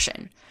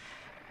Depression,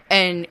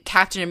 and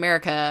Captain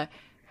America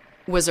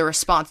was a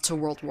response to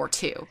World War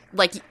II.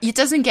 Like, it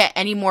doesn't get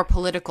any more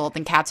political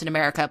than Captain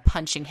America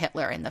punching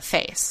Hitler in the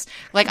face.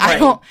 Like, I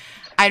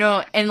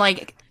don't, and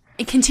like,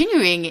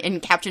 continuing in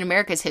Captain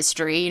America's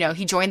history, you know,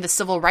 he joined the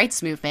civil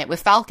rights movement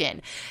with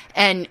Falcon,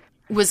 and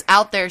was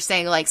out there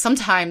saying, like,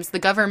 sometimes the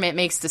government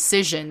makes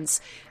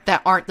decisions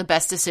that aren't the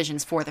best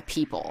decisions for the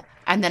people,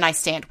 and then I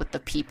stand with the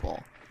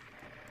people.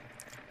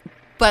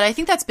 But I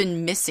think that's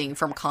been missing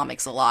from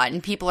comics a lot,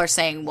 and people are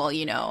saying, well,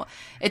 you know,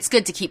 it's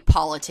good to keep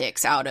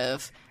politics out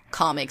of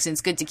comics, and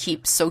it's good to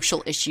keep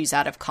social issues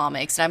out of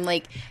comics. And I'm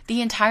like,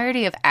 the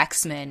entirety of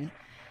X-Men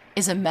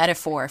is a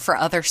metaphor for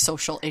other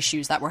social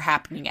issues that were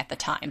happening at the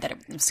time that it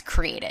was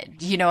created.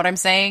 You know what I'm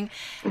saying?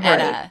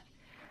 Right.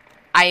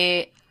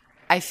 And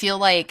I feel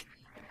like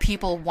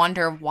people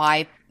wonder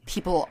why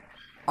people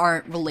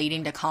aren't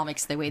relating to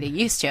comics the way they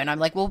used to. And I'm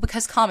like, well,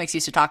 because comics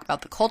used to talk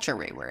about the culture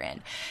we were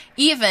in.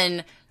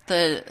 Even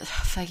the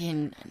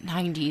fucking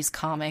 90s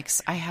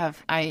comics.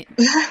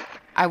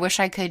 I wish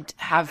I could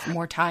have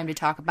more time to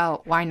talk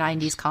about why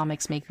 90s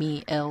comics make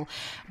me ill.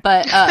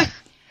 But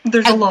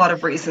there's a lot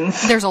of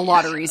reasons. There's a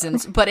lot of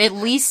reasons. But at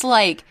least,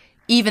 like,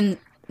 even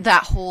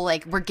that whole,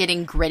 like, we're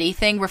getting gritty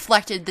thing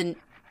reflected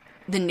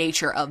the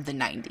nature of the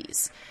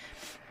 90s.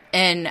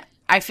 And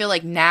I feel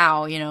like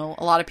now, you know,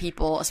 a lot of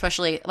people,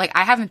 especially, like,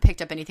 I haven't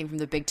picked up anything from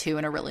the big two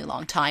in a really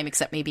long time,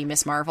 except maybe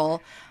Miss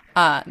Marvel.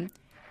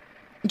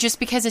 Just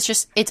because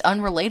it's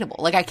unrelatable.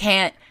 Like, I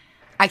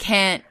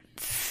can't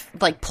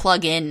like,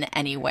 plug in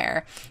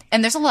anywhere.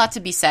 And there's a lot to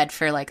be said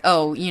for, like,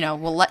 oh, you know,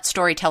 we'll let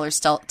storytellers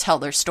tell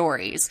their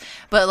stories.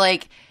 But,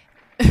 like,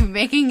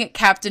 making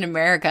Captain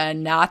America a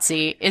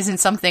Nazi isn't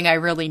something I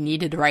really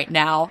needed right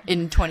now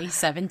in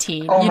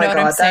 2017. Oh, you know my what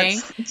God, I'm saying?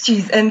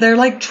 Jeez, and they're,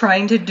 like,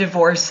 trying to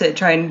divorce it,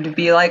 trying to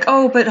be like,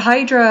 oh, but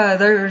Hydra,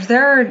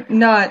 they're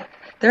not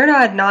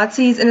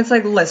Nazis. And it's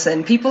like,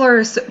 listen, people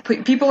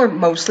are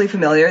mostly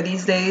familiar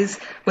these days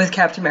with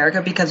Captain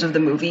America because of the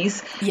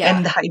movies. Yeah.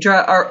 And the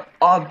Hydra are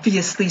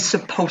obviously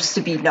supposed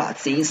to be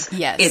Nazis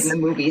in the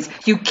movies.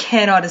 You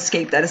cannot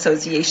escape that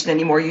association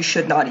anymore. You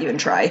should not even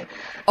try.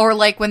 Or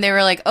like when they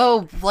were like,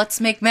 oh, let's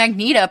make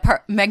Magneto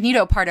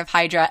part of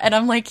Hydra. And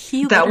I'm like,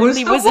 he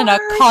literally was in a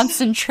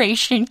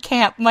concentration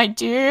camp, my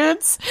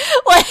dudes.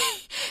 Like,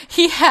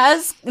 he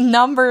has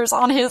numbers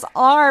on his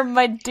arm,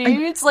 my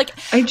dudes.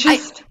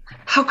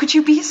 How could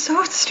you be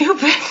so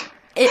stupid?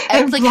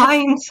 And like,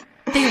 blind.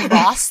 They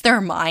lost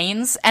their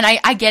minds. And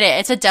I get it.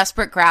 It's a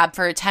desperate grab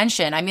for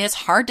attention. I mean, it's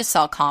hard to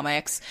sell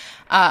comics.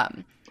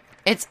 And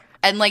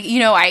like, you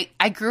know,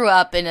 I grew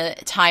up in a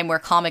time where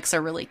comics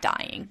are really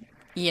dying,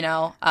 you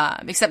know,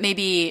 except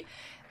maybe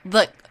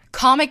the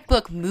comic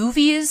book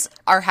movies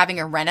are having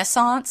a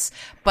renaissance,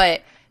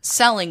 but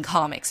selling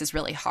comics is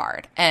really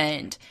hard.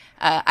 And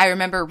I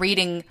remember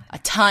reading a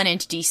ton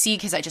into DC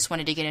because I just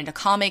wanted to get into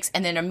comics,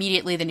 and then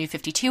immediately the New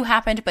 52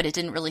 happened, but it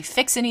didn't really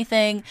fix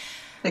anything.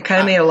 It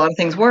kind of made a lot of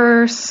things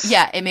worse.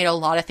 Yeah, it made a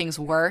lot of things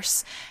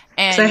worse.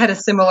 And I had a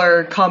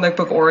similar comic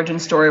book origin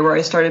story where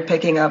I started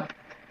picking up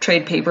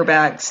trade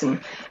paperbacks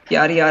and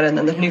yada yada, and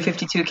then the New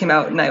 52 came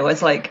out, and I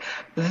was like,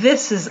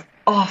 this is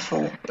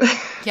awful.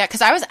 Yeah,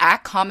 because I was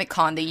at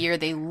Comic-Con the year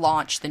they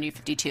launched the New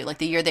 52, like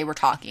the year they were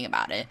talking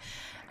about it.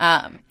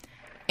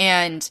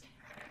 And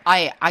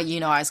I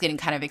was getting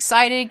kind of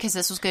excited because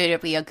this was going to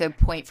be a good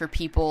point for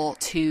people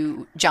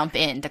to jump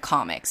into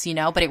comics, you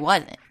know, but it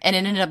wasn't. And it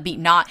ended up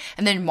being not.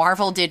 And then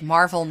Marvel did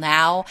Marvel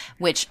Now,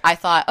 which I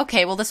thought,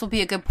 okay, well, this will be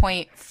a good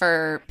point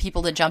for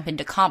people to jump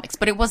into comics,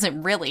 but it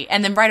wasn't really.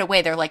 And then right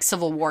away, they're like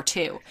Civil War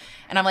 2.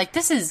 And I'm like,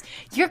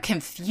 you're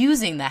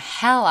confusing the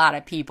hell out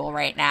of people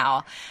right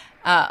now.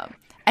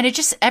 And it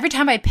just, every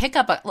time I pick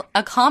up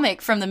a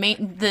comic from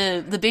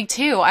the big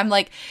two, I'm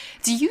like,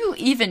 do you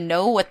even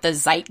know what the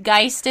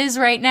zeitgeist is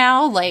right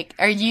now? Like,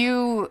 are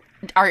you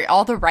are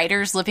all the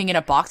writers living in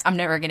a box? I'm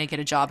never gonna get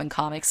a job in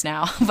comics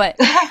now, but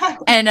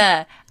and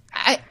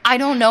I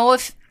don't know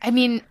if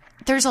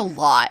there's a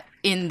lot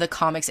in the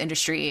comics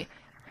industry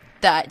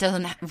that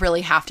doesn't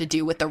really have to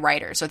do with the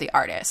writers or the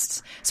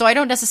artists, so I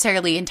don't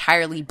necessarily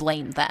entirely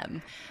blame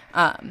them.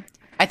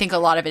 I think a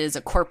lot of it is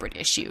a corporate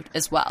issue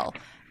as well,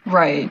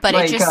 right? But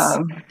like, it just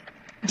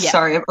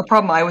sorry, a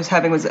problem I was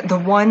having was the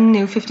one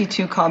New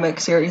 52 comic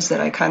series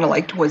that I kind of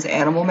liked was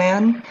Animal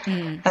Man,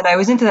 and I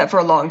was into that for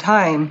a long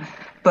time.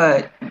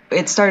 But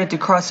it started to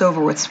cross over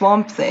with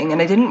Swamp Thing,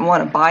 and I didn't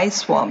want to buy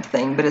Swamp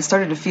Thing, but it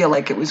started to feel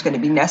like it was going to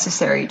be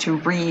necessary to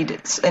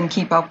read and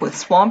keep up with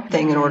Swamp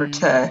Thing in order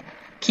to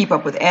keep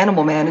up with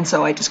Animal Man, and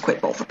so I just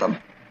quit both of them.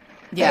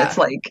 Yeah. And it's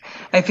like,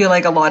 I feel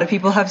like a lot of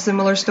people have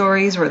similar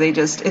stories where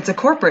it's a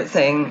corporate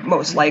thing,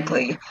 most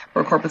likely,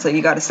 where corporate's like,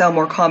 you got to sell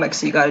more comics,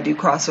 so you got to do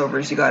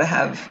crossovers, you got to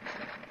have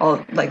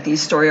all, like,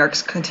 these story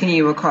arcs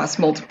continue across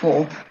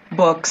multiple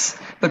books,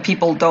 but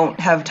people don't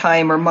have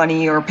time or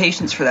money or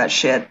patience for that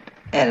shit.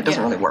 And it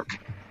doesn't really work.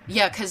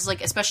 Yeah, because,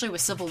 like, especially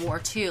with Civil War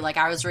 2, like,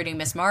 I was reading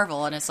Miss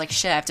Marvel, and it's like,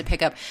 shit, I have to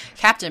pick up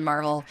Captain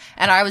Marvel.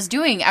 And I was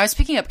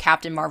picking up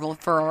Captain Marvel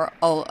for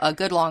a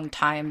good long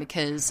time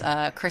because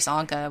Chris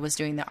Anka was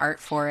doing the art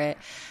for it.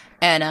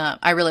 And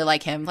I really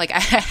like him. Like, I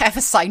have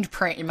a signed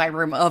print in my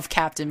room of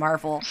Captain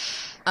Marvel.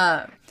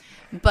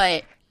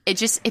 But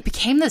it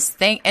became this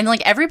thing. And,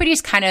 like,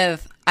 everybody's kind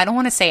of, I don't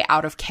want to say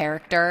out of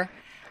character,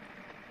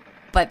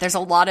 but there's a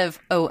lot of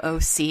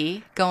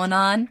OOC going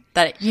on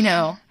that,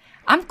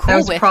 I'm cool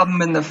with. That was a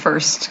problem in the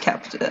first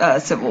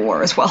Civil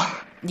War as well.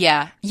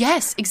 Yeah.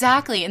 Yes,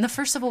 exactly. In the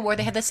first Civil War,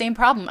 they had the same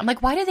problem. I'm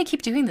like, why do they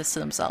keep doing this to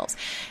themselves?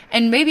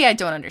 And maybe I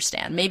don't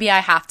understand. Maybe I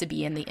have to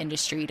be in the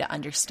industry to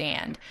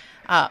understand.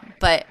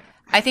 But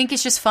I think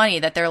it's just funny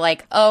that they're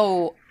like,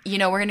 oh,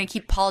 we're going to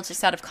keep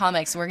politics out of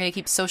comics, and we're going to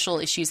keep social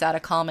issues out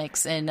of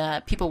comics,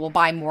 and people will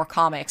buy more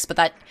comics. But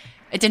that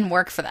it didn't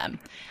work for them.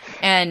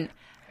 And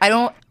I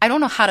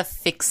don't know how to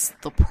fix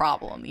the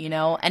problem,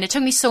 And it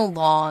took me so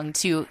long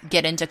to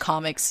get into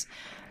comics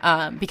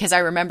because I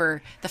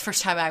remember the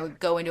first time I would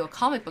go into a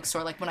comic book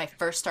store, like when I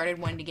first started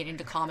wanting to get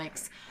into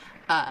comics,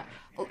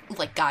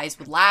 like guys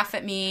would laugh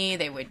at me,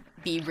 they would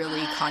be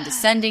really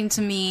condescending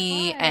to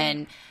me,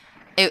 and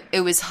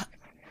it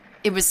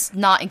was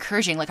not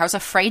encouraging. Like, I was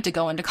afraid to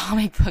go into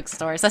comic book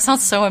stores. That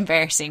sounds so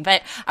embarrassing,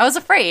 but I was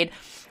afraid.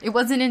 It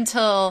wasn't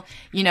until,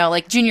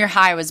 like junior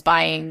high I was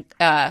buying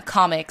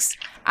comics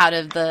out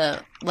of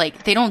the,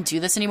 like, they don't do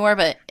this anymore,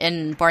 but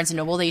in Barnes &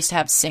 Noble they used to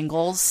have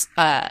single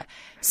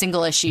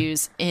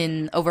issues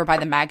over by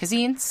the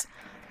magazines,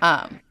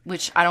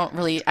 which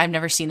I've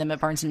never seen them at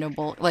Barnes &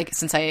 Noble, like,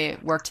 since I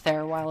worked there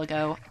a while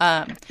ago.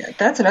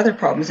 That's another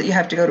problem, is that you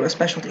have to go to a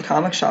specialty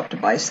comic shop to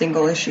buy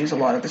single issues a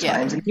lot of the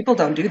times, and people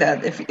don't do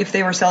that. If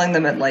they were selling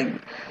them at, like,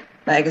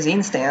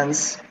 magazine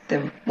stands,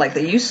 like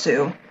they used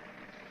to.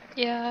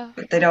 Yeah.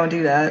 But they don't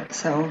do that,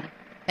 so.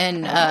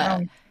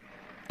 And,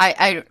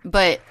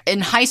 but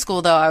in high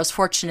school, though, I was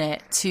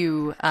fortunate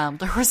to,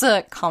 there was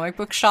a comic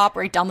book shop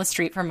right down the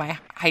street from my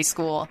high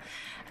school.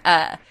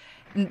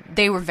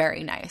 They were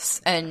very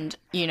nice, and,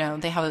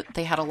 they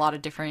had a lot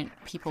of different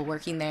people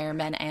working there,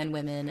 men and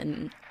women,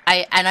 and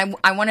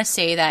I want to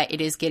say that it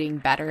is getting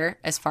better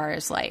as far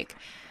as, like,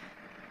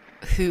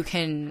 who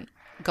can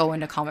go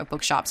into comic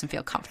book shops and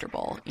feel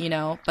comfortable,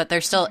 but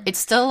it's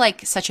still,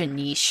 like, such a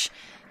niche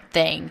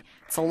thing.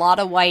 It's a lot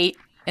of white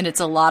and it's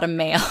a lot of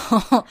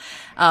male.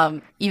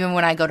 Even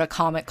when I go to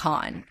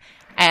Comic-Con,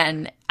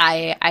 and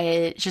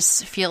I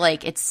just feel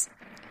like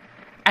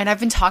and I've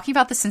been talking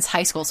about this since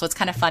high school, so it's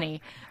kind of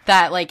funny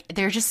that, like,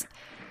 they're just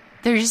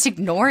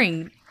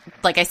ignoring,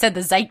 like I said,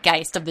 the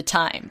zeitgeist of the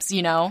times,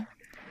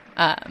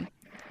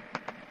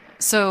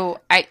 So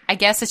I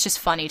guess it's just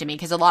funny to me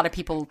because a lot of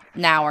people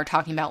now are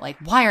talking about, like,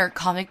 why aren't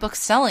comic books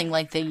selling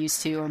like they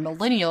used to, or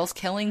millennials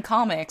killing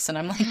comics, and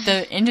I'm like,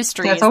 the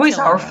industry is always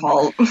killing our them.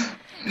 fault.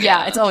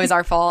 Yeah, it's always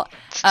our fault.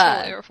 It's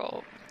totally our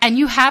fault. And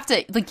you have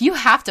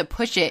to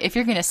push it if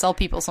you're going to sell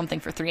people something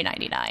for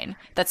 $3.99.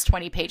 That's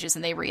 20 pages,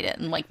 and they read it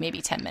in, like,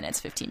 maybe 10 minutes,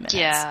 15 minutes.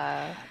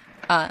 Yeah.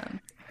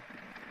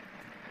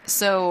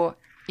 So,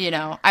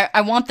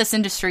 I want this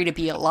industry to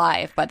be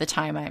alive by the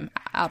time I'm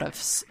out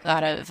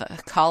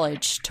of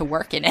college to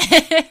work in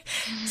it.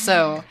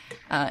 So,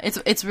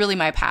 it's really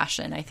my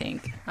passion, I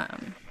think.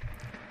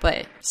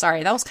 But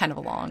sorry, that was kind of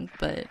long,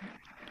 but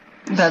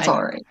that's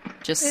all right.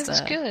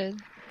 It's good.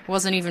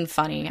 Wasn't even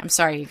funny. I'm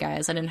sorry, you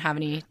guys. I didn't have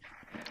any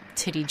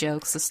titty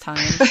jokes this time.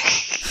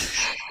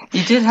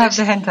 You did have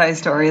the hentai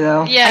story,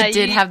 though. Yeah, I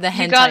did have the hentai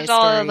story. You got it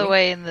all out of the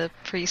way in the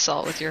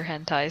pre-salt with your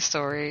hentai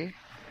story.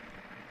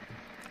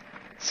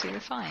 So you're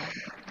fine.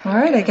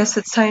 Alright, I guess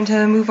it's time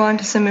to move on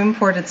to some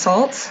imported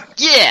salts.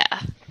 Yeah!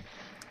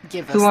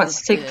 Who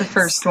wants to take the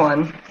first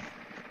one?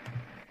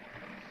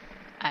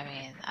 I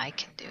mean, I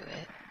can do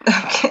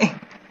it.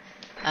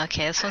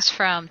 Okay, this one's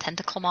from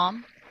Tentacle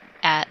Mom,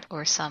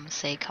 or some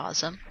say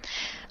Cosm.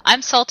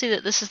 I'm salty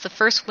that this is the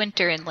first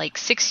winter in like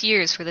 6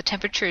 years where the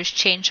temperature has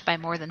changed by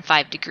more than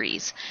 5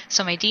 degrees.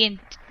 So my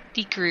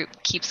D&D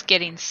group keeps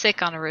getting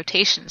sick on a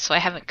rotation, so I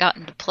haven't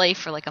gotten to play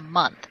for like a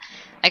month.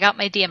 I got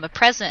my DM a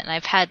present, and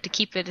I've had to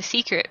keep it a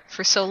secret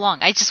for so long.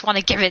 I just want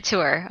to give it to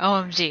her.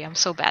 OMG, I'm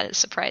so bad at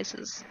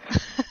surprises.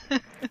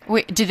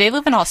 Wait, do they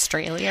live in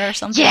Australia or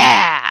something?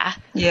 Yeah!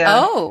 Yeah.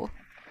 Oh.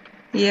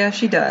 Yeah,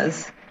 she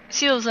does.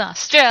 She lives in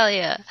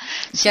Australia.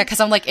 Yeah, because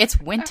I'm like, it's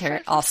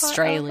winter,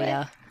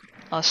 Australia.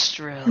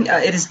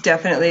 Australia. It is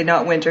definitely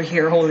not winter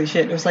here. Holy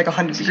shit, it was like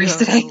 100 degrees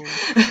today.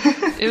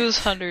 It was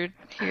 100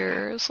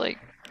 here. It was like,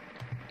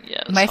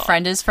 yeah. My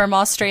friend is from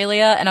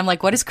Australia, and I'm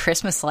like, what is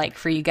Christmas like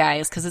for you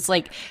guys? Because it's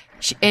like,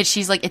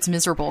 she's like, it's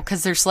miserable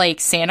because there's like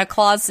Santa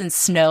Claus and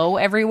snow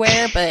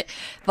everywhere, but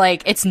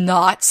like it's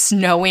not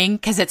snowing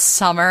because it's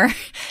summer.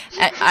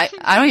 I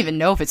don't even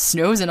know if it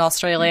snows in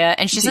Australia.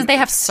 And she says they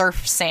have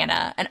surf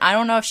Santa, and I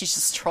don't know if she's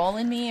just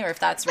trolling me or if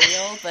that's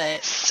real,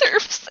 but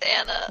Surf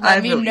Santa.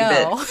 let me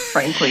know.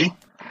 Frankly,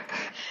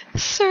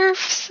 Surf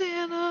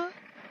Santa.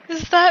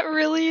 Is that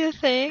really a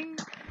thing?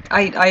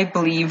 I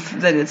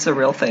believe that it's a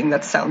real thing.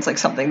 That sounds like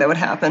something that would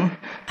happen.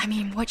 I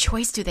mean, what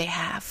choice do they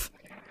have?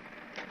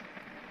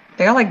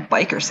 They got like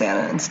biker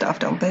Santa and stuff,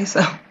 don't they?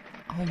 So.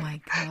 Oh my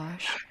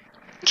gosh.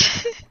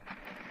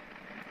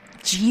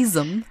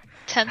 Jeezum.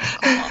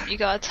 Tentacle Mom, you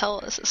gotta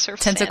tell us if Surf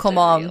Tentacle Santa's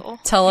Mom, real.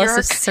 tell us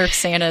if Surf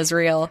Santa is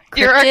real.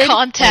 You're Cryptid a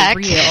contact. or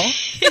real?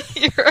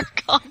 You're a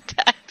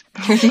contact.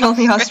 You're the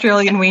only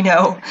Australian we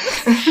know.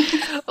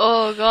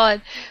 Oh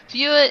god.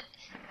 View it.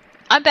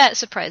 I'm bad at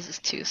surprises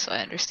too, so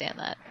I understand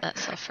that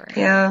suffering.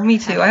 Yeah, me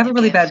too. I have a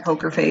really gift. bad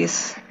poker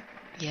face.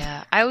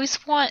 Yeah, I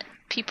always want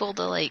people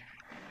to like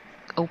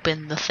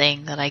open the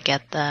thing that I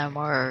get them,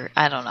 or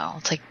I don't know.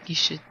 It's like you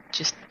should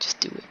just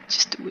do it.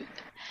 Just do it.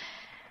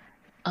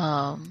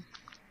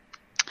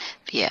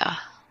 Yeah.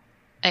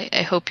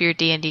 I hope your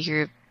D&D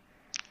group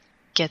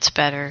gets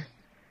better,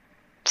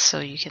 so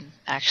you can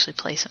actually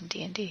play some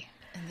D&D.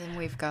 And then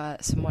we've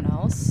got someone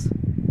else.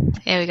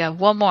 Yeah, we got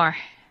one more.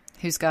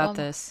 Who's got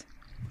this?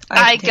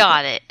 I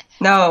got it.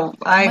 No,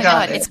 I Oh my got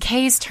god, it. it's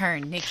Kay's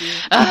turn, Nikki.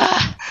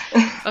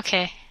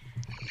 Okay.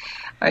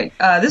 Alright,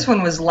 this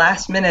one was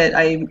last minute.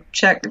 I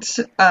checked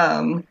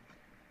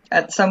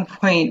at some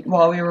point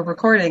while we were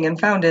recording and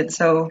found it,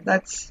 so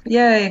that's,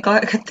 yay,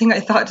 good thing I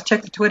thought to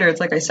check the Twitter. It's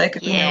like I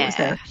psychically know it was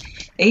there.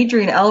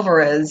 Adrian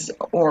Alvarez,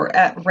 or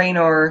at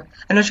Raynor,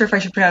 I'm not sure if I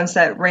should pronounce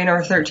that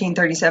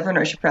Raynor1337 or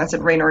I should pronounce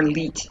it Raynor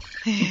Leet,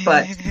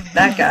 but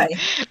that guy.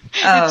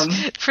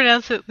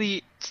 Pronounce it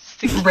Leet.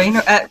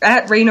 Raynor,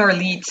 at Raynor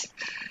Leet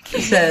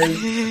says,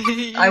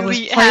 I was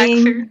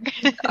playing,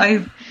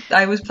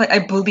 I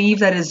believe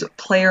that is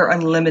Player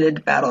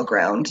Unlimited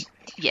Battleground.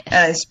 Yes. And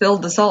I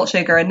spilled the salt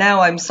shaker, and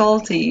now I'm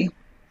salty.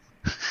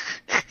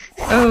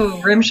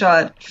 Oh,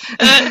 rimshot.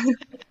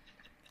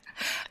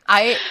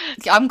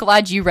 I'm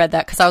glad you read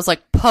that, because I was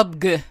like,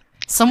 PUBG.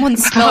 Someone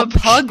spelled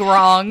pug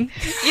wrong.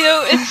 You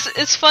know,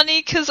 it's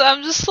funny, because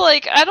I'm just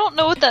like, I don't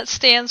know what that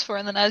stands for,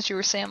 and then as you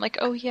were saying, I'm like,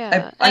 oh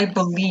yeah. I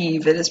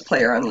believe it is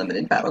Player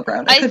Unlimited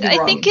Battleground. I could be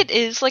wrong. think it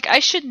is. Like, I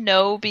should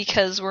know,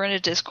 because we're in a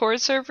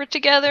Discord server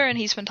together, and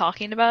he's been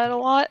talking about it a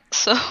lot,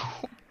 so...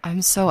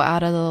 I'm so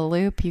out of the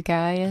loop, you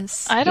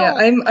guys. I don't...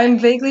 Yeah, I'm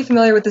vaguely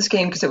familiar with this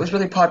game, because it was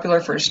really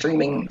popular for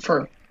streaming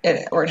or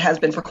it has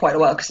been for quite a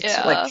while, because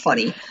it's like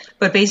funny.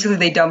 But basically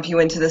they dump you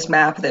into this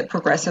map that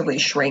progressively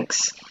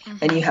shrinks,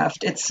 and you have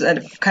to, it's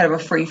kind of a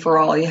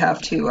free-for-all. You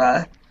have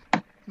to,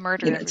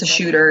 murder it's a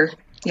shooter.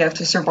 You have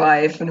to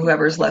survive, and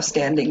whoever's left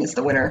standing is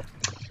the winner.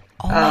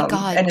 Oh my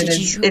god, and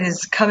it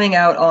is coming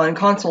out on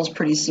consoles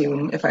pretty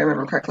soon, if I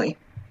remember correctly.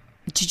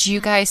 Did you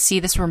guys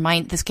see this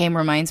game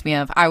reminds me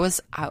of, I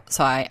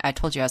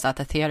told you I was at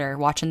the theater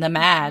watching the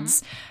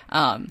ads,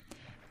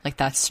 like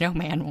that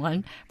snowman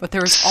one, but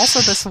there was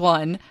also this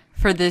one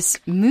for this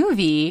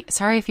movie.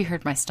 Sorry if you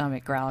heard my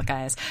stomach growl,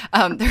 guys.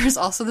 There was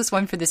also this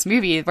one for this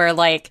movie where,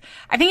 like,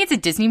 I think it's a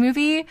Disney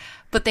movie,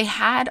 but they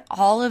had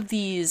all of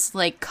these,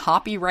 like,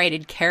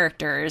 copyrighted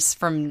characters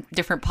from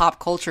different pop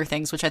culture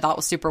things, which I thought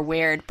was super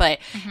weird, but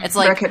it's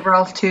like... Wreck-It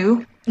Ralph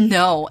 2?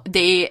 No,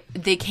 they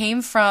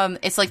came from,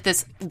 it's like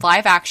this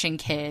live action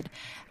kid.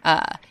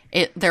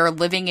 They're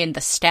living in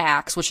the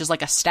stacks, which is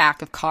like a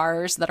stack of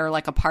cars that are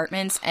like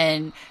apartments,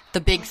 and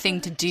the big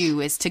thing to do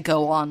is to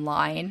go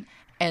online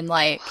and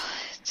like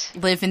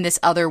live in this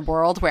other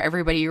world where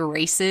everybody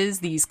races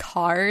these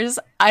cars.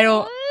 I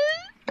don't.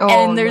 Oh,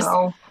 and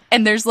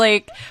there's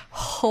like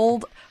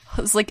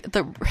it's like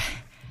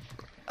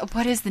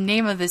what is the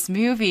name of this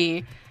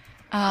movie?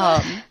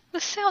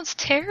 This sounds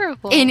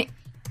terrible. And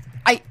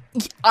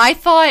I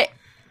thought.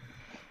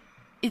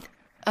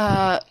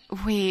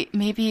 Wait,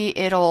 maybe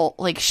it'll,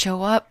 like,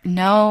 show up?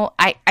 No,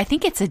 I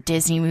think it's a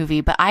Disney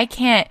movie, but I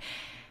can't,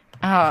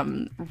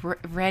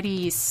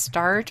 Ready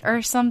Start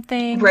or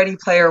something? Ready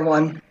Player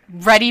One.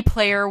 Ready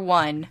Player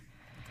One.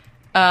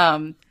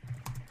 I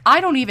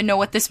don't even know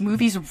what this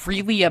movie's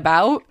really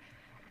about.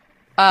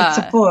 It's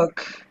a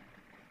book.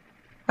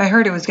 I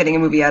heard it was getting a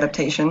movie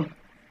adaptation.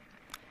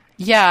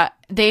 Yeah,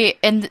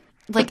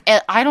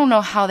 I don't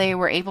know how they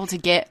were able to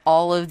get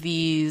all of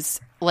these,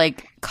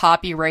 like,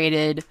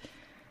 copyrighted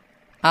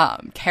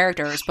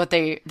characters, but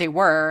they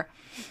were.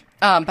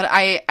 But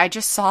I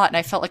just saw it and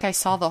I felt like I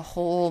saw the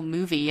whole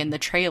movie in the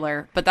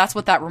trailer. But that's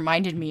what that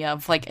reminded me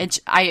of. Like,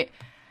 I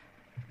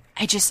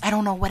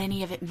don't know what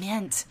any of it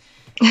meant.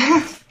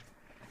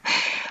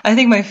 I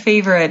think my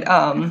favorite,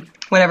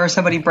 whenever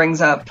somebody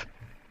brings up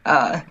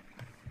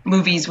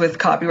movies with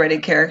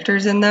copyrighted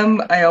characters in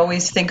them, I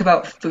always think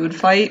about Food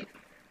Fight.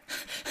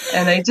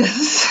 And I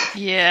just...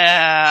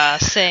 Yeah,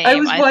 same. I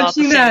was thought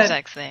watching the same that.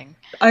 exact thing.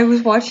 I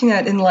was watching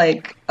that in,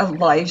 like, a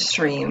live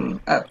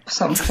stream at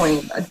some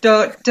point.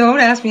 Don't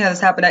ask me how this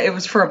happened. It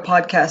was for a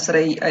podcast that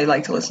I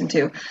like to listen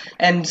to.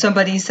 And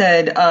somebody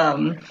said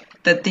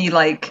that the,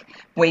 like,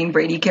 Wayne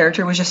Brady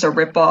character was just a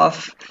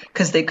ripoff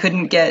because they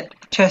couldn't get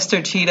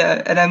Chester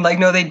Cheetah. And I'm like,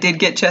 no, they did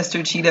get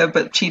Chester Cheetah,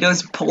 but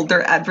Cheetos pulled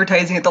their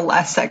advertising at the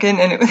last second.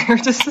 And they were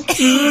just, what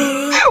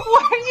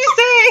are you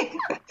saying?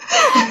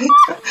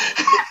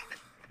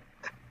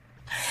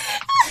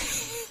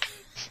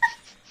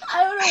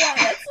 I don't know why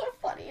that's so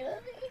funny to me.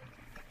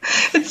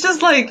 It's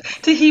just like,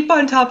 to heap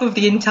on top of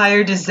the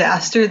entire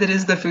disaster that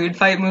is the Food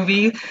Fight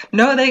movie,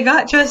 no, they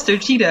got Chester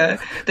Cheetah.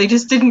 They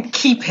just didn't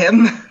keep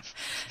him.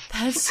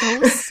 That's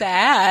so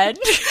sad.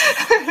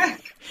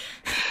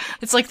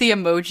 It's like the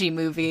Emoji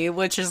Movie,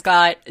 which has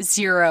got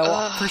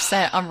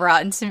 0% on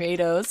Rotten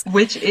Tomatoes.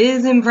 Which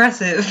is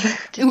impressive.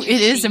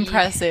 It is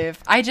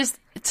impressive.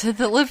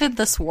 To live in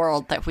this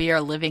world that we are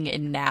living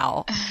in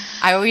now,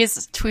 I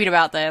always tweet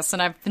about this,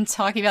 and I've been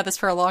talking about this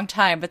for a long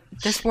time, but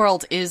this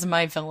world is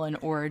my villain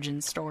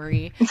origin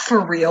story. For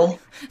real.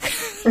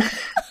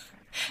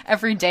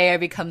 Every day I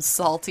become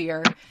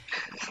saltier.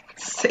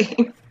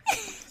 Same.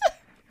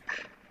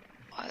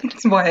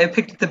 That's why I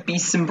picked the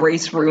Beast's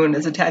Embrace rune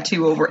as a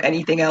tattoo over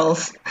anything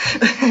else.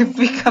 I've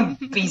become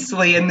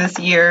beastly in this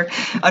year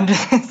under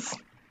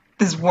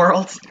this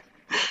world.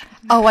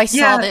 Oh, I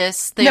saw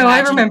this.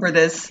 I remember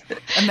this.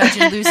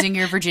 Imagine losing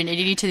your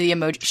virginity to the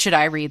emoji. Should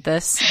I read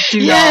this?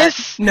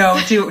 Yes!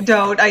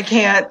 Don't. I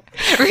can't.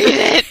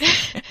 Read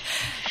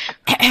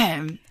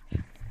it!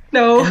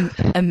 No.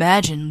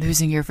 Imagine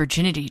losing your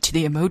virginity to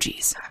the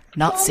emojis.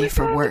 Not safe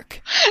for work.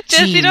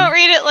 Jessi, don't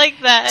read it like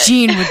that.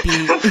 Jean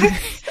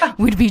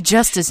would be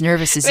just as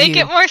nervous as you. Make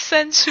it more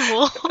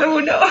sensual. Oh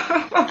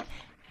no.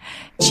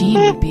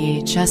 Jean would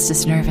be just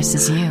as nervous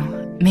as you.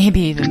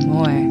 Maybe even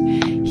more.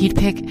 He'd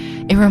pick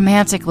a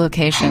romantic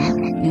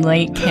location,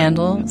 light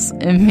candles,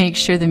 and make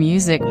sure the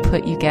music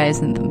put you guys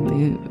in the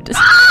mood.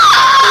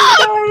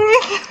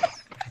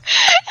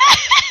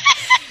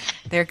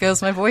 There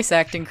goes my voice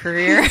acting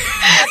career.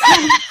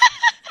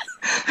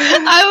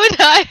 I would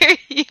hire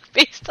you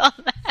based on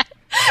that.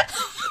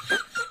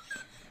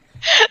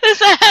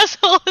 This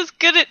asshole is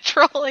good at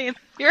trolling.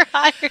 You're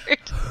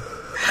hired.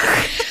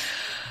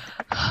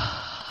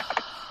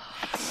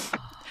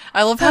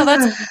 I love how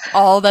that's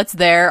all that's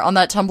there on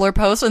that Tumblr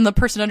post, and the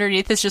person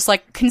underneath is just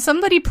like, can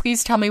somebody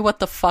please tell me what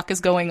the fuck is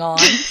going on?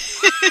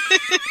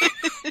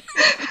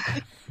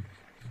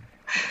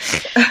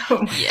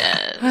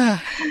 Yes.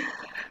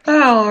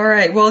 All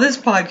right. Well, this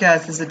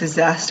podcast is a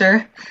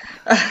disaster.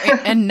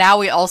 And now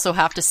we also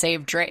have to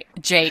save Jake.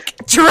 Drake.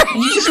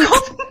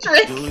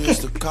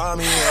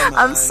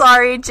 I'm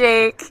sorry,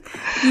 Jake.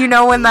 You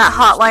know when that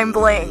hotline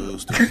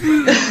blings.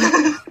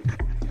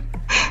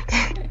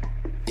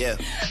 Yeah.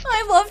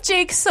 I love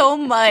Jake so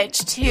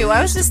much, too.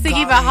 I was just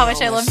thinking about how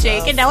much I love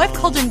Jake, and now I've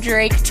called him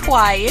Drake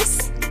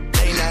twice.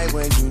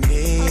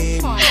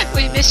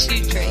 We miss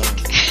you, Drake.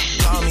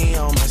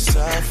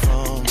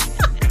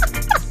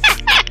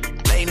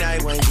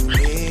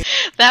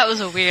 That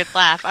was a weird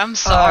laugh. I'm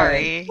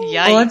sorry.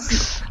 Right.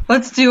 Yikes. Well,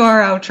 let's do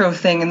our outro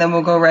thing, and then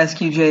we'll go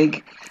rescue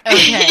Jake.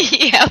 Okay.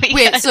 Yeah,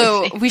 Wait,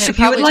 so we should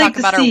probably talk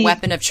about our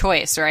weapon of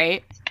choice,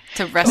 right?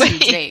 To rescue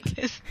Jake.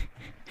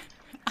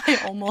 I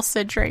almost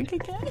said Drake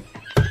again.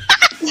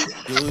 We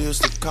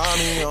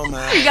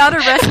gotta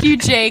rescue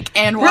Jake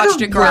and watch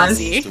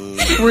Degrassi.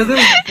 We're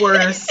the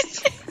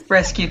worst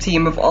rescue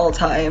team of all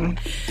time.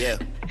 Yeah.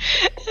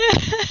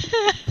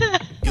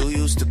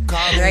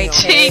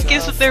 Jake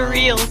is the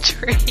real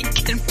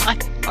Drake in my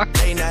heart.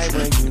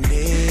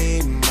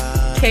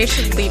 Kay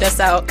should lead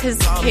us out, because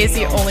Kay's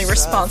the only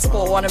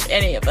responsible one of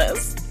any of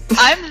this.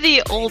 I'm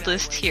the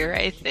oldest here,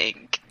 I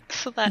think.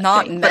 So that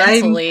Not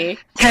mentally.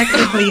 But I'm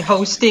technically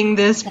hosting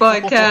this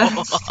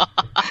podcast.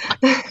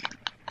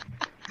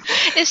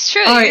 It's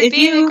true. Right, You're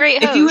being a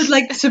great host. If you would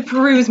like to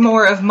peruse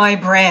more of my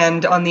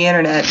brand on the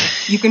internet,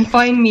 you can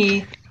find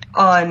me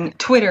on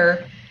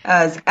Twitter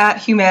as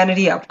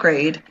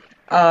 @HumanityUpgrade.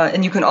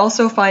 And you can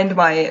also find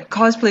my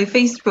cosplay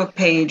Facebook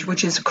page,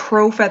 which is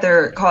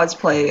Crowfeather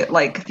Cosplay,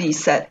 like the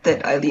set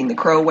that Eileen the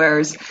Crow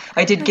wears.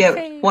 I did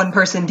get one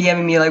person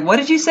DMing me like, what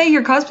did you say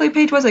your cosplay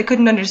page was? I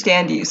couldn't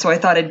understand you, so I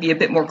thought I'd be a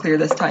bit more clear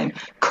this time.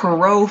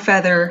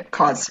 Crowfeather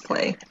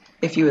Cosplay,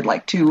 if you would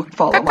like to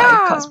follow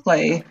my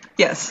cosplay.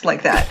 Yes,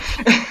 like that.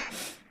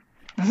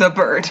 The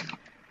bird.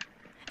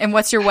 And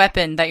what's your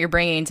weapon that you're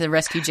bringing to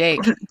rescue Jake?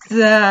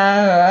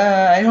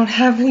 I don't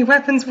have any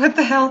weapons. What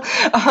the hell?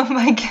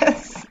 I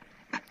guess...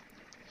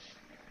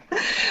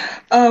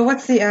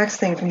 what's the axe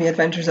thing from the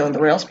Adventure Zone? The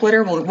rail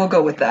splitter? We'll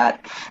go with that.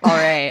 All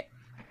right.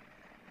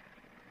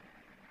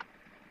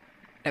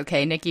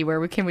 Okay, Nikki,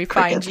 where can we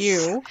find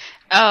you?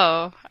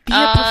 Oh. Be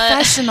a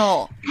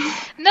professional.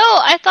 No,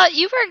 I thought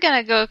you were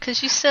gonna go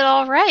because you said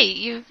all right.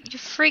 You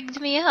frigged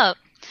me up.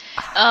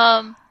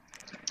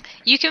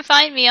 You can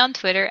find me on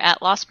Twitter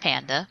at Lost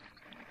Panda.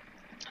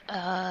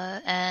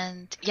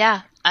 And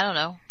yeah, I don't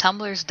know.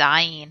 Tumblr's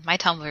dying. My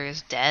Tumblr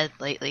is dead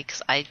lately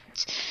because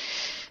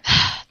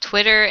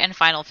Twitter and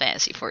Final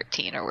Fantasy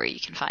 14 are where you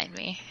can find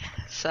me.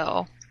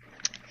 So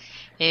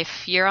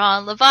if you're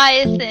on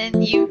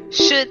Leviathan, you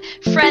should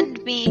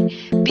friend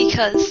me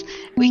because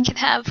we can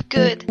have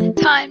good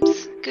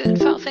times, good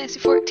Final Fantasy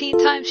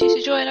 14 times. You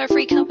should join our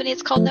free company.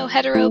 It's called No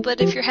Hetero,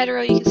 but if you're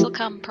hetero, you can still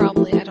come.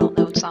 Probably. I don't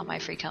know. It's not my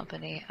free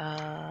company.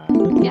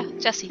 Yeah,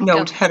 Jessi. No,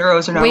 go.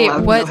 heteros are not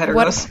allowed. What No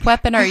heteros. what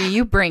weapon are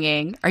you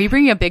bringing? Are you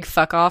bringing a big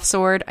fuck off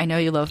sword? I know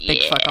you love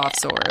big fuck off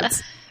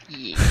swords.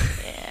 Yeah.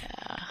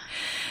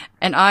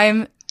 And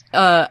I'm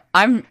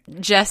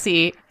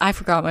Jessi. I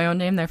forgot my own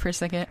name there for a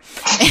second.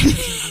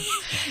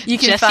 You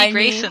can Jessi find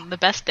Grayson, the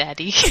best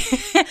daddy.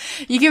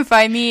 You can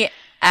find me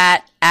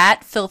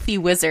at Filthy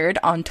Wizard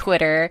on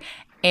Twitter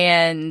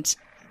and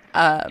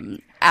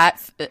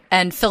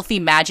Filthy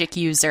Magic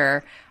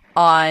User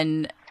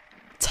on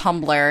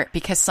Tumblr,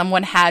 because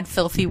someone had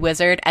Filthy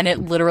Wizard and it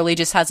literally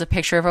just has a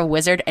picture of a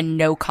wizard and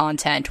no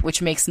content,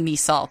 which makes me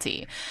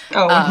salty.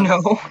 Oh,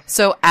 no.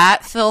 So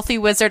at Filthy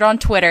Wizard on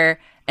Twitter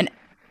and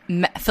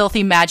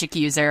Filthy Magic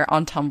User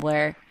on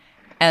Tumblr.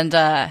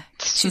 And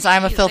since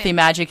I'm a Filthy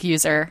Magic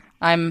User,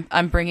 I'm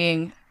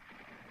bringing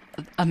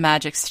a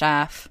magic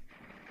staff.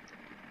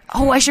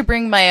 Oh, I should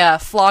bring my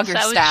flogger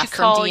staff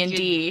from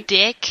D&D.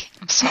 Dick?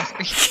 I'm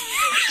sorry.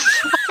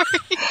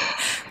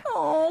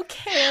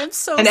 Okay, I'm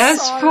so sorry. And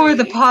as for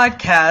the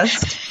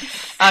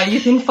podcast, you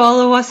can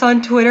follow us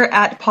on Twitter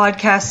at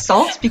Podcast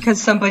Salt,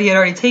 because somebody had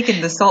already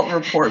taken the salt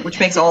report, which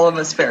makes all of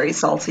us very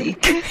salty.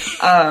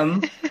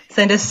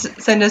 Send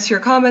us your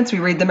comments. We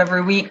read them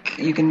every week.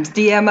 You can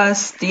DM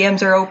us.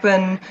 DMs are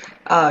open.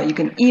 You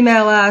can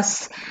email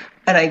us.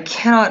 And I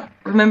cannot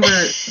remember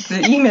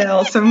the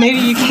email, so maybe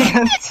you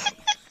can't.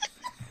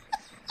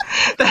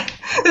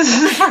 This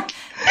is the part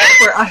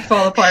where I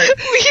fall apart.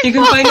 You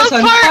can find us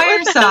on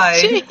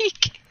Fireside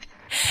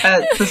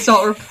at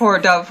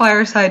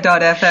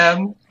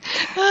thesaltreport.fireside.fm.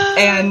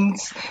 And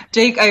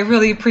Jake, I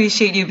really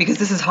appreciate you because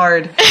this is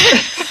hard.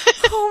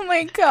 Oh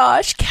my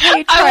gosh,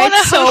 Kay tried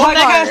so hard.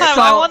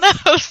 I want to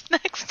host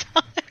next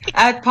time.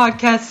 At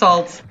Podcast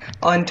Salt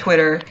on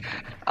Twitter.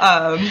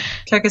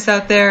 Check us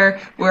out there.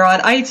 We're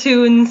on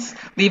iTunes.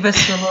 Leave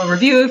us a little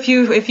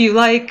review if you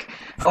like,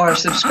 or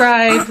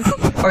subscribe.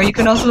 Or you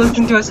can also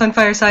listen to us on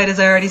Fireside, as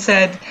I already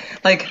said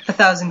like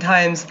 1,000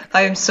 times.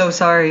 I am so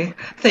sorry.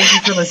 Thank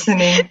you for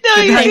listening.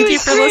 Thank you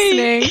for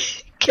listening.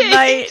 Good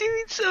night. You're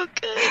doing so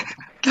good.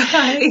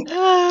 Bye.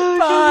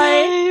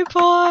 Oh,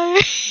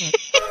 bye.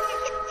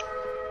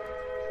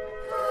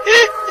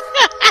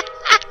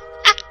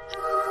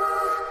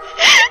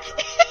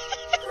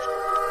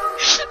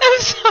 I'm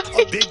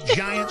sorry. A big,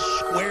 giant,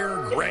 square,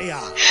 gray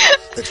eye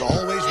that's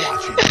always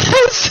watching.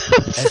 I'm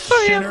so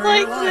sorry. I'm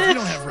like this. We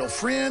don't have real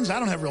friends. I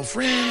don't have real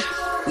friends.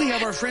 We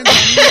have our friends on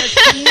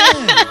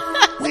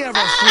ESPN. We have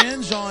our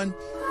friends on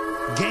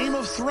Game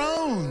of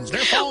Thrones.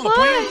 They're falling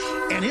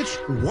apart, and it's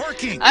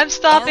working. I'm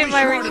stopping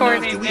my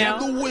recording now. We have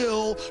the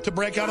will to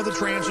break out of the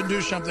trance and do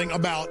something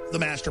about the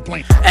master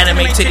plan.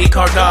 Anime Titty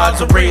Car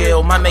gods are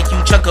real. Might make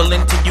you chuckle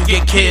until you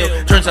get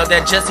killed. Turns out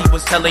that Jessi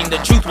was telling the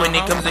truth. When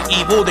it comes to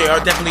evil, they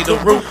are definitely the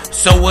root.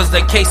 So was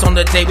the case on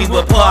the day we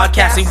were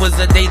podcasting. Was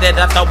the day that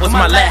I thought was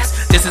my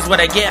last. This is what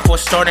I get for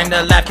starting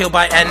the laugh. Killed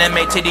by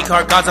Anime Titty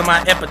Car gods on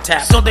my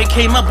epitaph. So they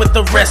came up with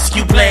the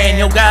rescue plan.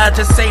 Yo, God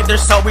to save their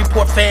Salt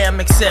Report fam.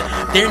 Except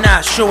they're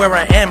not sure where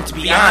I am, to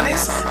be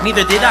honest.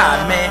 Neither did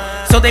I, man.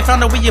 So they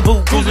found a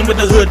weeaboo cruising with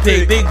a hood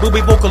pig, big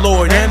booby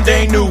Vocaloid, and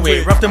they knew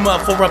it. Roughed him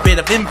up for a bit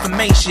of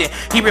information.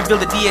 He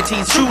revealed the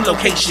deity's true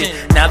location.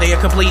 Now they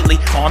are completely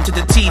armed to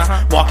the teeth,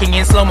 walking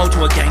in slow-mo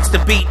to a gangsta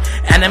beat.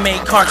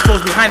 Anime carts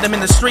close behind them in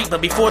the street,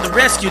 but before the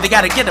rescue, they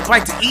gotta get a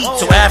bite to eat.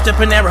 So after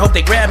Panera, hope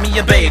they grab me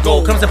a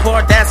bagel. Comes the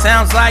part that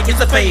sounds like it's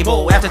a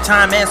fable. After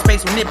time and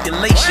space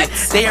manipulation,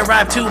 they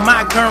arrive to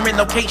my current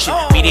location.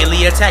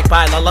 Immediately attacked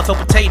by Lalafell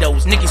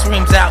potatoes. Niki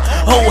screams out,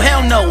 oh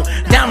hell no!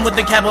 Down with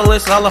the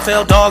capitalist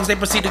Lalafell dogs, they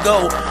proceed to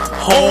go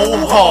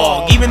whole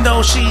hog. Even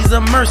though she's a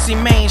mercy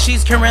main,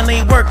 she's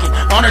currently working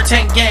on her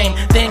tank game.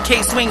 Then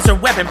K swings her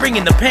weapon,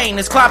 bringing the pain.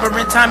 It's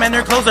clobbering time and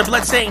her clothes are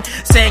bloodstained,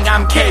 saying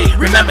I'm K,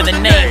 remember the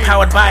name.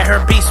 Powered by her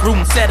beast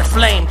room set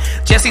aflame.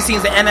 Jessi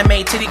sees the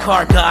Anime Titty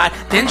Car god.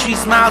 Then she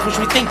smiles, which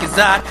we think is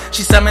odd.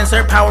 She summons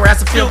her power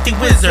as a filthy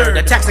wizard,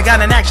 attacks the god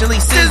and actually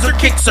scissor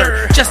kicks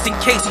her. Just in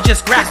case you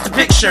just grasped the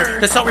picture,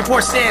 the Salt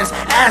Report stands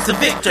as a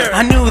victor.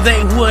 I knew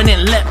they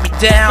wouldn't let me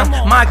down.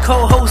 My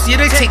co-host, yeah,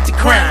 they take the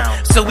crown.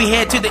 So we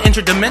head to the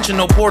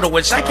interdimensional portal,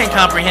 which I can't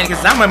comprehend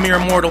because I'm a mere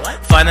mortal.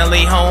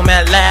 Finally home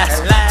at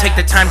last. Take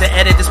the time to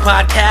edit this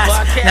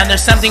podcast. Now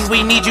there's something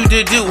we need you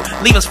to do.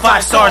 Leave us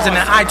 5 stars in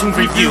an iTunes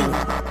review.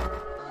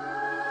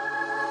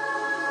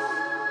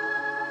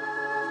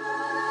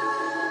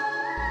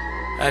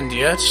 And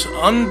yet,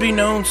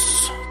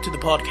 unbeknownst to the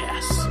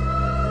podcast,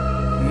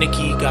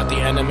 Niki got the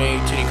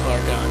Anime Titty Car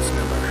Gods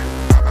membership.